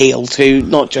appeal to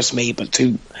not just me, but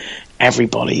to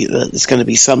everybody. That it's going to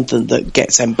be something that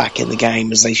gets them back in the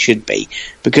game as they should be,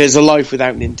 because a life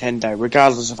without Nintendo,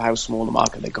 regardless of how small the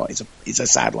market they've got, is a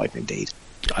sad life indeed.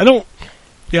 I don't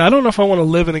know if I want to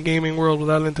live in a gaming world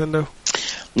without Nintendo.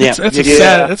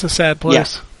 It's a sad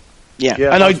place. Yeah.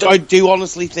 And I do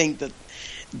honestly think that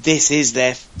this is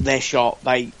their shot.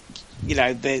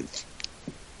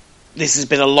 This has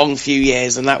been a long few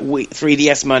years, and that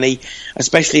 3DS money,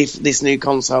 especially if this new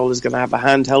console is going to have a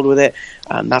handheld with it,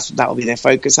 that'll be their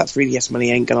focus. That 3DS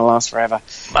money ain't going to last forever.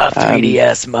 My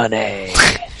 3DS money.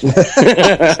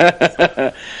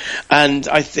 And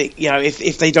I think,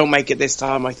 if they don't make it this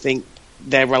time, I think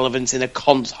their relevance in a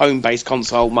home-based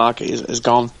console market is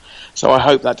gone. So I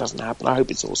hope that doesn't happen. I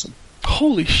hope it's awesome.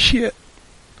 Holy shit.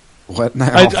 What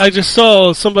now? I just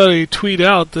saw somebody tweet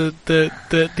out that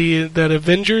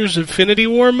Avengers Infinity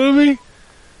War movie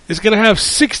is going to have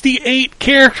 68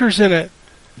 characters in it.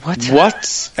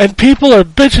 What? And people are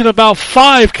bitching about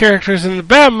 5 characters in the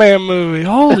Batman movie.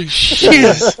 Holy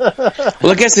shit.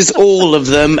 Well, I guess it's all of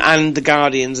them and the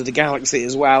Guardians of the Galaxy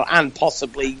as well, and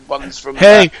possibly ones from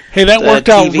that worked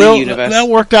out TV universe. That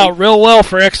worked out real well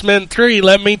for X-Men 3,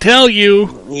 let me tell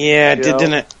you. Yeah,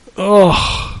 didn't it?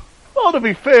 Oh. Well, to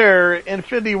be fair,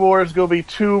 Infinity War is going to be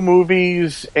 2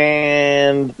 movies,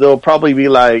 and they'll probably be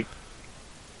like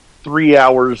 3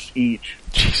 hours each.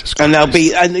 Jesus Christ.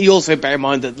 And you also bear in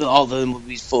mind that all the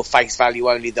movies for face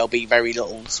value only. There'll be very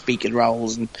little speaking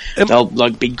roles, and there'll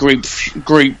be group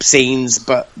scenes,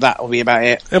 but that'll be about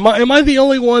it. Am I the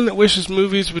only one that wishes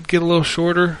movies would get a little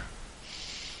shorter?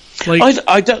 I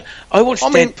watched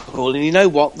Deadpool, and you know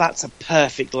what? That's a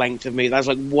perfect length of movie. That's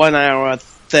like 1 hour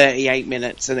 38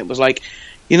 minutes, and it was like,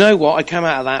 you know what? I come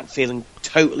out of that feeling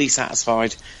totally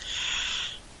satisfied.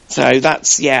 So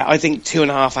that's, I think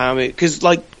 2.5 hours, because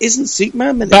isn't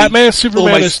Superman? Batman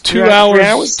Superman is 2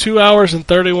 hours, 2 hours and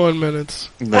 31 minutes.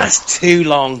 That's too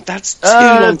long. That's too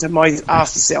long to my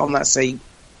ass to sit on that seat.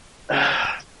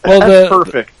 Well, that's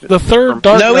perfect. The third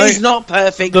Dark Knight. No, it's not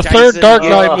perfect. The third Dark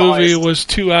Knight movie was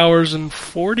 2 hours and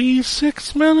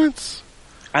 46 minutes.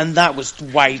 And that was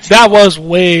way too That long. was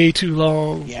way too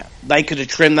long. Yeah. They could have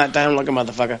trimmed that down like a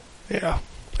motherfucker. Yeah.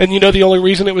 And you know the only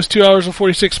reason it was 2 hours and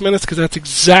 46 minutes? Because that's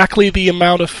exactly the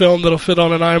amount of film that'll fit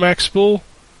on an IMAX spool.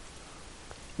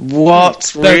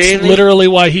 What? Really? That's literally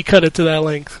why he cut it to that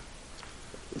length.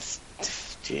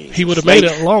 Jeez. He would have made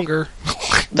it longer.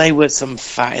 They were some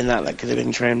fat in that could have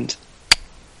been trimmed.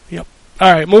 Yep.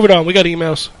 Alright, moving on. We got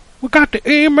emails. We got the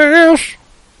emails!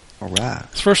 Alright.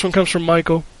 This first one comes from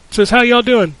Michael. It says, how y'all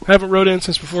doing? Haven't wrote in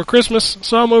since before Christmas,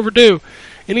 so I'm overdue.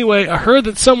 Anyway, I heard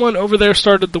that someone over there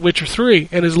started The Witcher 3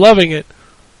 and is loving it.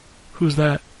 Who's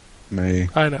that? Me.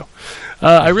 I know.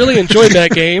 I really enjoyed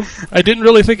that game. I didn't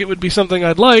really think it would be something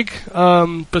I'd like,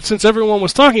 but since everyone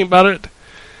was talking about it,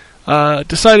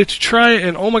 decided to try it,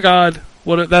 and oh my god,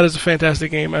 that is a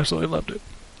fantastic game. Absolutely loved it.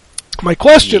 My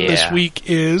question this week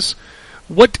is,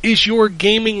 what is your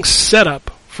gaming setup?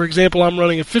 For example, I'm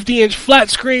running a 50-inch flat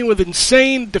screen with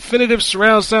insane definitive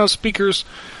surround sound speakers.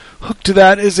 Hooked to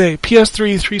that is a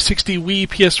PS3, 360, Wii,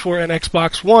 PS4, and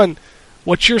Xbox One.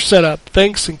 What's your setup?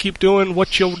 Thanks, and keep doing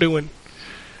what you're doing.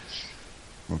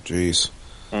 Oh, jeez.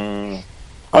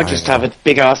 I just have a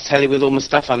big-ass telly with all my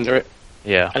stuff under it.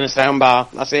 Yeah. And a sound bar.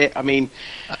 That's it. I mean,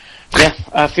 a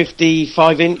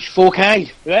 55-inch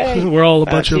 4K. Yay. We're all a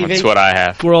bunch of... That's what I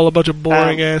have. We're all a bunch of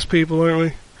boring-ass people, aren't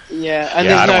we? Yeah, and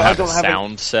I don't have a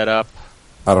sound set up.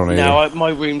 I don't either. No, my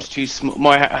room's too small.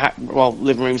 My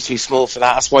living room's too small for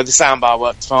that. That's why the soundbar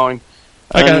works fine.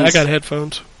 I got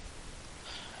headphones.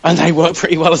 And they work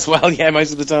pretty well as well, yeah,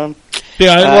 most of the time.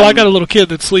 Yeah, well, I got a little kid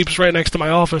that sleeps right next to my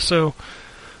office, so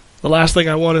the last thing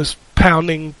I want is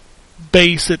pounding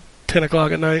bass at 10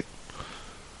 o'clock at night.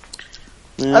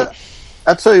 Yeah.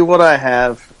 I'll tell you what I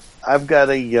have. I've got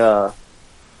a,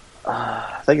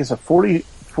 I think it's a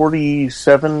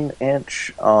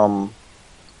 47-inch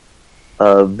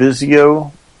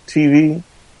Vizio TV,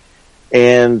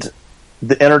 and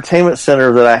the entertainment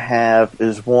center that I have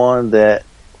is one that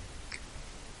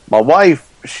my wife,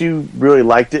 she really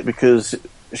liked it because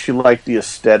she liked the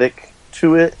aesthetic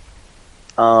to it,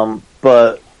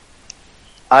 but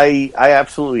I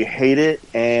absolutely hate it,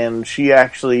 and she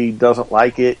actually doesn't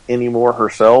like it anymore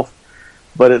herself.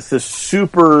 But it's this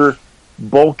super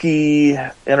bulky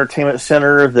entertainment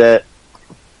center that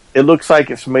it looks like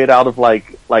it's made out of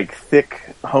like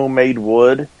thick homemade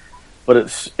wood, but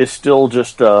it's still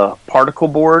just a particle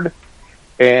board.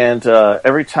 And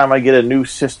every time I get a new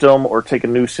system or take a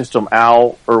new system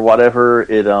out or whatever,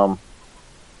 it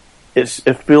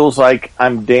feels like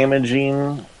I'm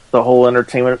damaging the whole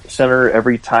entertainment center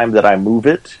every time that I move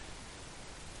it.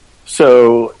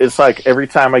 So it's like every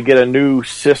time I get a new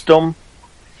system,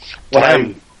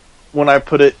 when I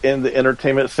put it in the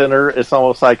entertainment center, it's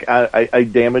almost like I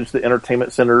damage the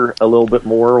entertainment center a little bit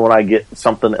more when I get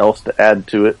something else to add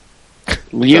to it.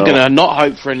 Well, you're going to not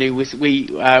hope for a new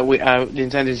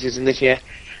Nintendo system this year.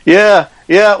 Yeah.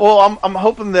 Well, I'm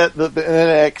hoping that the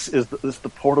NX is the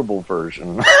portable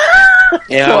version.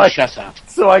 Yeah, shut up.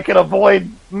 So I can avoid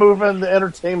moving the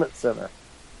entertainment center.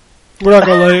 We're not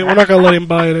gonna let him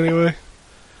buy it anyway.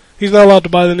 He's not allowed to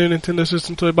buy the new Nintendo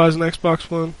system until he buys an Xbox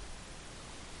One.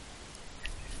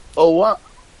 Oh, what?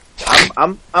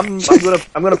 I'm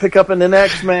gonna pick up an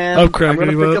NX, man. I'm cracking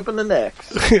gonna him pick up. up an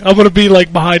NX. I'm gonna be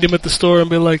like behind him at the store and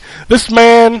be like, "This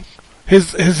man, he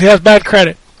has bad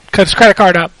credit. Cut his credit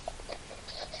card up.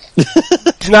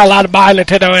 He's not allowed to buy a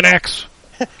Nintendo NX.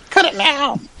 Cut it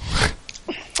now!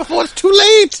 Before it's too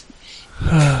late!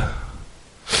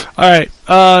 Alright,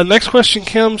 next question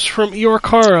comes from Eeyore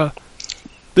Kara.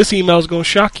 This email is going to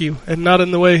shock you, and not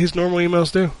in the way his normal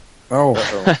emails do. Oh.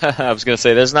 I was going to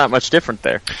say, there's not much different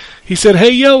there. He said,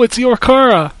 "Hey, yo, it's Eeyore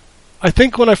Kara. I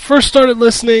think when I first started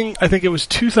listening, I think it was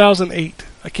 2008.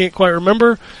 I can't quite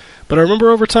remember, but I remember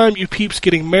over time you peeps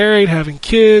getting married, having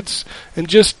kids, and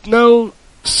just know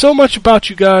so much about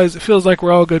you guys, it feels like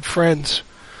we're all good friends.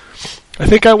 I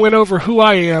think I went over who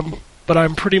I am, but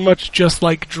I'm pretty much just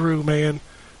like Drew, man.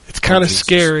 It's kind of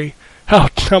scary how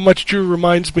much Drew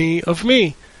reminds me of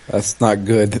me." That's not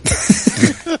good.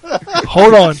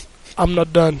 Hold on. I'm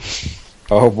not done.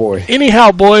 Oh, boy.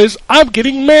 Anyhow, boys, I'm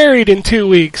getting married in 2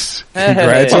 weeks.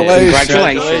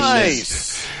 Congratulations.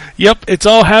 Nice. Yep, it's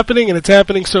all happening, and it's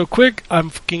happening so quick. I'm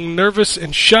fucking nervous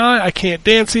and shy. I can't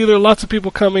dance either. Lots of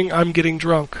people coming. I'm getting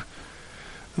drunk.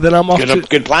 Then I'm off to...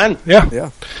 Good plan. Yeah.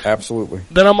 Yeah, absolutely.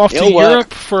 Then I'm off to It'll work.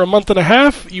 Europe for a month and a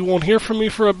half. You won't hear from me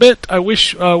for a bit. I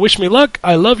wish me luck.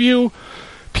 I love you.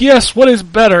 P.S. What is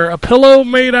better, a pillow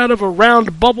made out of a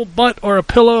round bubble butt or a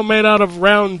pillow made out of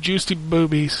round juicy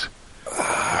boobies?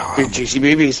 Big juicy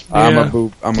boobies. I'm Yeah. a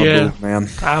boob man.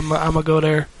 I'm gonna go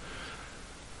there.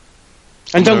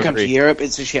 And don't I come to agree. Europe,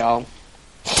 it's a shithole.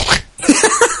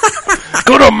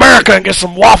 Go to America and get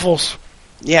some waffles.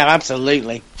 Yeah,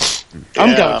 absolutely.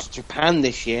 I'm going to Japan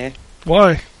this year,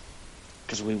 Why?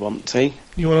 because we want to.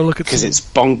 You want to look at Because some... it's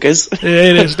bonkers.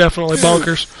 It is definitely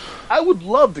bonkers. I would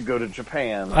love to go to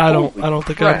Japan. I don't Holy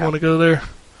think crap. I'd want to go there.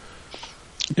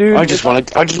 Dude, I just want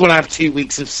to have 2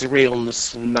 weeks of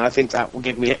surrealness, and I think that will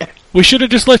give me it. We should have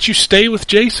just let you stay with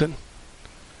Jason.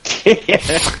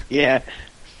 Yeah.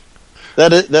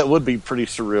 that would be pretty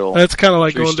surreal. That's kind of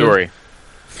like True going story.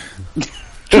 to...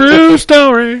 True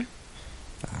story.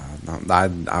 I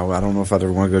don't know if I'd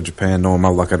ever want to go to Japan. Knowing my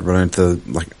luck, I'd run into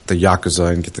like the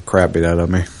Yakuza and get the crap beat out of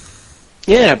me.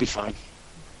 Yeah, that'd be fine.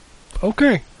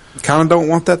 Okay. Kind of don't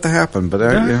want that to happen, but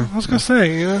yeah. I was gonna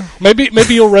say,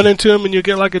 maybe you'll run into him and you'll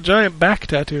get like a giant back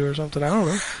tattoo or something. I don't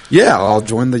know. Yeah, I'll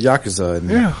join the Yakuza and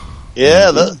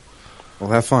Yeah, that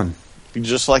we'll have fun. be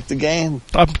just like the game.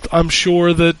 I'm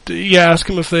sure that ask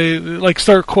him if they like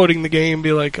start quoting the game.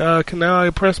 Be like, can now I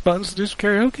press buttons to do some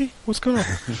karaoke? What's going on?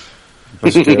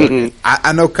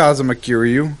 I know Kazuma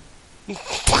Kiryu.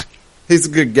 He's a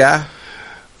good guy.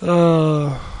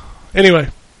 Anyway,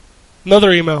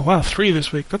 another email. Wow, 3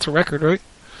 this week. That's a record, right?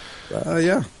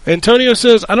 Yeah. Antonio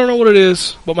says, I don't know what it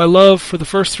is, but my love for the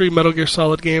first 3 Metal Gear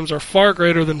Solid games are far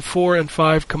greater than 4 and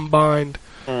 5 combined.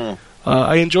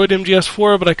 I enjoyed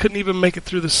MGS4, but I couldn't even make it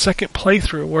through the second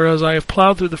playthrough, whereas I have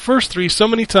plowed through the first 3 so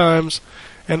many times,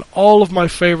 and all of my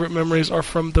favorite memories are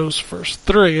from those first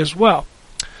 3 as well.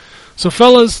 So,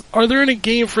 fellas, are there any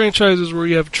game franchises where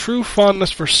you have true fondness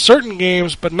for certain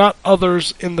games, but not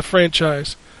others in the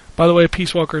franchise? By the way,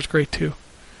 Peace Walker is great too.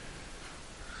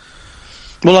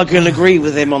 Well, I can agree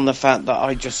with him on the fact that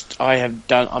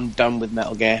I'm done with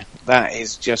Metal Gear. That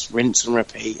is just rinse and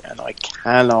repeat, and I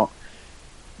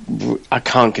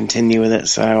can't continue with it.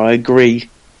 So I agree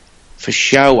for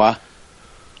sure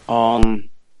on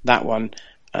that one,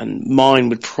 and mine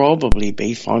would probably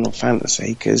be Final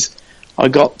Fantasy, because I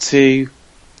got to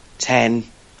 10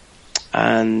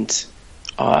 and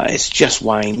it's just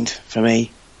waned for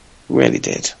me. Really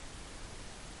did.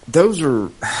 Those are...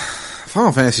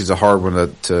 Final Fantasy is a hard one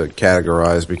to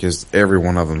categorize because every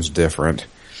one of them's different.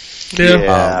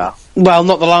 Yeah. Well,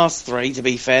 not the last three, to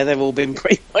be fair. They've all been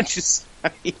pretty much the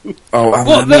same. Oh,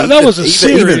 Well, that was a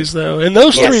series, though, and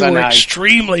those Yes, three I were know.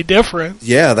 extremely different.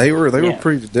 Yeah, they were Yeah.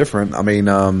 pretty different. I mean,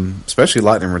 especially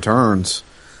Lightning Returns.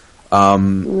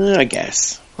 I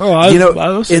guess. Oh,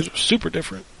 those it- are super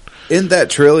different. In that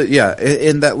trilogy, yeah,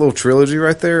 in that little trilogy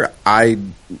right there, I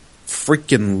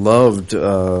freaking loved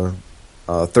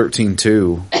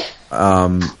 13-2,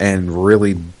 and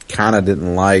really kind of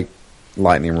didn't like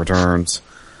Lightning Returns.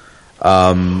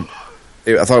 I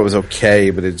thought it was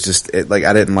okay, but I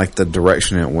didn't like the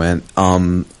direction it went.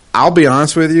 I'll be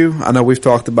honest with you. I know we've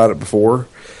talked about it before.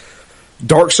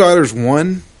 Darksiders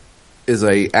 1 is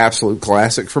a absolute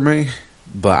classic for me,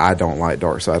 but I don't like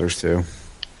Darksiders 2.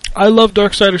 I love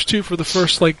Darksiders 2 for the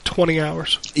first, 20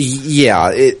 hours.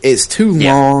 Yeah, it's too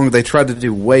long. They tried to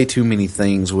do way too many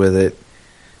things with it.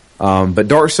 But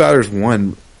Darksiders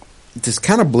 1 just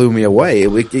kind of blew me away.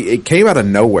 It came out of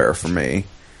nowhere for me.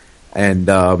 And,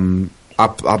 I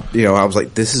was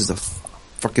like, this is a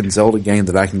fucking Zelda game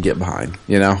that I can get behind,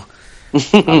 you know?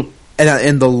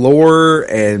 And the lore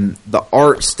and the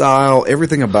art style,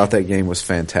 everything about that game was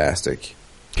fantastic.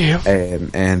 Yeah.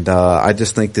 And I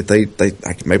just think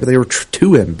that maybe they were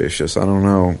too ambitious. I don't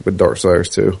know, with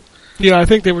Darksiders 2. Yeah, I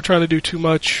think they were trying to do too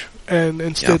much and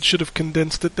instead should have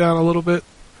condensed it down a little bit.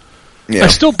 Yeah. I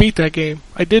still beat that game.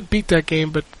 I did beat that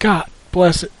game, but God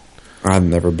bless it. I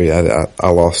never beat. I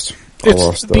lost.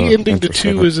 The ending to interest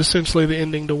in 2 it. is essentially the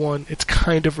ending to 1. It's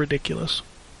kind of ridiculous.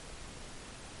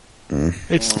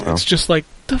 It's just like,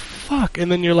 the fuck?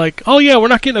 And then you're like, oh yeah, we're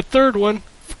not getting a third one.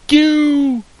 Fuck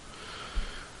you!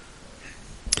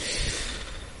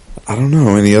 I don't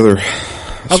know any other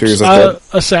series like that.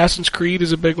 Assassin's Creed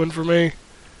is a big one for me.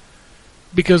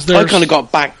 Because I there's... kind of got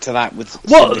back to that with...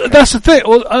 Well, Syndicate. that's the thing.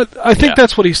 Well, I think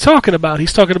that's what he's talking about.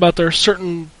 He's talking about there are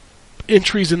certain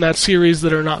entries in that series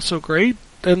that are not so great,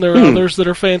 and there are others that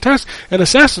are fantastic. And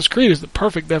Assassin's Creed is the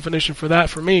perfect definition for that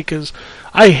for me, because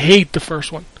I hate the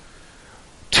first one.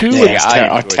 2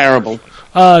 are terrible.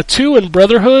 2 and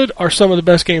Brotherhood are some of the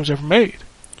best games ever made.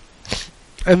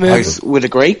 And then, I would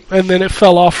agree. and then it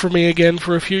fell off for me again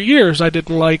for a few years. I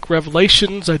didn't like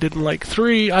Revelations. I didn't like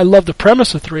 3. I love the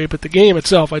premise of 3, but the game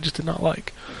itself I just did not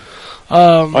like.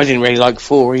 I didn't really like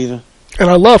 4 either. And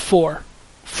I love 4.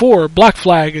 4, Black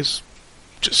Flag is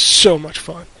just so much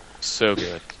fun. So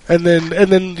good. And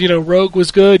then Rogue was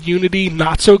good, Unity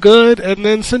not so good, and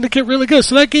then Syndicate really good.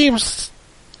 So that game is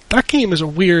a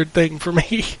weird thing for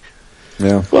me.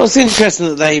 Yeah. Well, it's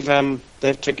interesting that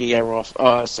they've took a year off,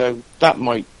 so that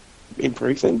might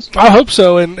improve things. I hope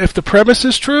so, and if the premise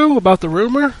is true about the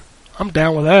rumor, I'm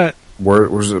down with that.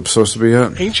 Where's it supposed to be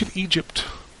at? Ancient Egypt.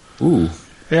 Ooh.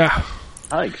 Yeah.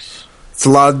 Nice. It's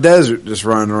a lot of desert just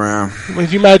running around.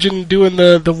 If you imagine doing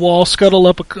the wall scuttle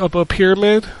up a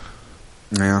pyramid,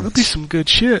 Yeah. that'd be some good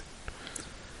shit.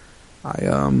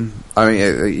 I mean,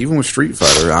 even with Street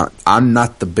Fighter, I'm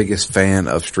not the biggest fan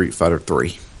of Street Fighter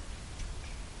 3.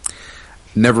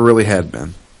 Never really had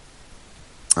been.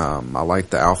 I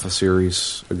like the Alpha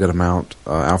series a good amount.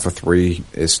 Alpha 3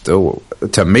 is still,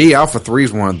 to me, Alpha 3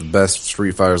 is one of the best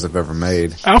Street Fighters they've ever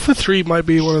made. Alpha 3 might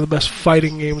be one of the best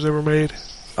fighting games ever made.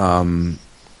 And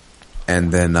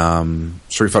then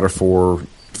Street Fighter 4,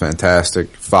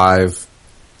 fantastic. 5,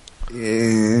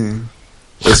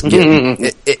 let's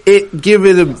give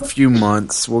it a few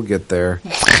months. We'll get there.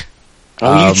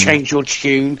 Oh, you change your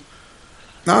tune.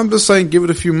 No, I'm just saying, give it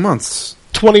a few months.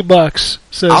 $20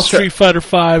 says I'll Street Fighter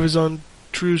 5 is on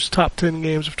Drew's top 10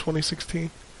 games of 2016.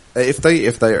 If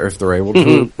they're able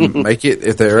to make it,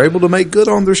 if they're able to make good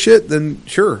on their shit, then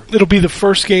sure. It'll be the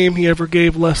first game he ever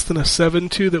gave less than a 7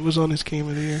 to that was on his Game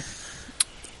of the Year.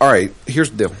 All right,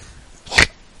 here's the deal.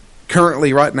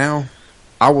 Currently, right now,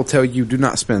 I will tell you, do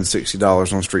not spend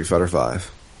 $60 on Street Fighter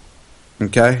 5.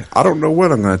 Okay? I don't know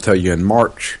what I'm going to tell you in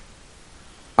March.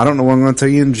 I don't know what I'm going to tell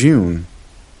you in June.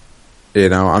 You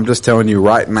know, I'm just telling you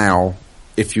right now,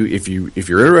 if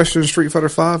you're interested in Street Fighter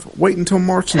V, wait until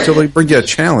March until they bring you a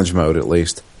challenge mode at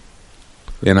least.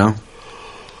 You know?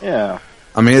 Yeah.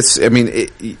 I mean,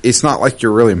 it's not like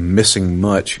you're really missing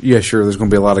much. Yeah, sure, there's going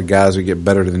to be a lot of guys who get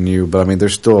better than you, but I mean,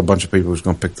 there's still a bunch of people who's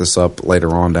going to pick this up later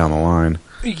on down the line.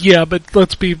 Yeah, but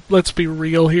let's be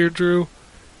real here, Drew.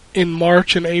 In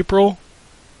March and April,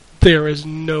 there is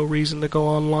no reason to go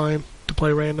online to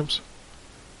play randoms.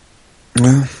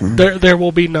 There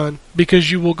will be none, because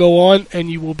you will go on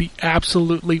and you will be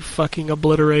absolutely fucking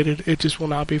obliterated. It just will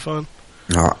not be fun.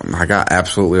 I got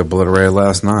absolutely obliterated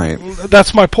last night.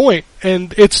 That's my point,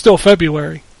 and it's still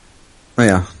February.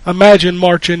 Yeah. Imagine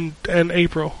March and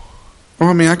April. Well,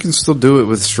 I mean, I can still do it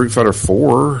with Street Fighter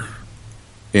 4,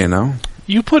 you know?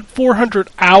 You put 400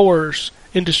 hours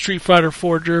into Street Fighter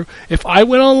 4, Drew. If I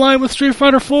went online with Street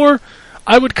Fighter 4,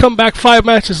 I would come back 5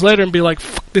 matches later and be like,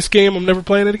 fuck this game, I'm never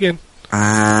playing it again.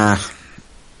 I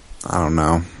don't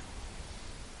know.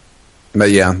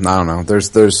 But yeah, I don't know. There's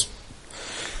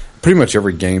pretty much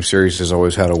every game series has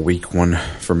always had a weak one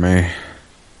for me.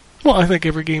 Well, I think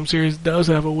every game series does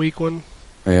have a weak one.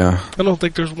 Yeah. I don't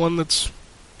think there's one that's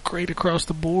great across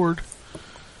the board.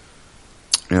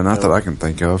 Yeah, not that I can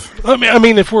think of. I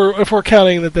mean, if we're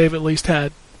counting that they've at least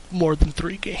had more than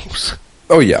 3 games.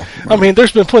 Oh yeah. I mean,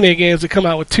 there's been plenty of games that come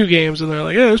out with 2 games and they're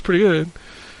like, yeah, it's pretty good.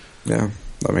 Yeah.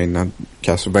 I mean,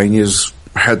 Castlevania's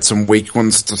had some weak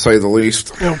ones, to say the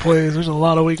least. Oh, please. There's a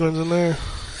lot of weak ones in there.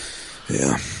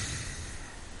 Yeah.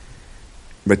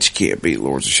 But you can't beat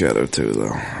Lords of Shadow 2,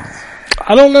 though.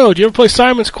 I don't know. Do you ever play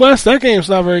Simon's Quest? That game's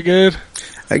not very good.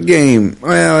 That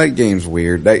game's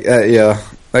weird.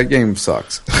 That game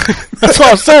sucks. That's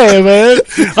what I'm saying, man.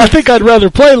 I think I'd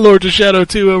rather play Lords of Shadow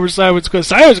 2 over Simon's Quest.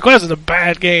 Simon's Quest is a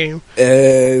bad game.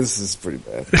 This is pretty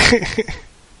bad.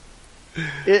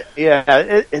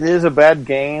 It is a bad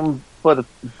game, but it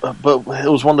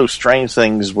was one of those strange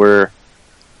things where,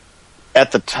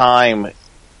 at the time,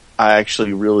 I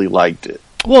actually really liked it.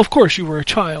 Well, of course, you were a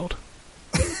child.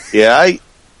 Yeah,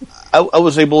 I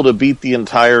was able to beat the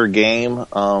entire game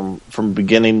from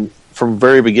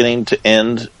very beginning to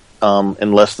end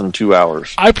in less than 2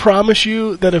 hours. I promise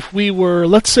you that if we were,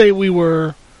 let's say we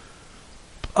were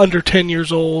under 10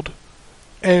 years old,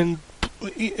 and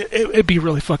it'd be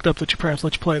really fucked up that your parents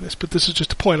let you play this, but this is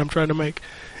just a point I'm trying to make.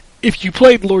 If you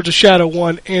played Lords of Shadow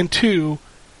 1 and 2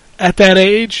 at that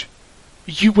age,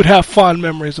 you would have fond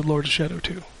memories of Lords of Shadow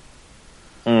 2.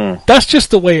 That's just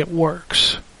the way it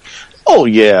works. Oh,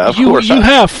 yeah, of course. You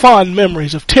have fond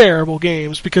memories of terrible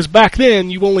games, because back then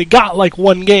you only got like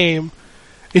one game,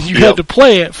 and you had to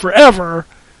play it forever.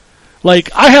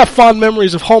 Like, I have fond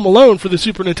memories of Home Alone for the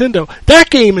Super Nintendo. That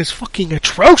game is fucking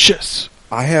atrocious.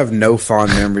 I have no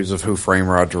fond memories of Who Framed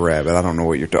Roger Rabbit. I don't know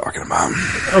what you're talking about.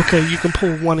 Okay, you can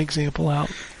pull one example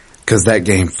out. Because that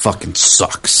game fucking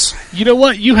sucks. You know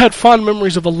what? You had fond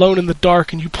memories of Alone in the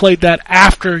Dark, and you played that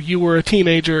after you were a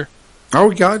teenager.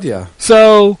 Oh, God, yeah.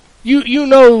 So, you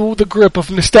know the grip of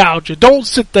nostalgia. Don't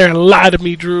sit there and lie to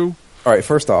me, Drew. All right,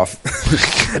 first off,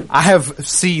 I have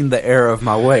seen the error of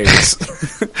my ways.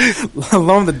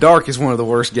 Alone in the Dark is one of the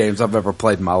worst games I've ever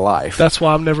played in my life. That's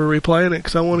why I'm never replaying it,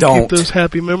 because I want to keep those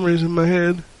happy memories in my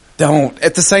head. Don't.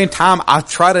 At the same time,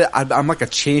 I'm like a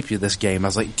champion of this game. I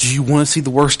was like, do you want to see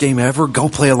the worst game ever? Go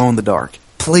play Alone in the Dark.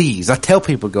 Please. I tell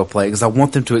people to go play it because I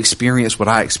want them to experience what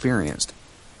I experienced.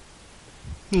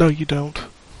 No, you don't.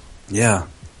 Yeah.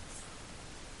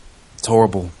 It's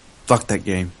horrible. Fuck that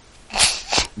game.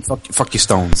 Fuck your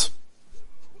Stones.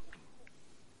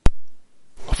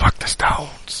 Fuck the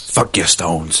Stones. Fuck your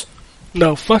Stones.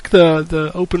 No, fuck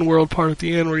the open world part at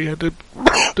the end where you had to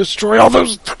destroy all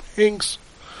those things.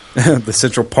 The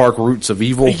Central Park Roots of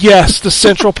Evil? Yes, the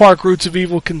Central Park Roots of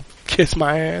Evil can kiss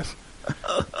my ass.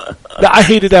 I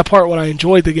hated that part when I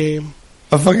enjoyed the game.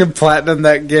 I fucking platinumed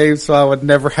that game so I would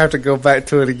never have to go back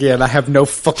to it again. I have no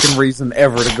fucking reason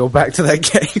ever to go back to that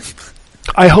game.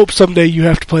 I hope someday you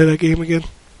have to play that game again.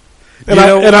 And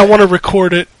I want to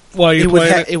record it while you're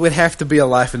playing it. It would have to be a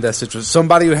life and death situation.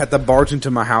 Somebody would have to barge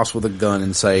into my house with a gun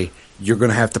and say, you're going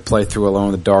to have to play through Alone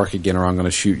in the Dark again or I'm going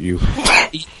to shoot you.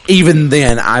 Even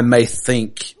then, I may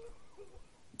think,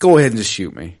 go ahead and just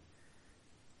shoot me.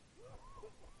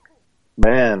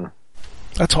 Man.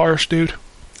 That's harsh, dude.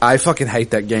 I fucking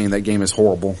hate that game. That game is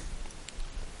horrible.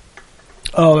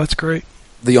 Oh, that's great.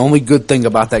 The only good thing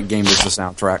about that game is the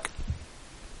soundtrack.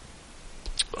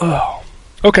 Oh.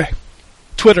 Okay.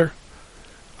 Twitter.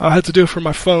 I had to do it for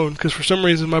my phone because for some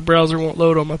reason my browser won't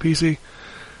load on my PC.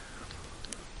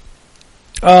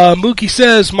 Mookie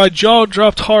says, my jaw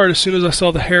dropped hard as soon as I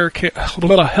saw the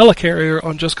helicarrier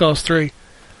on Just Cause 3.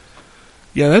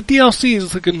 Yeah, that DLC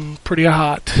is looking pretty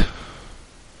hot.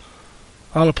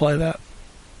 I'm gonna play that.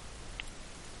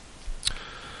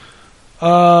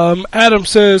 Adam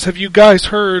says, have you guys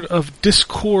heard of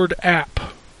Discord app?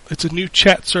 It's a new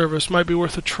chat service. Might be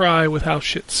worth a try with how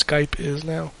shit Skype is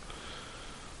now.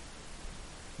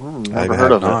 Never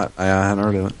heard of it. I hadn't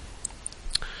heard of it.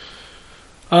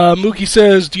 Mookie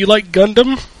says, do you like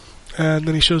Gundam? And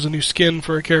then he shows a new skin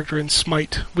for a character in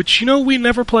Smite, which, we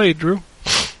never played, Drew.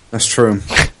 That's true.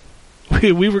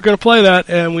 We were going to play that,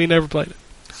 and we never played it.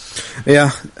 Yeah,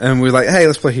 and we were like, hey,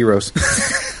 let's play Heroes.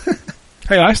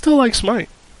 Hey, I still like Smite.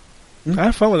 I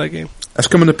have fun with that game. That's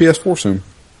coming to PS4 soon.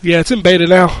 Yeah, it's in beta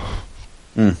now.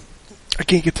 I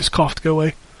can't get this cough to go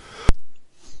away.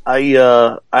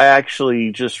 I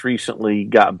actually just recently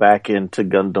got back into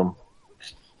Gundam.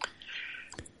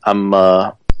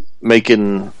 I'm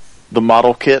making the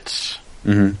model kits.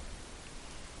 Mm-hmm.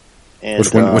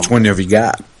 And, which one have you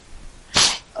got?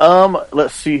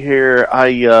 Let's see here.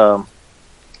 I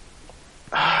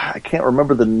can't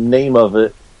remember the name of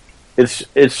it.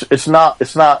 It's not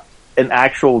an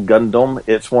actual Gundam.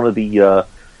 It's one of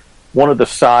the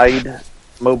side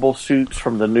mobile suits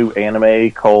from the new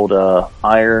anime called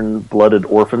Iron Blooded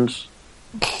Orphans.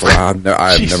 Wow,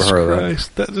 I've Jesus never heard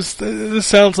Christ. That. This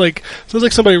sounds like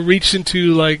somebody reached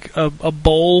into like a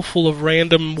bowl full of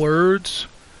random words.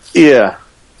 Yeah,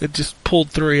 it just pulled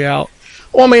 3 out.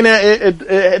 Well, I mean,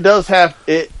 it does have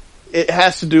it. It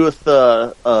has to do with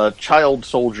child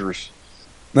soldiers.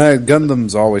 No,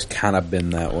 Gundam's always kind of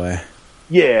been that way.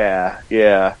 Yeah.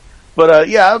 But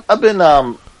I've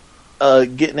been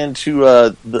getting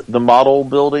into the model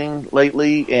building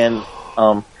lately, and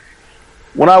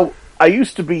when I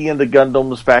used to be into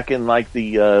Gundams back in like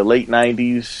the late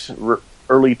 90s,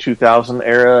 early 2000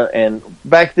 era, and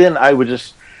back then I would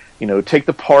just take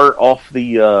the part off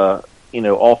the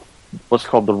off what's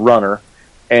called the runner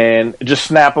and just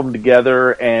snap them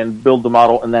together and build the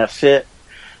model, and that's it.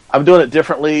 I'm doing it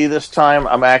differently this time.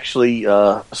 I'm actually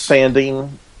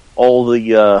sanding all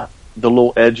the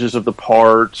little edges of the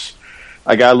parts.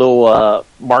 I got a little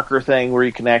marker thing where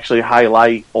you can actually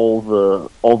highlight all the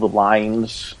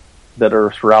lines that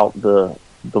are throughout the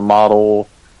model,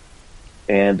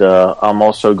 and I'm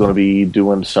also going to be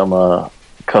doing some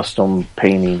custom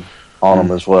painting on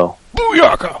them as well.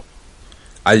 Booyaka!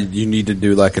 You need to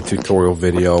do like a tutorial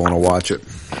video. I want to watch it.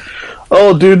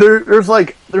 Oh, dude, there's like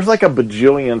a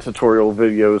bajillion tutorial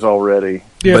videos already.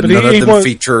 Yeah, but none of them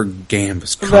feature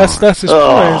Gambus Khan. That's his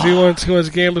point. He wants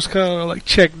Gambus Khan. Like,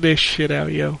 check this shit out,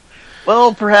 yo.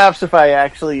 Well, perhaps if I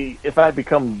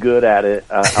become good at it,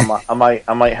 I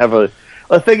might have a.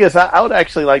 The thing is, I would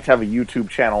actually like to have a YouTube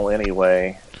channel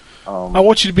anyway. I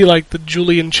want you to be like the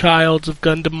Julian Childs of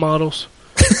Gundam models.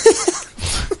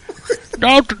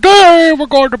 Now today we're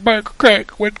going to make a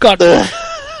cake with Gundam.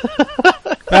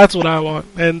 That's what I want,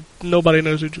 and nobody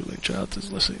knows who Julian Childs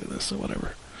is listening to this, so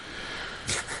whatever.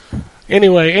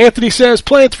 Anyway, Anthony says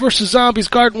Plants vs. Zombies,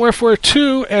 Garden Warfare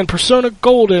 2, and Persona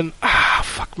Golden.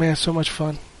 Fuck, man, so much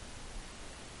fun.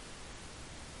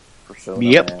 Persona,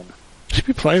 Yep. Man. Should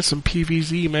be playing some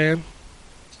PvZ, man.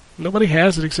 Nobody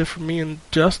has it except for me and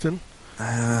Justin.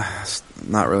 It's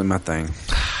not really my thing.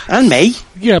 And me.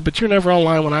 Yeah, but you're never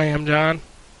online when I am, John.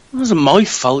 It wasn't my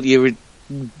fault you were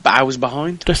hours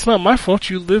behind. That's not my fault.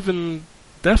 You live in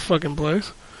that fucking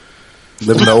place.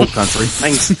 Live in the old country.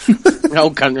 Thanks.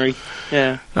 Old country.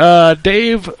 Yeah.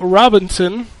 Dave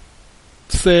Robinson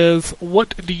says,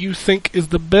 what do you think is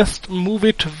the best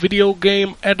movie to video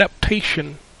game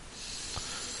adaptation?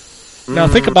 Now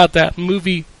think about that.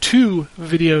 Movie to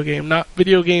video game, not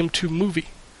video game to movie.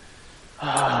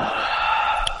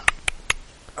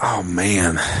 Oh,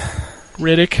 man.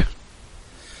 Riddick.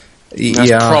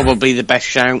 That's probably the best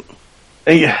shout.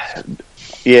 Yeah.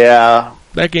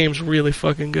 That game's really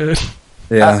fucking good.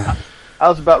 Yeah. I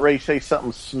was about ready to say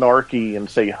something snarky and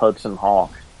say Hudson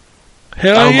Hawk.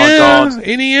 Hell Oh my yeah! God.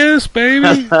 NES,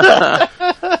 baby! I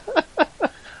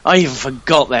even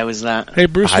forgot there was that. Hey,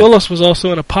 Bruce Willis was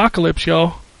also in Apocalypse,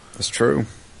 y'all. That's true.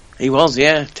 He was,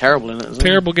 yeah. Terrible in it. As well.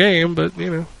 Terrible game, but,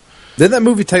 Didn't that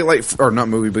movie take or not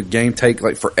movie, but game take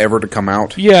forever to come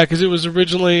out? Yeah, because it was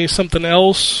originally something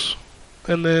else,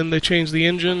 and then they changed the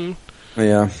engine.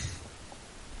 Yeah.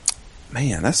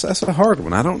 Man, that's a hard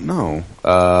one. I don't know.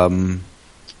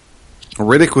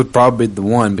 Riddick would probably be the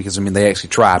one because they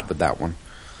actually tried with that one.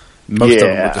 Most of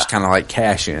them were just kind of like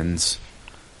cash-ins.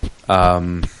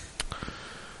 Yeah,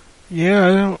 I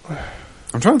don't.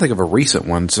 I'm trying to think of a recent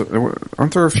one. So,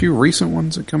 aren't there a few recent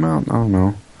ones that come out? I don't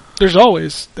know. There's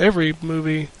always every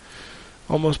movie,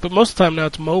 almost, but most of the time now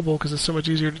it's mobile because it's so much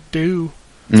easier to do.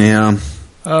 Yeah.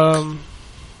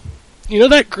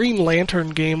 That Green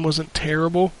Lantern game wasn't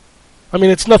terrible.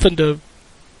 It's nothing to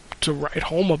to write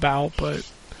home about, but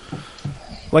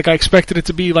like I expected it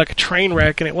to be like a train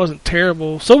wreck, and it wasn't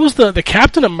terrible. So was the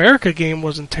Captain America game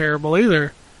wasn't terrible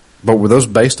either. But were those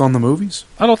based on the movies?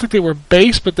 I don't think they were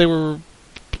based, but they were,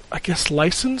 I guess,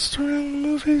 licensed around the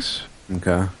movies.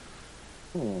 Okay.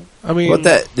 I mean,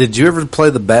 did you ever play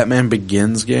the Batman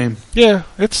Begins game? Yeah,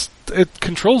 it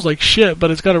controls like shit,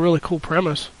 but it's got a really cool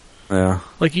premise. Yeah.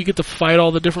 Like you get to fight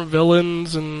all the different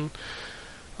villains, and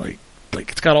like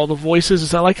it's got all the voices.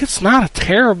 It's not like it's not a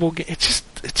terrible game. It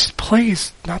just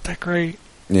plays not that great.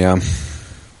 Yeah.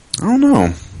 I don't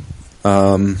know.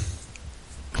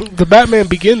 The Batman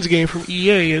Begins game from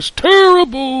EA is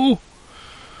terrible.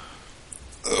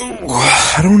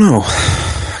 I don't know.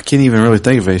 I can't even really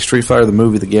think of a Street Fighter the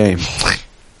movie, the game.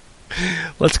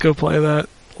 Let's go play that.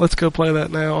 Let's go play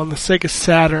that now on the Sega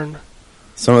Saturn.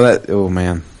 Some of that, oh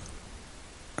man,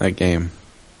 that game.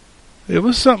 It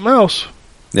was something else.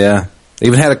 Yeah. It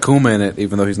even had Akuma in it,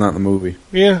 even though he's not in the movie.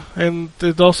 Yeah, and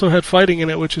it also had fighting in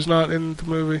it, which is not in the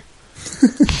movie.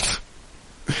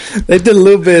 They did a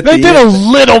little bit. They did a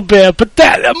little bit, but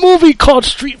a movie called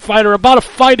Street Fighter about a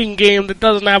fighting game that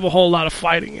doesn't have a whole lot of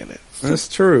fighting in it. That's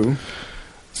true.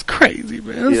 It's crazy,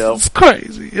 man. It's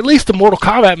crazy. At least the Mortal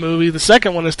Kombat movie, the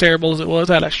second one, as terrible as it was,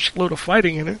 had a shitload of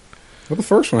fighting in it. Well, the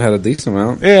first one had a decent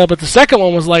amount. Yeah, but the second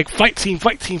one was like fight scene,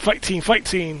 fight scene, fight scene, fight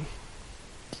scene.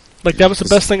 Like, that was the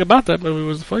best thing about that movie,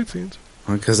 was the fight scenes.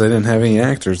 Because they didn't have any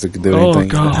actors that could do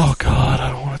anything. Oh, God,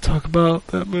 I don't want to talk about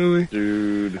that movie.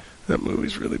 Dude. That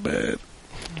movie's really bad.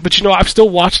 But you know, I've still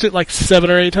watched it like 7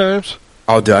 or 8 times.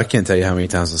 Oh, dude, I can't tell you how many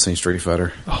times I've seen Street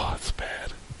Fighter. Oh, it's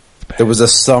bad. There was a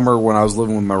summer when I was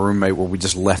living with my roommate where we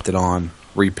just left it on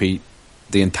repeat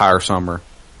the entire summer.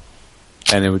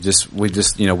 And it would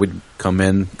we'd come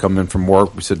in from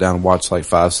work, we sit down and watch like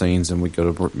 5 scenes, and we'd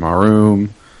go to my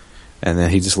room, and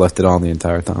then he just left it on the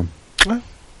entire time.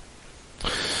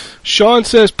 Sean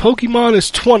says Pokemon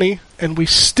is 20, and we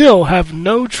still have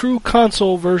no true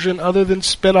console version other than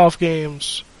spin-off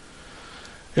games.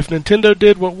 If Nintendo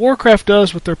did what Warcraft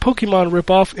does with their Pokemon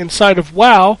ripoff inside of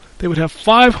WoW, they would have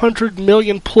 500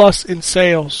 million plus in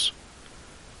sales.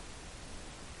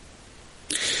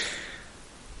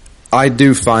 I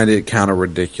do find it kind of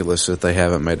ridiculous that they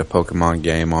haven't made a Pokemon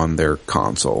game on their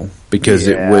console, because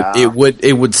it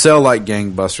would sell like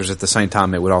gangbusters. At the same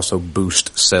time, it would also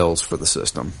boost sales for the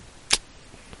system.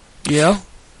 Yeah.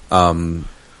 I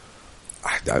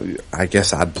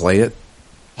guess I'd play it.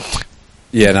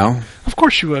 You know, of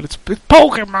course you would. It's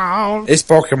Pokemon. It's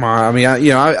Pokemon. I mean,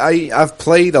 I've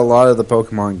played a lot of the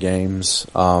Pokemon games,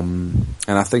 and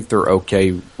I think they're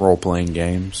okay role playing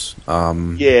games.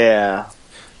 Yeah.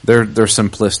 They're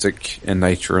simplistic in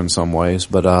nature in some ways,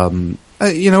 but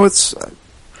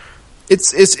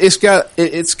it's got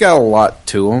a lot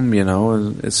to them. You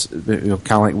know, it's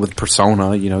kind of like with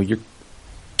Persona. You know, you're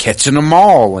catching them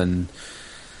all and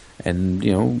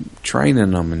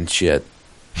training them and shit.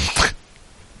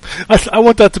 I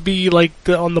want that to be like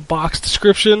on the box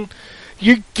description.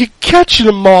 You're catching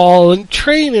them all and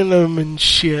training them and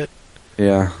shit.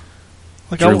 Yeah.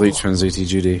 Like Drew Leach from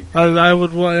ZTGD. I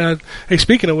would want. Hey,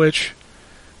 speaking of which,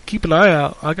 keep an eye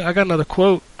out. I got another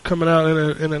quote coming out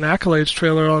in an Accolades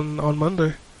trailer on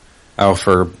Monday. Oh,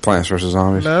 for Plants vs.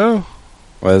 Zombies? No.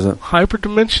 What is it?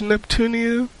 Hyperdimension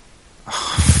Neptunia.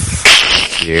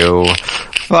 You.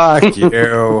 Fuck you.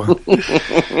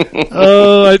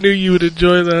 Oh, I knew you would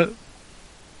enjoy that.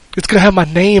 It's gonna have my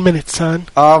name in it, son.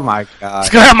 Oh my god. It's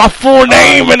gonna have my full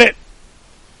name in it.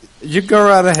 You go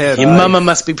right ahead. Your mama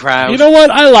must be proud. You know what?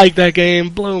 I like that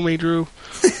game. Blow me, Drew.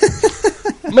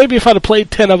 Maybe if I'd have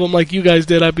played 10 of them like you guys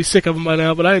did, I'd be sick of them by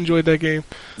now, but I enjoyed that game.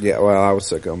 Yeah, well, I was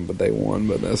sick of them, but they won,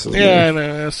 but that's just yeah, I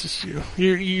know, that's just you.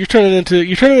 You're turning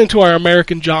into our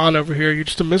American John over here. You're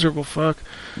just a miserable fuck.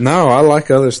 No, I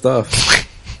like other stuff.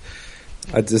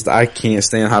 I can't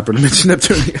stand Hyperdimension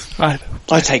Neptunia.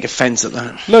 I take offense at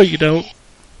that. No, you don't.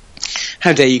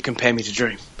 How dare you compare me to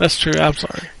Drew? That's true, I'm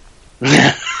sorry.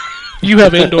 You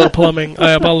have indoor plumbing.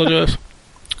 I apologize.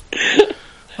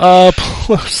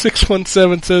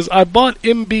 617 says, I bought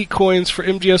MB coins for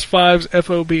MGS5's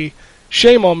FOB.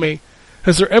 Shame on me.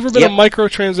 Has there ever been a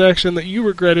microtransaction that you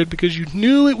regretted because you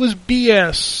knew it was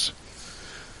BS?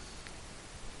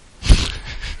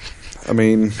 I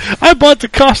mean, I bought the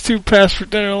costume pass for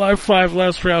Dead or Alive 5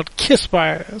 last round. Kiss my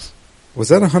ass. Was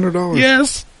that $100?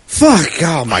 Yes. Fuck,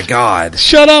 oh my god.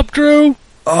 Shut up, Drew.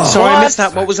 Oh, sorry, I missed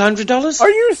that. What was $100? Are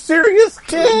you serious,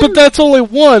 kid? But that's only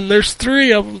one. There's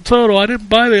 3 of them total. I didn't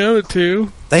buy the other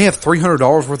 2. They have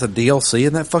 $300 worth of DLC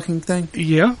in that fucking thing?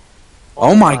 Yeah.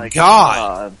 Oh my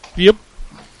god. Yep.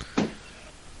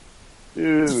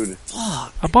 Dude.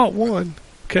 Fuck. I bought one.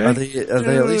 Okay. Are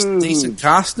they at least decent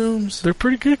costumes? They're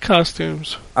pretty good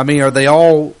costumes. I mean, are they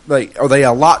all are they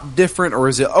a lot different, or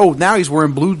is it? Oh, now he's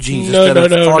wearing blue jeans. No.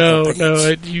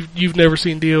 Instead of You've never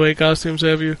seen DOA costumes,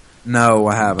 have you? No,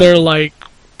 I haven't. They're like,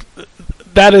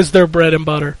 that is their bread and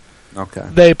butter. Okay.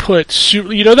 They put,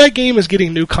 that game is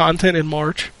getting new content in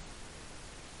March.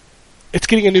 It's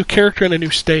getting a new character and a new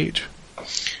stage.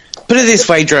 Put it this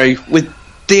way, Drew. With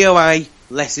DOA,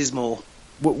 less is more.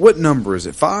 What number is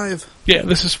it? 5? Yeah,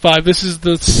 this is 5. This is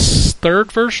the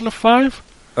third version of 5.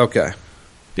 Okay.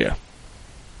 Yeah.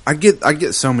 I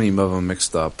get so many of them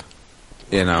mixed up.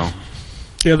 Yeah,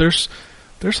 there's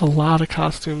a lot of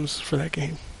costumes for that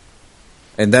game.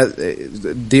 And that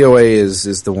DOA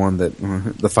is the one that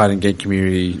the fighting game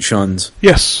community shuns.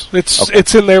 Yes,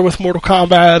 it's in there with Mortal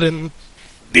Kombat and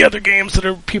the other games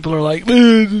that people are like.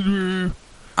 I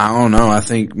don't know. I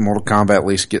think Mortal Kombat at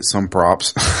least gets some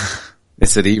props.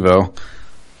 It's at Evo.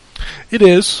 It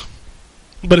is,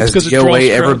 but it's because it draws DOA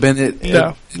ever been at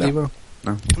Evo?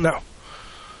 No.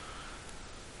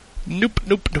 Nope.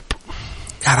 God,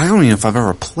 I don't even know if I've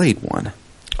ever played one.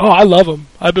 Oh, I love them.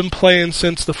 I've been playing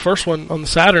since the first one on the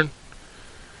Saturn.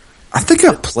 I think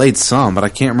I played some, but I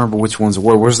can't remember which ones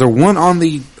were. Was there one on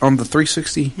the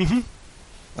 360? Mm-hmm.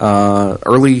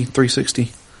 Early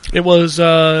 360? It was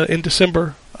in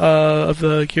December of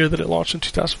the year that it launched in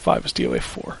 2005. It's DOA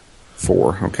 4.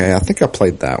 4, okay. I think I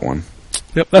played that one.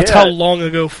 Yep, that's how long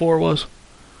ago 4 was.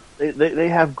 They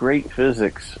have great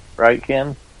physics, right,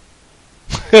 Ken?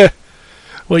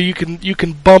 Well, you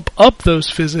can bump up those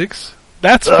physics.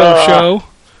 That's faux show.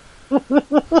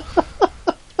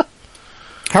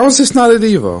 How is this not at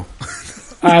Evo?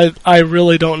 I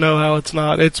really don't know how it's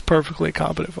not. It's a perfectly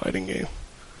competent fighting game.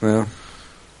 Yeah.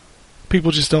 People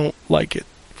just don't like it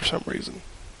for some reason.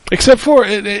 Except for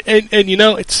and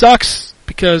it sucks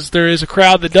because there is a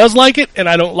crowd that does like it, and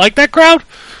I don't like that crowd.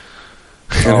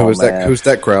 And who's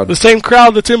that crowd? The same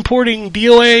crowd that's importing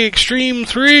DOA Extreme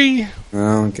 3.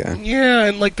 Oh, okay. Yeah,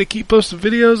 and they keep posting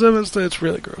videos of it and stuff. It's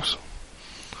really gross.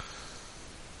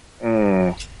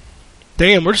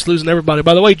 Damn, we're just losing everybody.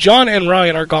 By the way, John and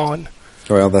Ryan are gone.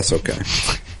 Well, that's okay.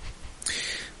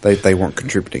 They weren't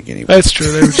contributing anyway. That's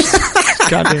true. They were just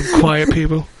goddamn quiet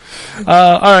people.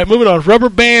 All right, moving on. Rubber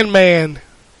Band Man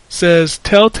says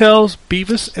Telltale's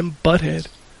Beavis and Butthead.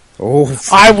 Oh,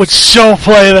 I would so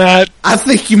play that. I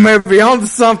think you may be onto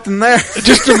something there.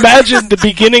 Just imagine the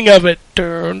beginning of it.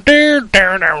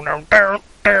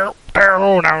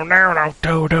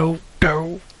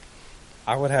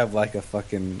 I would have like a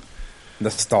fucking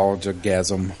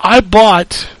nostalgia-gasm.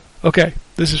 Okay,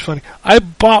 this is funny. I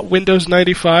bought Windows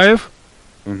 95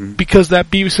 because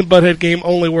that Beavis and Butthead game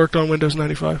only worked on Windows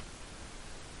 95.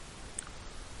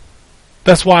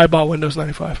 That's why I bought Windows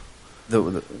 95. There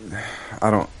was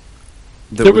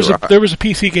a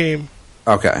PC game.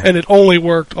 Okay. And it only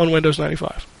worked on Windows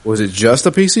 95. Was it just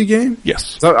a PC game?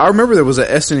 Yes. So I remember there was a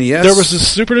SNES. There was a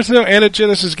Super Nintendo and a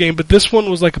Genesis game, but this one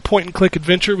was like a point-and-click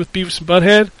adventure with Beavis and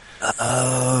Butthead.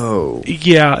 Oh.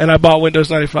 Yeah, and I bought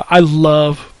Windows 95. I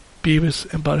love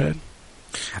Beavis and Butthead.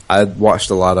 I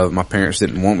watched a lot of it. My parents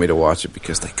didn't want me to watch it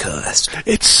because they cussed.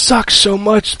 It sucks so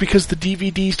much because the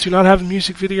DVDs do not have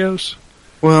music videos.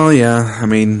 Well, yeah, I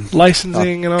mean...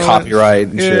 Licensing and all copyright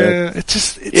and shit. It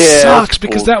sucks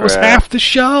because that was half the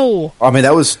show. I mean,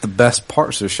 that was the best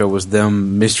parts of the show was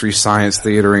them Mystery Science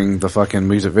Theatering the fucking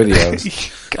music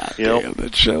videos. God damn,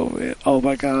 that show, man. Oh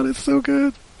my god, it's so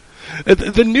good.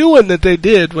 The new one that they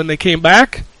did when they came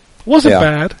back wasn't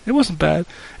bad. It wasn't bad.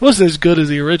 It wasn't as good as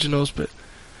the originals, but...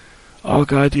 Oh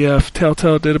god, yeah, if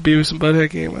Telltale did a Beavis and Butthead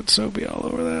game, I'd so be all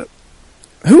over that.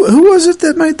 Who was it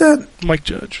that made that? Mike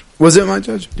Judge. Was it Mike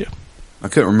Judge? Yeah. I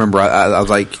couldn't remember. I was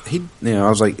like, I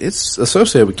was like, it's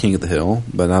associated with King of the Hill,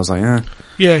 but I was like, eh.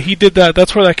 Yeah, he did that.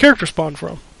 That's where that character spawned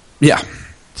from. Yeah.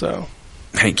 So.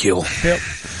 Hank Hill. Yep.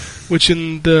 Which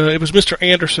it was Mr.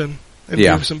 Anderson in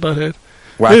Beavis and Butthead.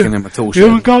 Whacking in my tool shed.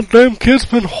 You goddamn kids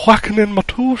been whacking in my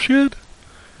tool shed?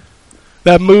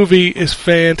 That movie is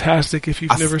fantastic if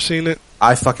you've never seen it.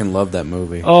 I fucking love that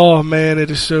movie. Oh man,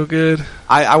 it is so good.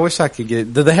 I wish I could get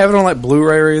it. Did they have it on like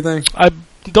Blu-ray or anything? I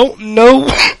don't know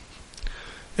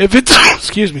if it's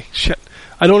excuse me. Shit.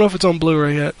 I don't know if it's on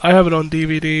Blu-ray yet. I have it on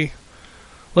DVD.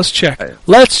 Let's check.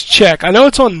 I know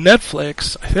it's on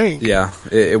Netflix, I think. Yeah,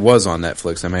 it was on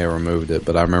Netflix. I may have removed it,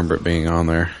 but I remember it being on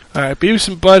there. Alright, Beavis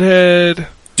and Butthead.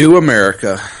 Do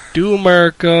America.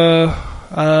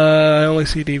 I only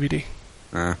see DVD.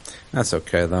 That's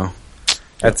okay though.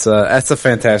 That's a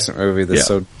fantastic movie that's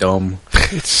so dumb.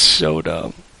 It's so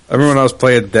dumb. I remember when I was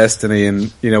playing Destiny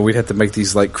and, we'd have to make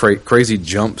these like crazy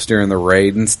jumps during the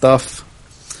raid and stuff.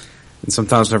 And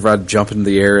sometimes whenever I'd jump into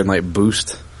the air and like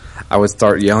boost, I would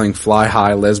start yelling, "Fly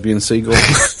high, lesbian seagull."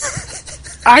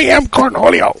 I am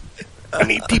Cornholio. I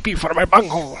need TP for my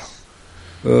bunghole.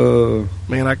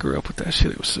 Man, I grew up with that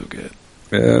shit. It was so good.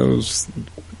 Yeah, it was.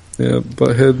 Yeah,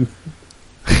 butthead.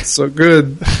 So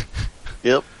good.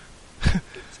 Yep.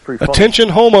 It's pretty funny. Attention,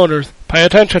 homeowners. Pay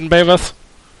attention, babies.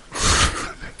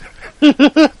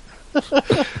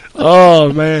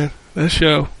 Oh, man. That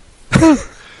show.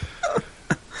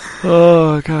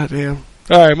 Oh, goddamn.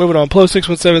 Alright, moving on.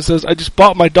 Plo617 says, I just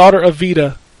bought my daughter a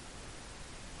Vita.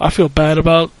 I feel bad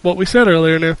about what we said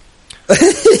earlier now.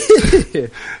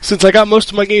 Since I got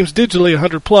most of my games digitally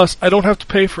 100+, I don't have to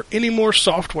pay for any more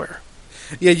software.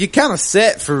 Yeah, you kind of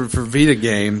set for Vita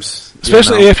games.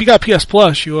 Especially if you got PS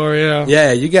Plus, you are, yeah.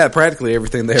 Yeah, you got practically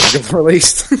everything they ever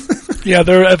released. Yeah,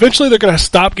 eventually they're going to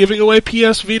stop giving away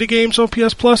PS Vita games on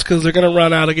PS Plus because they're going to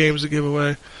run out of games to give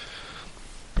away.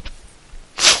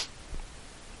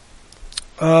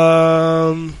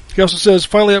 He also says,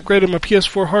 finally upgraded my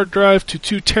PS4 hard drive to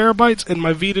 2 terabytes and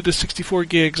my Vita to 64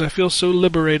 gigs. I feel so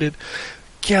liberated.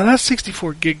 Yeah, that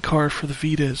 64 gig card for the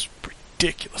Vita is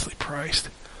ridiculously priced.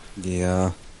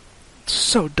 Yeah. It's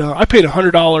so dumb. I paid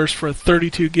 $100 for a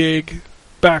 32 gig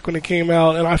back when it came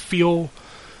out, and I feel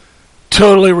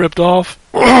totally ripped off.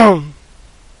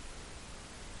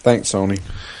 Thanks, Sony.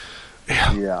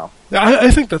 Yeah.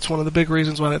 I think that's one of the big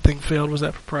reasons why that thing failed was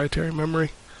that proprietary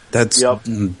memory. That's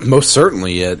most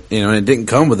certainly it. You know, and it didn't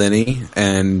come with any,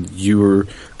 and you were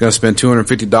going to spend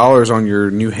 $250 on your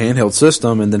new handheld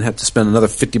system, and then have to spend another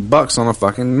 $50 on a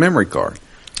fucking memory card.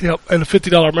 Yep, and a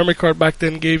 $50 memory card back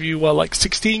then gave you, what, like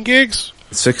 16 gigs?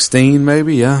 16,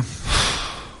 maybe, yeah.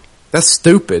 That's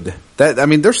stupid. I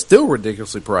mean, they're still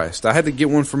ridiculously priced. I had to get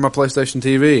one for my PlayStation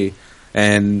TV,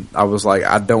 and I was like,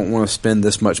 I don't want to spend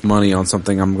this much money on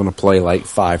something I'm going to play like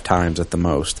 5 times at the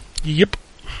most. Yep.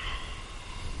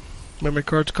 Memory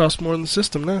cards cost more than the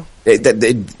system now.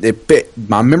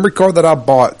 My memory card that I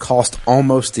bought cost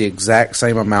almost the exact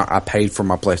same amount I paid for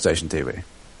my PlayStation TV.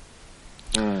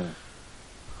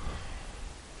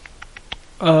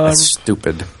 That's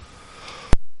stupid.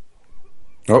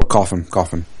 Oh, coughing.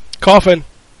 Coughing.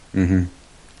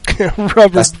 Mm-hmm.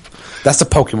 Rubber. That's a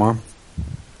Pokemon.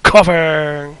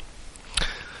 Coughing.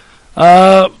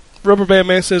 Rubber Band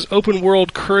Man says, open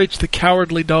world Courage the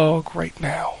Cowardly Dog right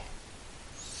now.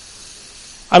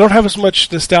 I don't have as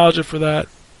much nostalgia for that.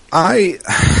 I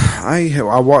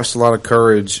watched a lot of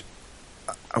Courage.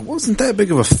 I wasn't that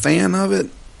big of a fan of it.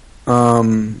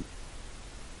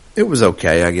 It was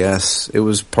okay, I guess. It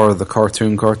was part of the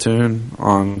cartoon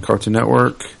on Cartoon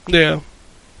Network. Yeah.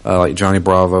 Like Johnny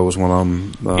Bravo was one of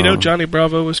them. You know, Johnny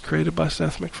Bravo was created by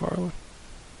Seth MacFarlane.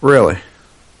 Really?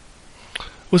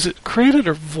 Was it created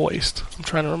or voiced? I'm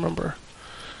trying to remember.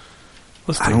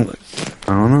 Let's take a look.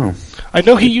 I don't know. I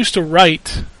know he used to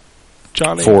write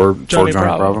Johnny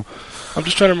Bravo. I'm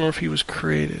just trying to remember if he was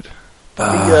created.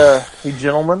 Hey,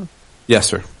 gentlemen. Yes,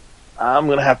 sir. I'm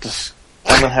gonna have to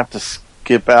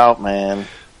skip out, man.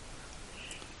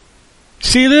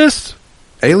 See this?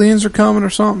 Aliens are coming or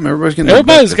something.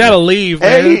 Everybody's got to leave,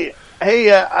 man.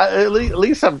 Hey, at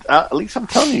least I'm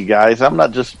telling you guys, I'm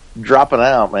not just dropping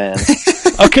out, man.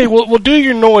 Okay, we'll do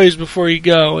your noise before you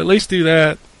go. At least do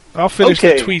that. I'll finish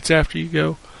the tweets after you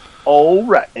go. All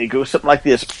right, it goes something like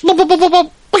this.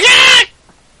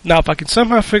 Now, if I can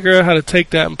somehow figure out how to take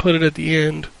that and put it at the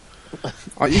end.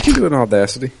 Oh, you can do it in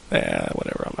Audacity. Yeah,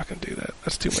 whatever. I'm not going to do that.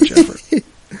 That's too much effort.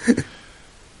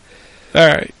 All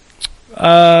right.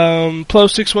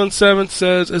 Plo617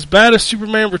 says, as bad as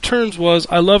Superman Returns was,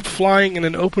 I loved flying in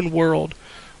an open world.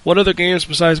 What other games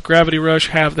besides Gravity Rush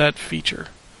have that feature?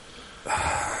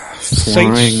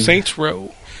 Saints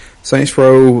Row. Saints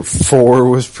Row 4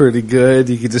 was pretty good.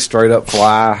 You could just straight up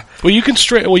fly. Well, you can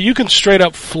straight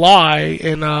up fly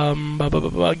and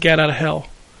get out of hell.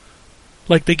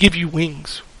 Like they give you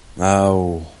wings.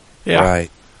 Oh, yeah.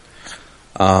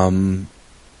 Right.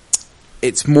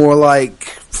 It's more like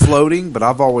floating, but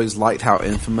I've always liked how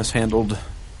Infamous handled,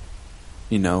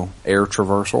 air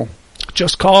traversal.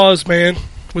 Just Cause, man.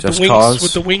 With Just the wings, Cause.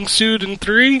 with the wingsuit in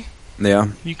 3, yeah,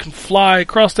 you can fly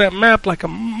across that map like a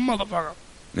motherfucker.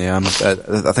 Yeah,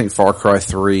 I think Far Cry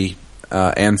 3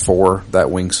 and 4, that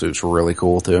wingsuit's really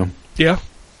cool too. Yeah.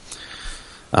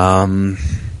 I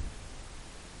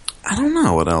don't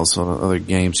know what else other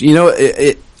games.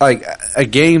 It like a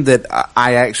game that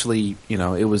I actually,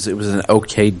 it was an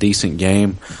okay, decent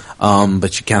game,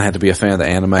 but you kind of had to be a fan of the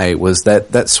anime. Was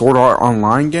that Sword Art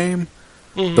Online game?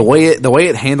 Mm-hmm. The way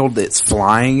it handled its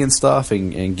flying and stuff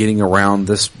and getting around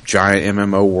this giant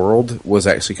MMO world was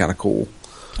actually kind of cool.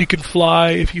 You can fly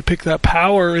if you pick that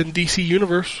power in DC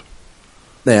Universe.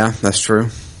 Yeah, that's true.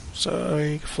 So, I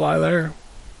mean, you can fly there.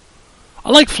 I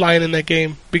like flying in that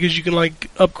game because you can, like,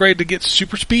 upgrade to get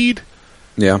super speed.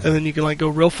 Yeah. And then you can, like, go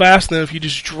real fast. And then if you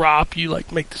just drop, you,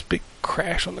 like, make this big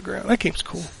crash on the ground. That game's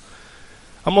cool.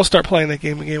 I'm going to start playing that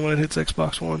game again when it hits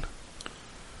Xbox One.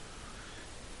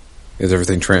 Is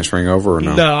everything transferring over or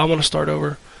no? No, I want to start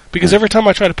over. Because every time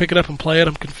I try to pick it up and play it,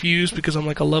 I'm confused because I'm,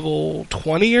 like, a level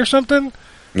 20 or something.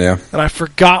 Yeah. And I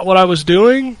forgot what I was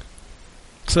doing.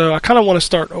 So I kind of want to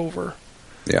start over.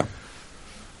 Yeah.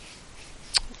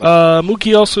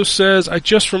 Mookie also says, I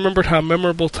just remembered how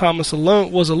memorable Thomas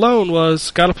Alone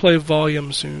was. Gotta play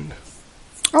Volume soon.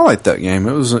 I liked that game.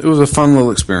 It was a fun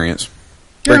little experience.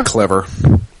 Very clever.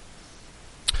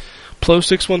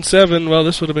 Plo617, well,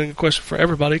 this would have been a question for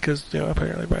everybody because, you know,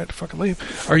 apparently I had to fucking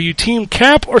leave. Are you Team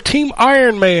Cap or Team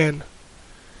Iron Man?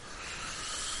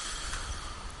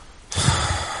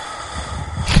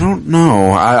 I don't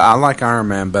know. I like Iron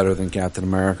Man better than Captain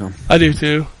America. I do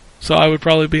too. So I would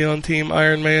probably be on Team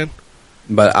Iron Man.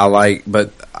 But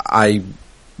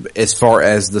as far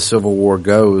as the Civil War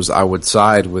goes, I would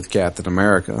side with Captain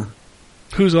America.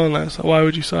 Who's on that? So why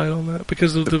would you side on that?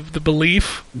 Because of the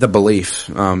belief? The belief.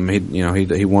 He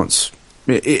wants.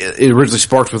 It originally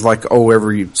sparked with like,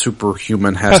 every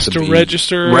superhuman has to be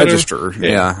register.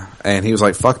 Yeah. And he was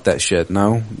like, "Fuck that shit."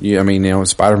 No,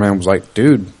 Spider-Man was like,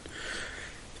 "Dude,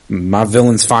 my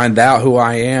villains find out who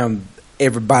I am.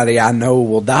 Everybody I know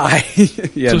will die."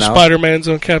 Spider-Man's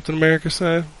on Captain America's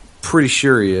side? Pretty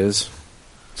sure he is.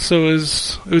 So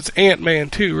it's Ant-Man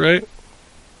too, right?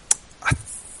 I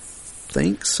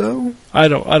think so. I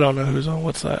don't know who's on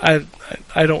what side.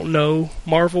 I don't know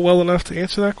Marvel well enough to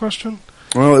answer that question.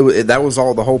 Well, that was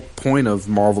the whole point of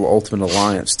Marvel Ultimate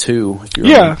Alliance too.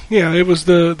 Yeah. It was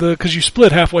the because you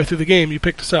split halfway through the game, you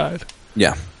picked a side.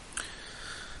 Yeah,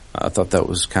 I thought that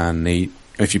was kind of neat.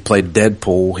 If you played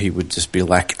Deadpool, he would just be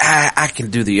like, I can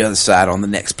do the other side on the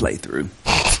next playthrough.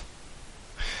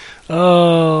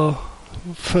 Oh,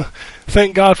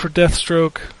 thank God for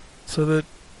Deathstroke, so that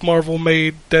Marvel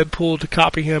made Deadpool to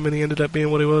copy him, and he ended up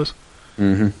being what he was.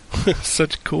 Mm-hmm.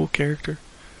 Such a cool character.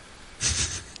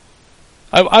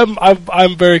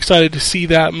 I'm very excited to see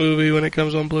that movie when it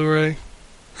comes on Blu-ray.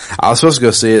 I was supposed to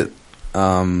go see it with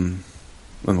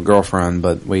my girlfriend,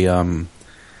 but we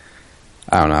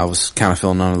I don't know, I was kind of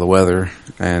feeling under the weather,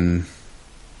 and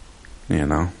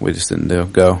we just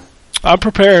didn't go. I'm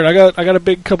prepared. I got a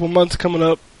big couple months coming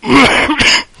up.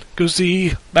 Go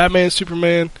see Batman,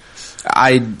 Superman.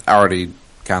 I already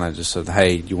kind of just said,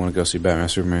 "Hey, do you want to go see Batman,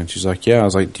 Superman?" She's like, "Yeah." I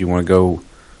was like, "Do you want to go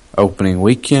opening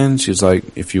weekend?" She's like,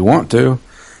 "If you want to."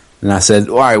 And I said,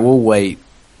 "All right, we'll wait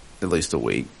at least a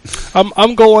week."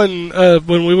 I'm going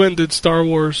when we went and did Star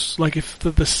Wars, like if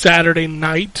the Saturday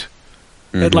night.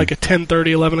 At like a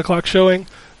 10:30, 11 o'clock showing.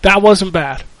 That wasn't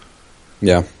bad.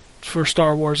 Yeah. For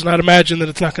Star Wars. And I'd imagine that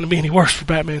it's not going to be any worse for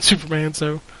Batman and Superman,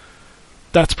 so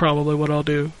that's probably what I'll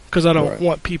do. Because I don't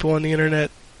want people on the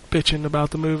internet bitching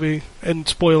about the movie and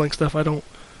spoiling stuff I don't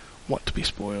want to be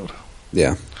spoiled.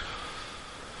 Yeah.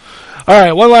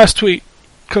 Alright, one last tweet.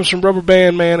 Comes from Rubber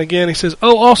Band Man again. He says,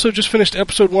 also just finished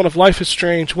episode 1 of Life is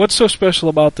Strange. What's so special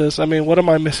about this? I mean, what am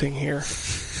I missing here?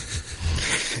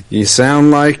 You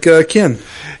sound like Ken.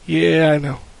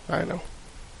 Yeah, I know.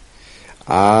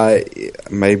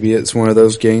 Maybe it's one of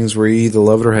those games where you either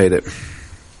love it or hate it.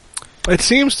 It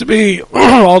seems to be,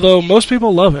 although most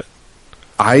people love it.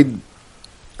 I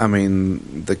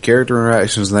mean, the character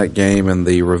interactions in that game and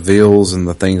the reveals and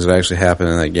the things that actually happen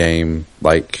in that game,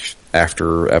 like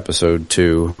after episode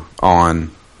 2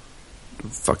 on,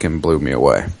 fucking blew me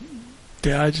away.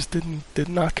 Yeah, I just did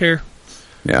not care.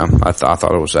 Yeah, I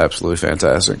thought it was absolutely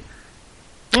fantastic.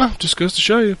 Well, just goes to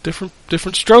show you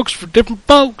different strokes for different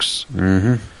folks.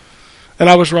 Mm-hmm. And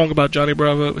I was wrong about Johnny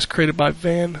Bravo. It was created by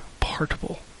Van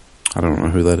Partible. I don't know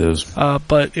who that is.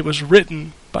 But it was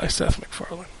written by Seth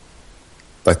MacFarlane.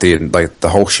 Like the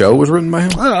whole show was written by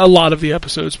him? A lot of the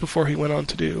episodes before he went on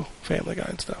to do Family Guy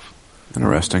and stuff.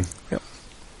 Interesting. Yep.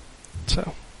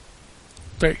 So,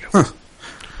 there you go. Huh.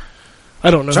 I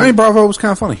don't know. Johnny Bravo was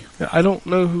kind of funny. Yeah, I don't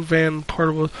know who Van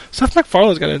Partible is. Seth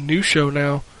MacFarlane's got a new show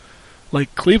now.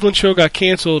 Like, Cleveland show got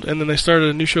canceled, and then they started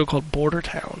a new show called Border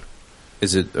Town.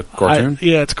 Is it a cartoon?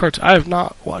 Yeah, it's a cartoon. I have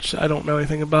not watched it. I don't know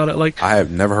anything about it. Like, I have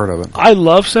never heard of it. I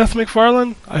love Seth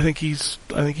MacFarlane. I think he's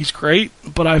great,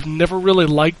 but I've never really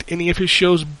liked any of his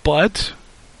shows but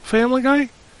Family Guy.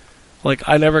 Like,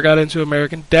 I never got into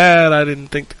American Dad. I didn't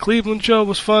think the Cleveland show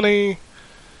was funny.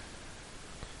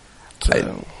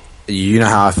 So, you know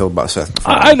how I feel about Seth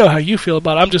MacFarlane. I know how you feel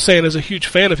about it. I'm just saying, as a huge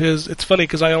fan of his, it's funny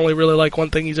because I only really like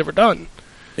one thing he's ever done.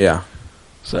 Yeah.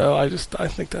 So I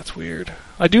think that's weird.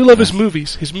 I do love his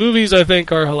movies. His movies, I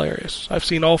think, are hilarious. I've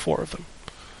seen all 4 of them.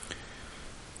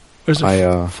 There's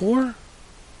 4?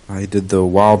 I did the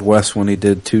Wild West one. He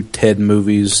did 2 Ted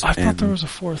movies. I thought there was a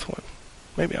 4th one.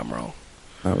 Maybe I'm wrong.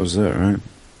 That was it, right?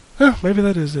 Yeah, maybe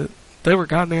that is it. They were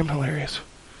goddamn hilarious.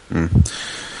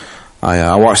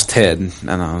 I watched Ted, and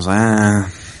I was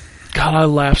like, God, I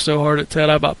laughed so hard at Ted,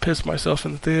 I about pissed myself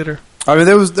in the theater. I mean,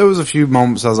 there was a few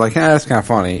moments I was like, that's kind of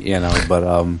funny, you know, but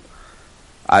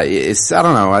I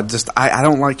don't know. I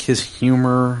don't like his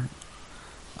humor.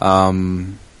 I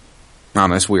don't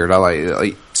know, it's weird. I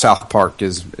like South Park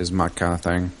is my kind of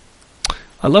thing.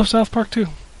 I love South Park too.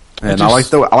 And I like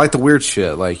the weird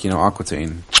shit, like, you know, Aqua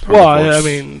Teen. Well, I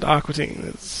mean, Aqua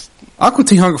Teen is... Aqua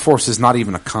Teen Hunger Force is not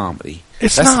even a comedy.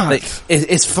 It's not.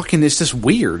 It's just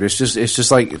weird. It's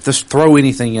just like, just throw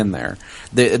anything in there.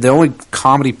 The only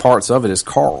comedy parts of it is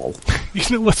Carl. You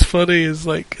know what's funny is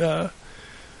like,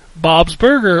 Bob's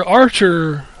Burger,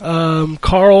 Archer,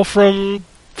 Carl from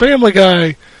Family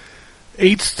Guy,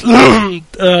 H.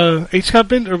 Scott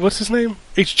Ben, or what's his name?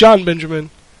 H. John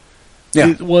Benjamin. Yeah.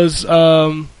 It was,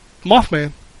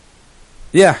 Mothman.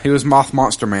 Yeah, he was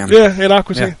Monster Man. Yeah, in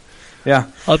Aqua Teen.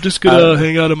 Yeah. I'm just gonna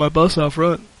hang out in my bus out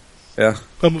front. Yeah.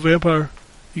 I'm a vampire.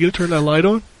 You gonna turn that light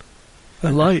on?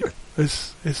 That light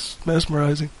is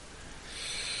mesmerizing.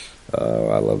 Oh,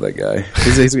 I love that guy.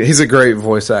 He's a great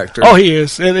voice actor. Oh, he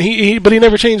is, and but he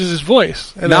never changes his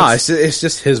voice. And it's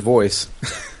just his voice.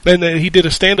 And then he did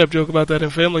a stand-up joke about that in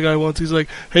Family Guy once. He's like,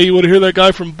 "Hey, you want to hear that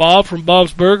guy from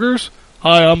Bob's Burgers?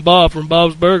 Hi, I'm Bob from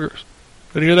Bob's Burgers.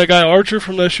 Want to hear that guy Archer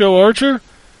from that show Archer?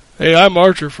 Hey, I'm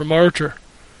Archer from Archer."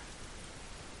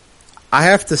 I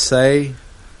have to say,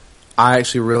 I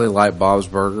actually really like Bob's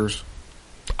Burgers.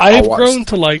 I have grown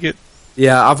to like it.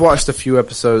 Yeah, I've watched a few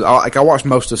episodes. I watched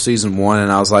most of season 1,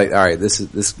 and I was like, all right, this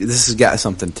has got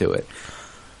something to it.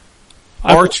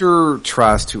 Archer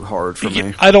tries too hard for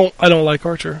me. I don't like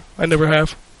Archer. I never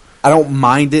have. I don't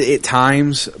mind it at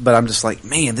times, but I'm just like,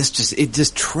 man, it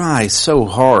just tries so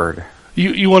hard.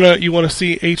 You wanna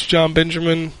see H. John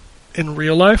Benjamin in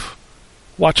real life?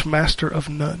 Watch Master of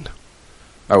None.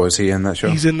 Oh, is he in that show?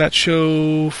 He's in that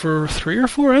show for 3 or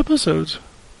 4 episodes.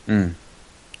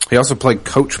 He also played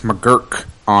Coach McGurk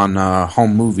on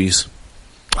Home Movies.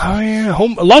 Oh yeah,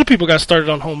 a lot of people got started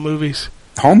on Home Movies.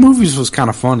 Home Movies was kind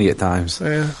of funny at times.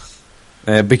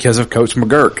 Yeah. Because of Coach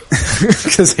McGurk.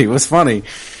 Because he was funny.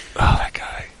 Oh, that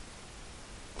guy.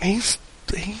 He's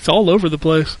all over the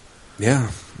place.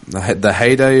 Yeah. The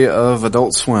heyday of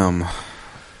Adult Swim.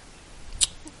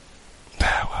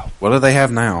 Well, what do they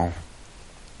have now?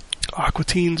 Aqua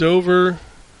Teen's over.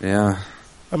 Yeah.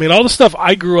 I mean, all the stuff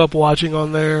I grew up watching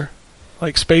on there,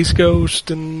 like Space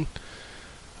Ghost and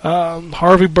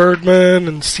Harvey Birdman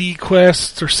and Sea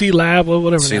Quest or Sea Lab, or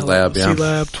whatever. Sea Lab, yeah. Sea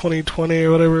Lab 2020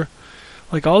 or whatever.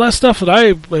 Like all that stuff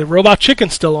that Robot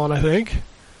Chicken's still on, I think.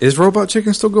 Is Robot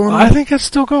Chicken still going on? I think it's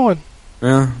still going.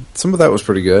 Yeah. Some of that was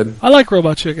pretty good. I like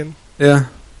Robot Chicken. Yeah.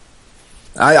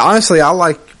 I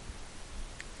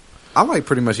like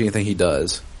pretty much anything he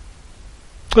does.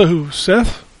 Who,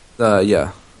 Seth?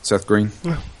 Yeah. Seth Green.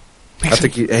 Yeah. I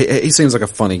think he seems like a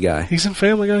funny guy. He's in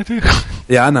Family Guy too.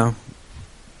 Yeah, I know.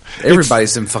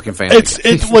 Everybody's in fucking Family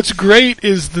Guy. What's great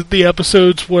is the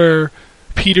episodes where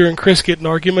Peter and Chris get in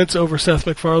arguments over Seth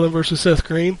MacFarlane versus Seth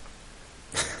Green.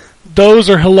 Those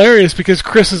are hilarious because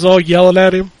Chris is all yelling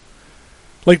at him.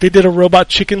 Like they did a Robot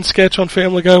Chicken sketch on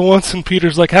Family Guy once, and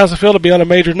Peter's like, "How's it feel to be on a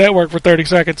major network for 30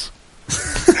 seconds?"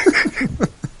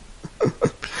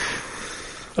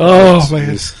 Oh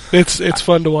man, it's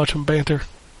fun to watch them banter.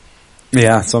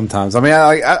 Yeah, sometimes. I mean,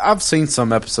 I've seen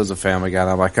some episodes of Family Guy,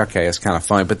 and I'm like, okay, it's kind of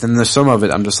funny. But then there's some of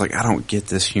it, I'm just like, I don't get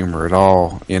this humor at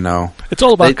all, you know. It's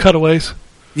all about cutaways.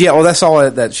 Yeah, well, that's all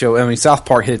that show. I mean, South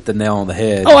Park hit the nail on the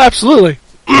head. Oh, absolutely.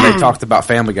 They talked about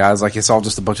Family Guy. It's like, it's all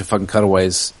just a bunch of fucking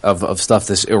cutaways of stuff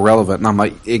that's irrelevant. And I'm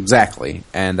like, exactly.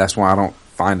 And that's why I don't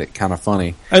find it kind of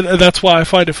funny. And that's why I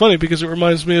find it funny, because it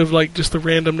reminds me of, like, just the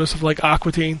randomness of, like,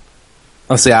 Aqua Teen.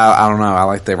 Oh, see, I don't know. I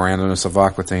like the randomness of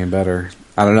Aqua Teen better.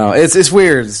 I don't know. It's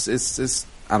weird. It's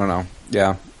I don't know.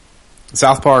 Yeah.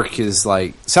 South Park's,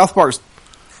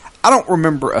 I don't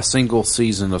remember a single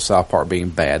season of South Park being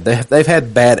bad. They've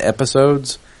had bad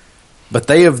episodes, but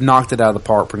they have knocked it out of the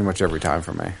park pretty much every time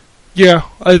for me. Yeah.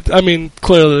 I mean,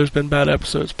 clearly there's been bad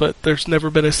episodes, but there's never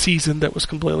been a season that was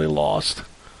completely lost.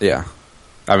 Yeah.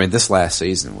 I mean, this last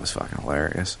season was fucking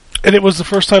hilarious. And it was the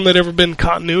first time there'd ever been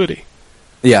continuity.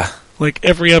 Yeah. Like,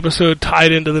 every episode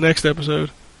tied into the next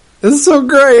episode. It's so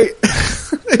great.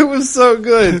 It was so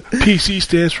good. PC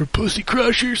stands for Pussy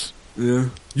Crushers. Yeah.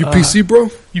 You PC, bro?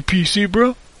 You PC,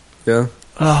 bro? Yeah.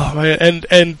 Oh man,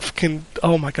 and fucking,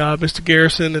 oh my God, Mr.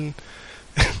 Garrison and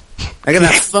I'm gonna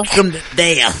fuck him to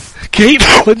death.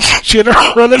 Caitlyn Jenner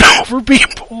running over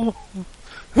people.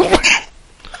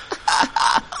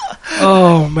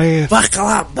 Oh man. Buckle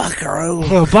up, buckaroo.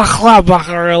 Oh, buckle up,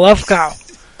 buckaroo. Let's go.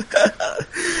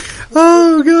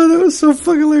 Oh god, that was so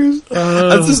fucking hilarious.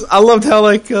 I loved how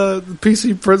the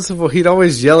PC principal, he'd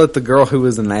always yell at the girl who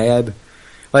was an ad.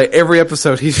 Like every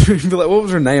episode, he'd be like, "What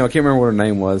was her name? I can't remember what her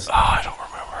name was." Oh, I don't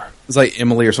remember. It's like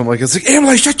Emily or something like that. It's like,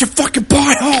 Emily, shut your fucking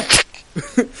pie hole.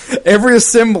 Every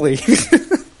assembly.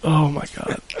 Oh my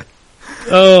god.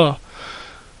 Oh.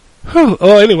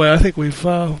 Oh. Anyway, I think we're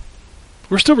still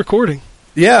recording.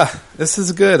 Yeah, this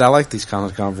is good. I like these kind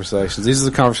of conversations. These are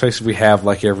the conversations we have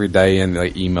like every day in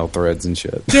like email threads and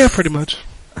shit. Yeah, pretty much.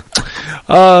 But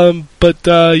you want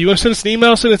to send us an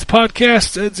email? Send it to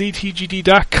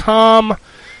podcast@ztgd.com.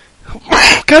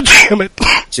 God damn it!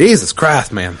 Jesus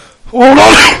Christ, man! Hold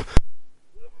on.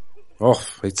 Oh,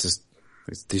 he's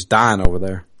dying over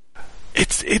there.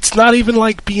 It's not even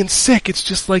like being sick. It's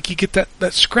just like you get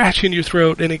that scratch in your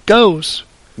throat and it goes.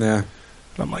 Yeah. And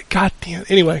I'm like, God damn.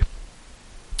 Anyway,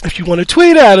 if you want to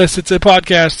tweet at us, it's a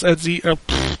podcast at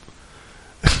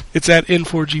it's at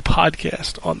N4G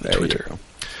Podcast on the Twitter.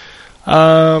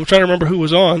 I'm trying to remember who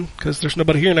was on because there's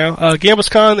nobody here now.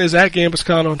 GambusCon is at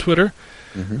GambusCon on Twitter.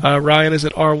 Mm-hmm. Ryan is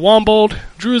at R Wombold.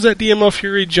 Drew is at DML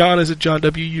Fury. John is at John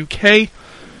WUK.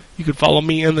 You can follow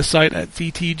me on the site at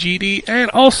ZTGD,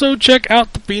 and also check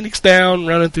out the Phoenix Down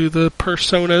running through the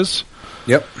personas.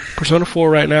 Yep. Persona 4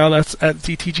 right now. That's at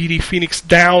ZTGD Phoenix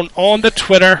Down on the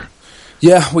Twitter.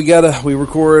 Yeah, we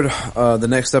record the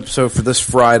next episode for this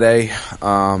Friday.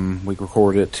 We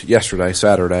recorded it yesterday,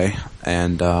 Saturday,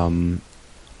 and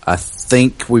I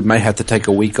think we may have to take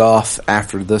a week off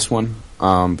after this one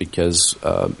because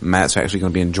Matt's actually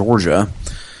going to be in Georgia.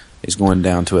 He's going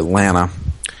down to Atlanta,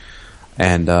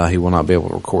 and he will not be able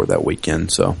to record that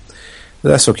weekend. So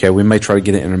that's okay. We may try to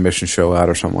get an intermission show out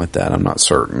or something like that. I'm not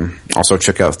certain. Also,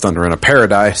 check out Thunder in a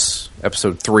Paradise.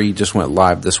 Episode 3 just went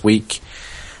live this week.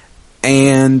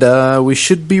 And we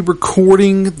should be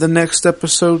recording the next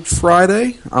episode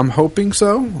Friday. I'm hoping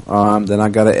so. Then I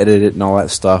got to edit it and all that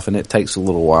stuff, and it takes a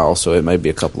little while, so it may be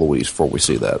a couple of weeks before we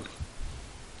see that.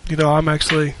 You know, I'm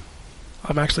actually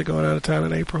going out of town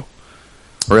in April.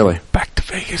 Really? Back to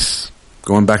Vegas.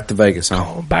 Going back to Vegas,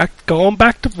 huh? Going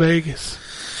back to Vegas.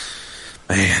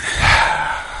 Man.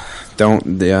 Well,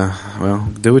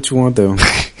 do what you want to do.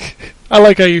 I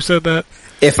like how you said that.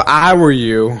 If I were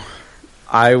you,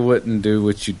 I wouldn't do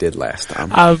what you did last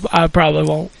time. I probably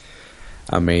won't.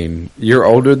 I mean, you're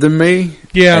older than me.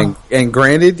 Yeah. And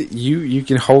granted, you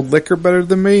can hold liquor better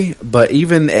than me, but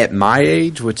even at my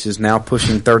age, which is now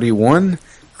pushing 31,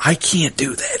 I can't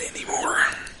do that anymore.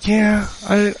 Yeah,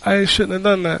 I shouldn't have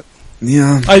done that.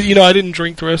 Yeah. I didn't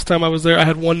drink the rest of the time I was there. I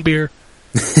had one beer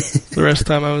the rest of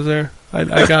the time I was there.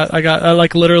 I got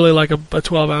like literally like a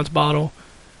 12-ounce bottle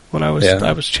when I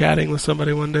was chatting with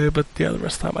somebody one day, but yeah, the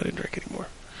rest of the time I didn't drink anymore.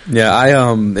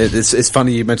 Yeah, it's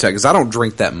funny you mentioned that because I don't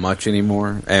drink that much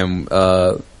anymore. And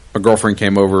my girlfriend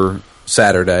came over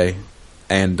Saturday,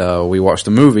 and we watched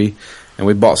a movie, and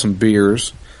we bought some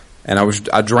beers, and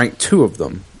I drank 2 of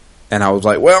them, and I was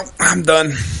like, well, I'm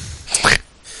done.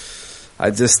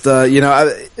 I just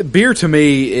beer to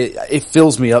me it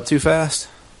fills me up too fast,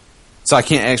 so I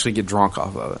can't actually get drunk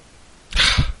off of it.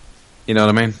 You know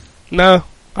what I mean? No,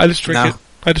 I just drink it.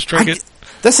 I just drink it.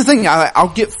 That's the thing. I'll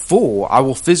get full. I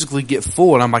will physically get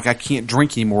full, and I'm like, I can't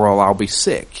drink anymore, or I'll be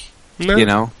sick. No, you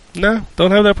know? No, don't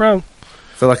have that problem.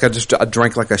 I feel like I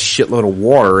drank like a shitload of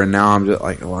water, and now I'm just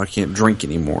like, well, I can't drink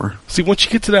anymore. See, once you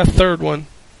get to that third one,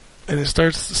 and it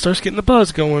starts getting the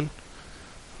buzz going,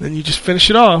 then you just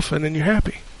finish it off, and then you're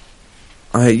happy.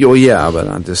 Yeah, but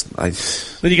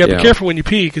then you got to be careful when you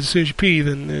pee, because as soon as you pee,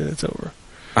 then it's over.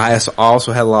 I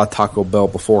also had a lot of Taco Bell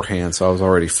beforehand, so I was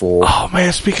already full. Oh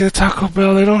man, speaking of Taco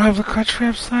Bell, they don't have the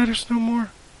Crunchwrap sliders no more.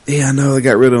 Yeah, I know, they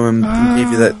got rid of them. They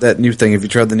gave you that new thing. Have you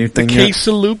tried the new thing yet?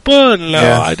 Quesalupa? No,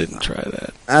 yeah. I didn't try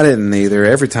that. I didn't either.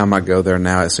 Every time I go there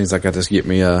now, it seems like I just get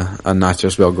me a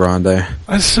Nachos Bel Grande. I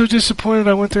was so disappointed.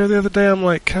 I went there the other day. I'm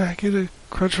like, can I get a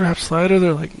Crunchwrap slider?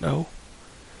 They're like, no.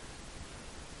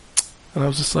 And I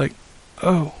was just like,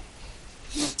 oh.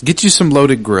 Get you some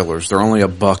loaded grillers. They're only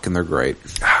 $1 and they're great.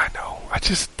 I know.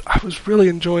 I was really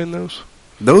enjoying those.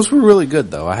 Those were really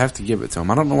good, though. I have to give it to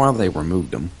them. I don't know why they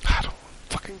removed them. I don't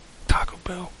fucking Taco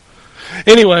Bell.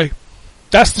 Anyway,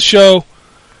 that's the show.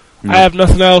 I have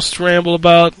nothing else to ramble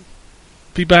about.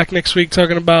 Be back next week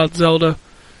talking about Zelda.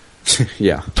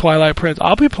 Yeah. Twilight Prince.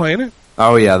 I'll be playing it.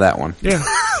 Oh, yeah, that one. Yeah.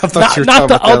 thought you were Not talking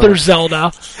the about other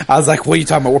Zelda. I was like, what are you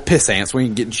talking about? We're piss ants. We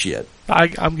ain't getting shit.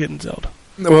 I'm getting Zelda.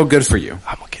 Well, good for you.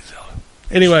 I'm gonna get Zelda.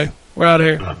 Anyway, we're out of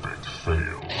here. Epic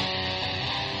fail.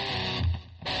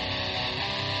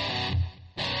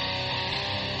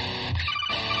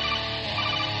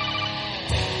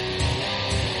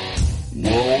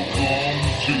 Welcome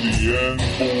to the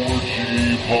N4G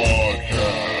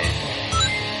podcast.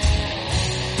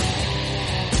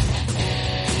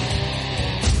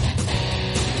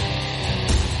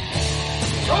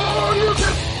 Oh, you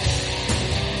can...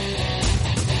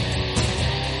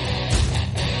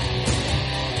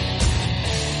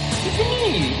 It's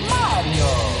me,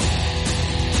 Mario.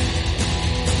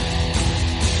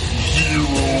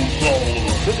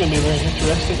 $0. This is going to be a very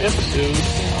interesting episode.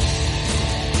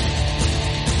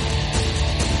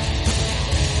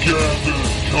 Captain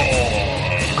Con.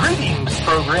 Greetings,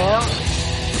 programs.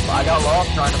 I got lost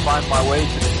trying to find my way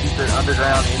to the secret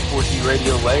underground N4G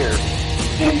Radio lair.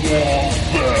 The Wombat.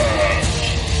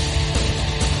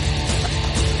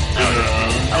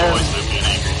 And Always the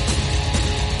beginning.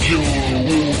 Killer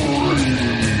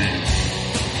Wolverine.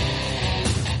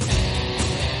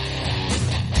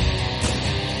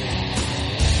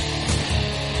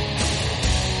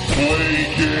 Play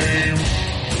games,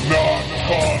 not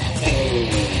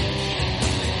consoles.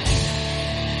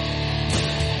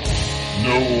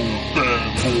 No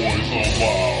fanboys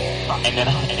allowed. And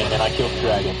then I killed the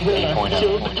dragon.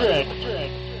 8.0.